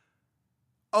saying,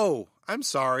 oh, I'm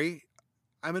sorry.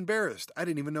 I'm embarrassed. I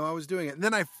didn't even know I was doing it. And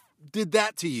then I did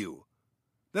that to you.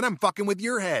 Then I'm fucking with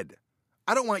your head.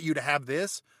 I don't want you to have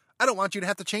this. I don't want you to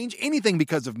have to change anything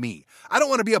because of me. I don't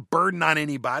want to be a burden on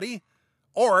anybody.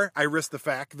 Or I risk the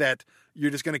fact that you're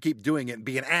just going to keep doing it and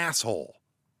be an asshole.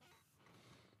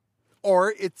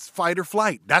 Or it's fight or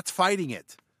flight. That's fighting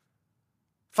it.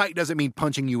 Fight doesn't mean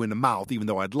punching you in the mouth, even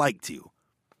though I'd like to.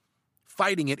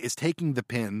 Fighting it is taking the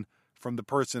pin from the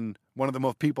person, one of the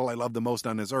most people I love the most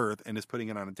on this earth, and is putting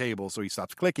it on a table so he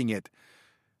stops clicking it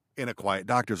in a quiet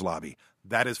doctor's lobby.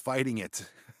 That is fighting it.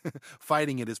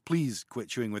 Fighting it is please quit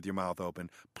chewing with your mouth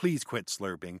open. Please quit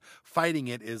slurping. Fighting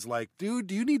it is like, dude,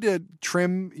 do you need to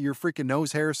trim your freaking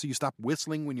nose hair so you stop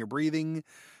whistling when you're breathing?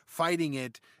 Fighting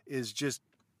it is just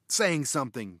saying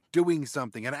something, doing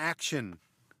something, an action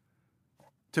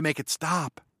to make it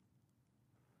stop.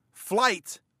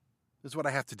 Flight is what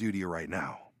I have to do to you right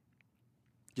now.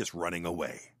 Just running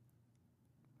away.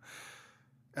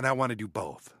 And I want to do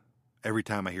both. Every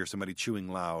time I hear somebody chewing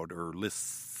loud or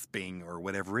lisping or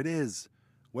whatever it is.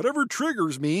 Whatever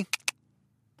triggers me.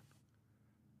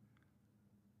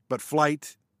 But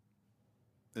flight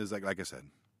is like I said,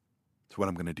 it's what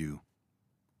I'm going to do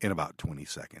in about 20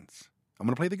 seconds. I'm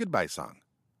going to play the goodbye song.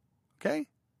 Okay?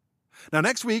 Now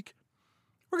next week,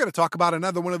 we're going to talk about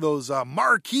another one of those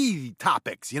marquee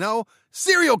topics,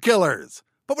 serial killers.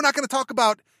 But we're not going to talk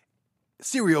about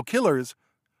serial killers.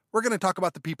 We're going to talk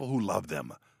about the people who love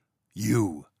them.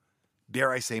 You.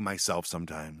 Dare I say myself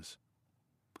sometimes.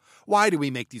 Why do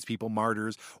we make these people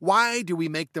martyrs? Why do we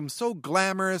make them so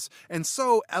glamorous and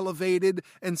so elevated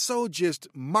and so just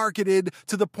marketed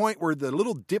to the point where the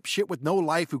little dipshit with no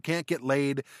life who can't get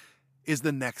laid is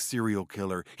the next serial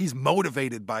killer? He's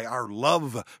motivated by our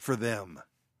love for them,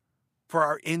 for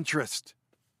our interest.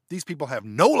 These people have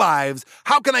no lives.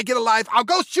 How can I get a life? I'll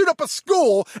go shoot up a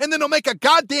school, and then they'll make a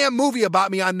goddamn movie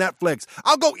about me on Netflix.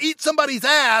 I'll go eat somebody's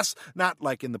ass, not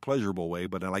like in the pleasurable way,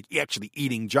 but like actually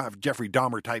eating Jeffrey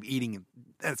Dahmer type eating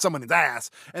someone's ass,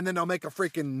 and then they'll make a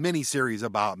freaking miniseries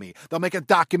about me. They'll make a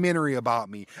documentary about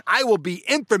me. I will be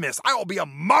infamous. I will be a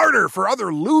martyr for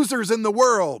other losers in the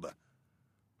world.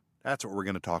 That's what we're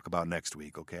going to talk about next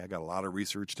week, okay? I got a lot of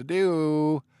research to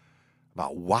do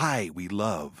about why we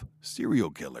love serial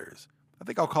killers. I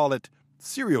think I'll call it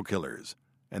Serial Killers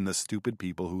and the Stupid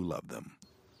People Who Love Them.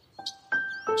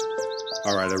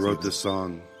 All right, I wrote this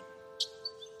song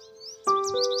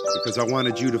because I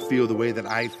wanted you to feel the way that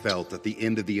I felt at the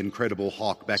end of The Incredible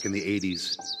Hulk back in the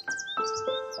 80s.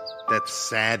 That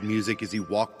sad music as he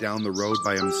walked down the road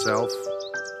by himself.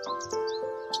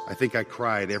 I think I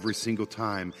cried every single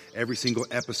time, every single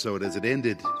episode as it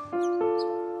ended.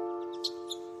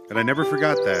 And I never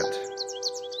forgot that.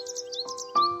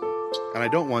 And I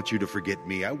don't want you to forget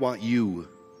me. I want you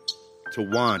to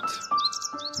want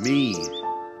me.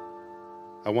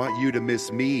 I want you to miss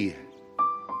me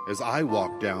as I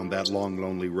walk down that long,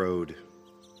 lonely road.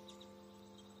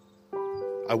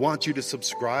 I want you to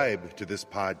subscribe to this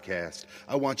podcast.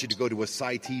 I want you to go to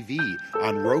Asai TV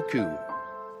on Roku,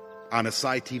 on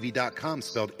AsaiTV.com,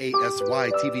 spelled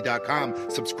ASYTV.com.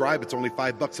 Subscribe. It's only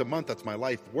 $5 a month. That's my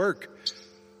life work.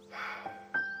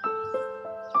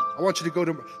 I want you to go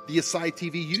to the Asai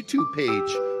TV YouTube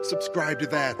page. Subscribe to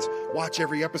that. Watch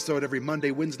every episode every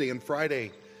Monday, Wednesday, and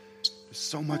Friday. There's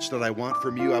so much that I want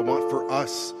from you. I want for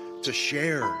us to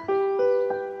share.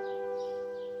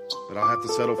 But I'll have to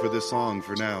settle for this song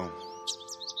for now.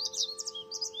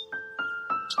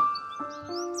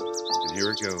 And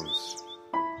here it goes.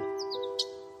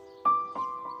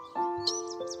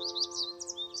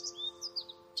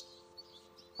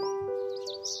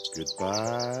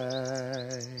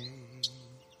 Goodbye.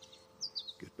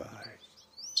 Goodbye.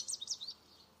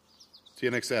 See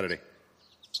you next Saturday.